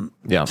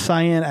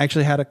Cyan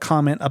actually had a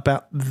comment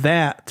about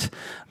that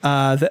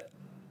that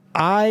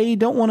I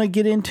don't want to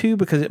get into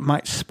because it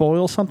might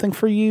spoil something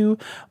for you,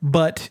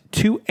 but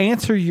to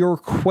answer your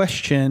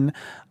question,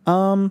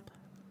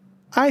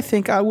 I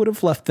think I would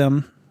have left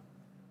them.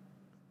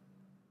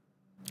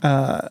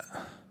 I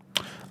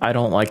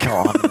don't like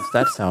how obvious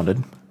that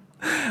sounded.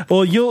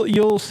 Well,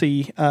 you'll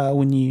see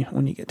when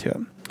you get to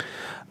it.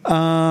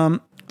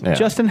 Yeah.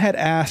 Justin had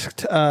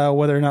asked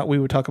whether or not we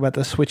would talk about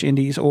the Switch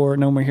Indies or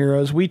No More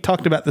Heroes. We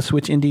talked about the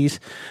Switch Indies.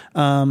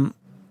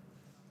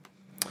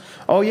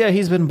 Oh, yeah,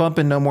 he's been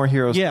bumping No More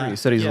Heroes 3. He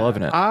said he's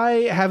loving it.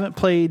 I haven't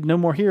played No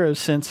More Heroes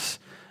since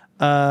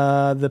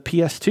the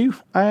PS2,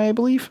 I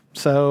believe.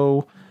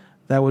 So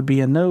that would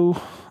be a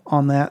no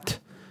on that.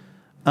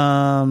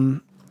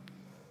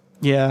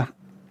 Yeah.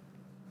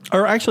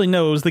 Or actually,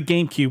 no, it was the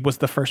GameCube was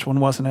the first one,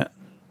 wasn't it?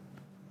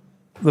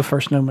 The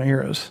first No More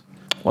Heroes.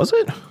 Was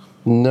it?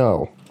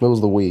 No, it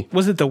was the Wii.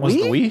 Was it the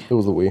Wii? It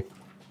was the Wii.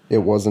 It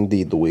was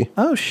indeed the Wii.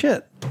 Oh,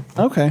 shit.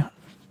 Okay.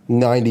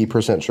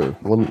 90% sure.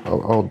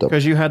 I'll double.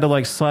 Because you had to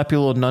like slap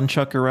your little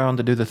nunchuck around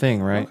to do the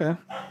thing, right? Okay.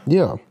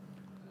 Yeah.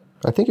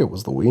 I think it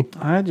was the Wii.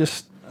 I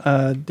just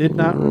did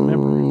not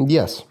remember.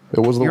 Yes,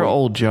 it was the You're Wii.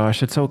 old,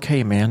 Josh. It's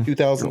okay, man.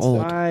 2007.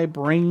 My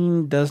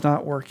brain does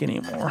not work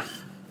anymore.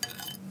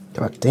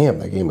 God damn,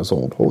 that game is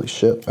old. Holy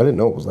shit. I didn't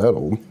know it was that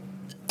old.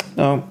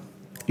 No,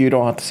 you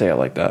don't have to say it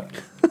like that.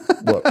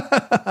 What?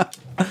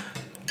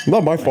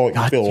 Not my fault you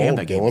God feel damn, old,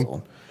 that game's Dylan.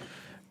 old.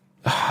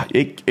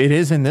 It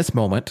is in this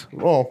moment.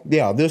 Well,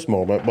 yeah, this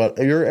moment, but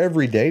your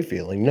everyday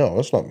feeling. No,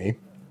 that's not me.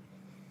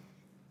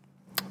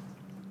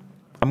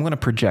 I'm gonna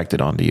project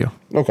it onto you.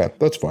 Okay,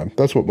 that's fine.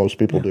 That's what most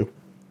people do.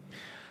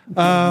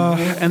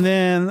 And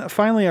then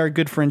finally, our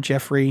good friend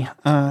Jeffrey,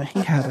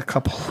 he had a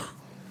couple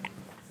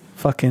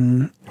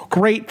fucking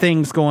great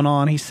things going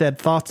on. He said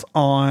thoughts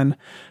on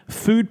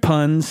food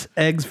puns,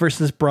 eggs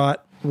versus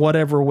brat,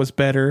 whatever was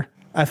better.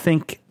 I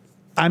think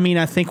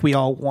we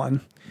all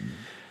won.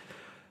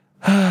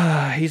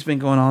 He's been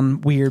going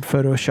on weird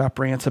Photoshop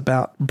rants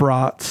about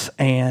brats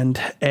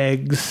and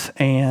eggs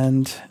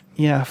and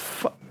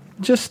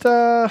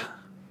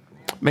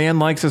Man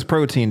likes his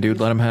protein, dude.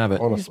 Let him have it.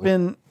 he's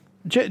been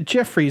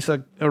Jeffrey's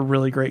a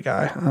really great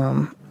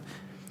guy.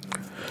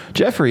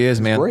 Jeffrey is,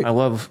 man. great. I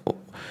love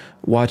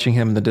watching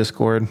him in the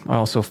Discord. I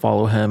also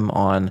follow him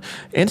on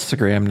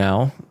Instagram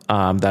now.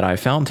 That I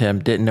found him.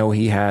 Didn't know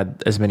he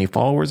had as many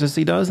followers as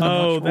he does. And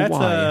I'm not sure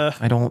why.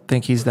 I don't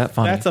think he's that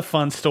funny. That's a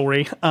fun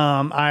story.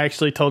 I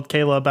actually told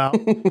Kayla about.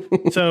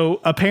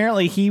 So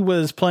apparently he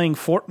was playing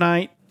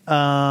Fortnite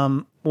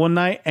one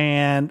night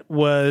and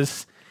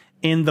was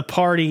in the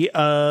party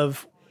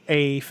of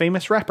a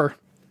famous rapper,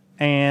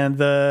 and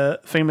the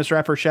famous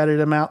rapper shouted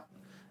him out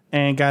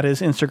and got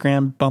his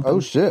Instagram bumping. Oh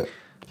shit!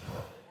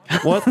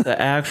 What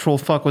the actual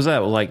fuck was that?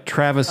 Like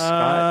Travis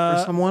Scott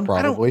or someone?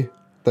 Probably.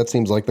 That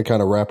seems like the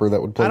kind of rapper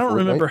that would play. I don't Fortnite.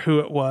 remember who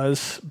it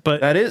was, but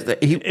That is.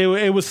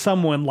 it was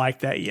someone like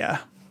that. Yeah.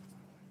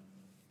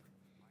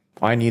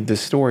 I need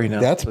this story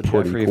now. That's pretty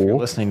Jeffrey, if you're cool.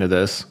 listening to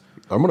this,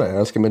 I'm gonna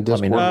ask him in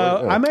Discord. know.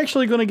 Right now. I'm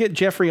actually going to get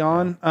Jeffrey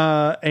on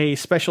a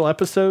special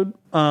episode,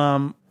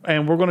 and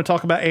we're going to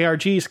talk about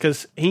ARGs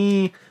because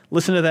he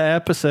listened to that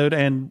episode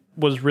and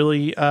was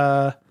really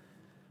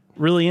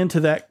into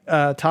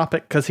that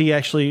topic because he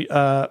actually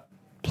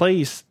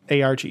plays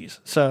ARGs.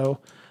 So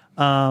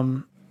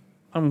I'm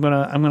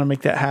gonna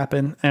make that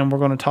happen, and we're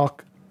going to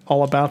talk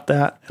all about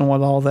that and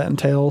what all that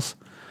entails.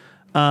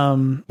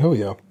 Oh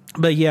yeah.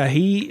 But yeah,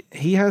 he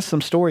has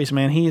some stories,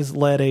 man. He has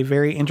led a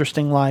very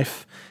interesting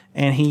life,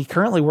 and he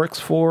currently works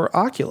for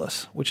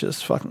Oculus, which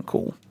is fucking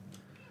cool.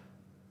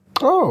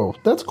 Oh,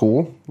 that's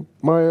cool.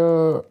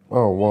 No,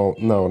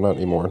 not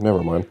anymore.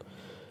 Never mind.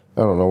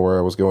 I don't know where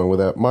I was going with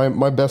that.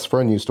 My best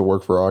friend used to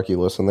work for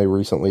Oculus, and they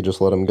recently just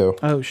let him go.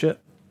 Oh shit.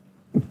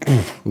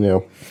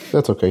 Yeah,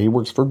 that's okay. He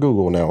works for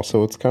Google now,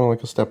 so it's kind of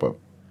like a step up.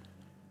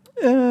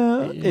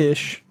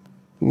 Ish.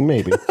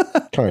 Maybe.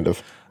 Kind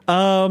of.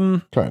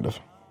 Kind of.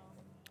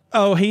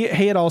 Oh, he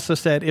had also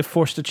said, if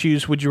forced to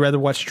choose, would you rather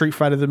watch Street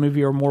Fighter the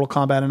movie or Mortal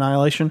Kombat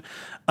Annihilation?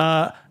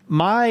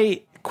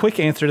 My quick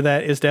answer to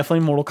that is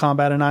definitely Mortal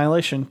Kombat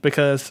Annihilation,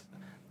 because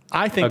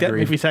I think that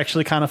Agreed. movie's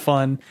actually kind of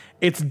fun.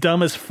 It's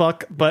dumb as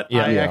fuck, but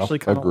I actually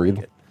kind of agreed.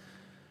 like it.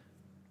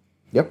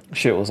 Yep.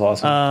 shit was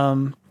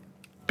awesome.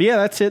 But yeah,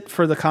 that's it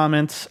for the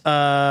comments.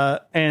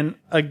 And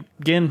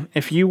again,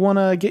 if you want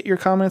to get your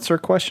comments or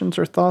questions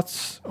or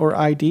thoughts or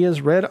ideas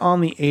read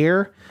on the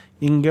air,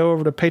 you can go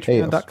over to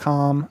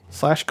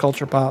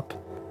patreon.com/culturepop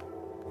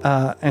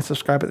and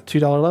subscribe at the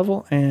 $2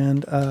 level.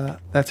 And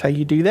that's how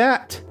you do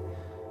that.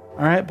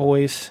 All right,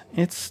 boys.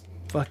 It's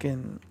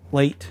fucking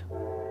late.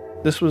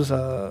 This was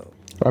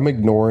I'm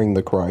ignoring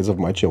the cries of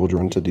my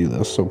children to do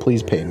this, so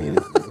please pay me to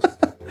do this.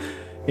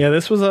 yeah,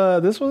 this was a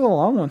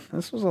long one.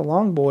 This was a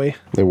long boy.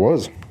 It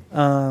was.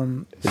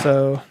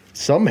 So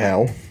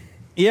Somehow.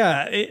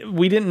 yeah,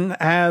 we didn't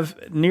have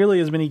nearly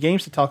as many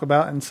games to talk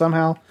about, and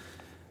somehow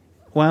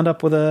wound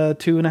up with a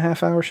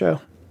 2.5 hour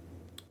show.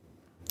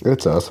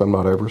 It's us. I'm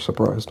not ever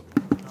surprised.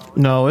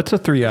 No, it's a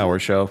 3-hour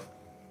show.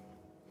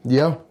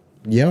 Yeah.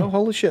 Yeah. Oh,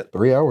 holy shit.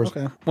 3 hours.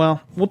 Okay.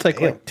 Well, we'll take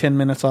like 10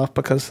 minutes off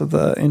because of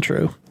the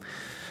intro.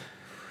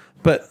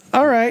 But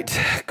all right,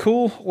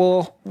 cool.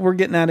 Well, we're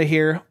getting out of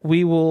here.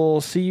 We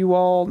will see you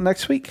all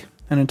next week.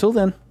 And until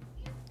then,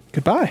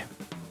 goodbye.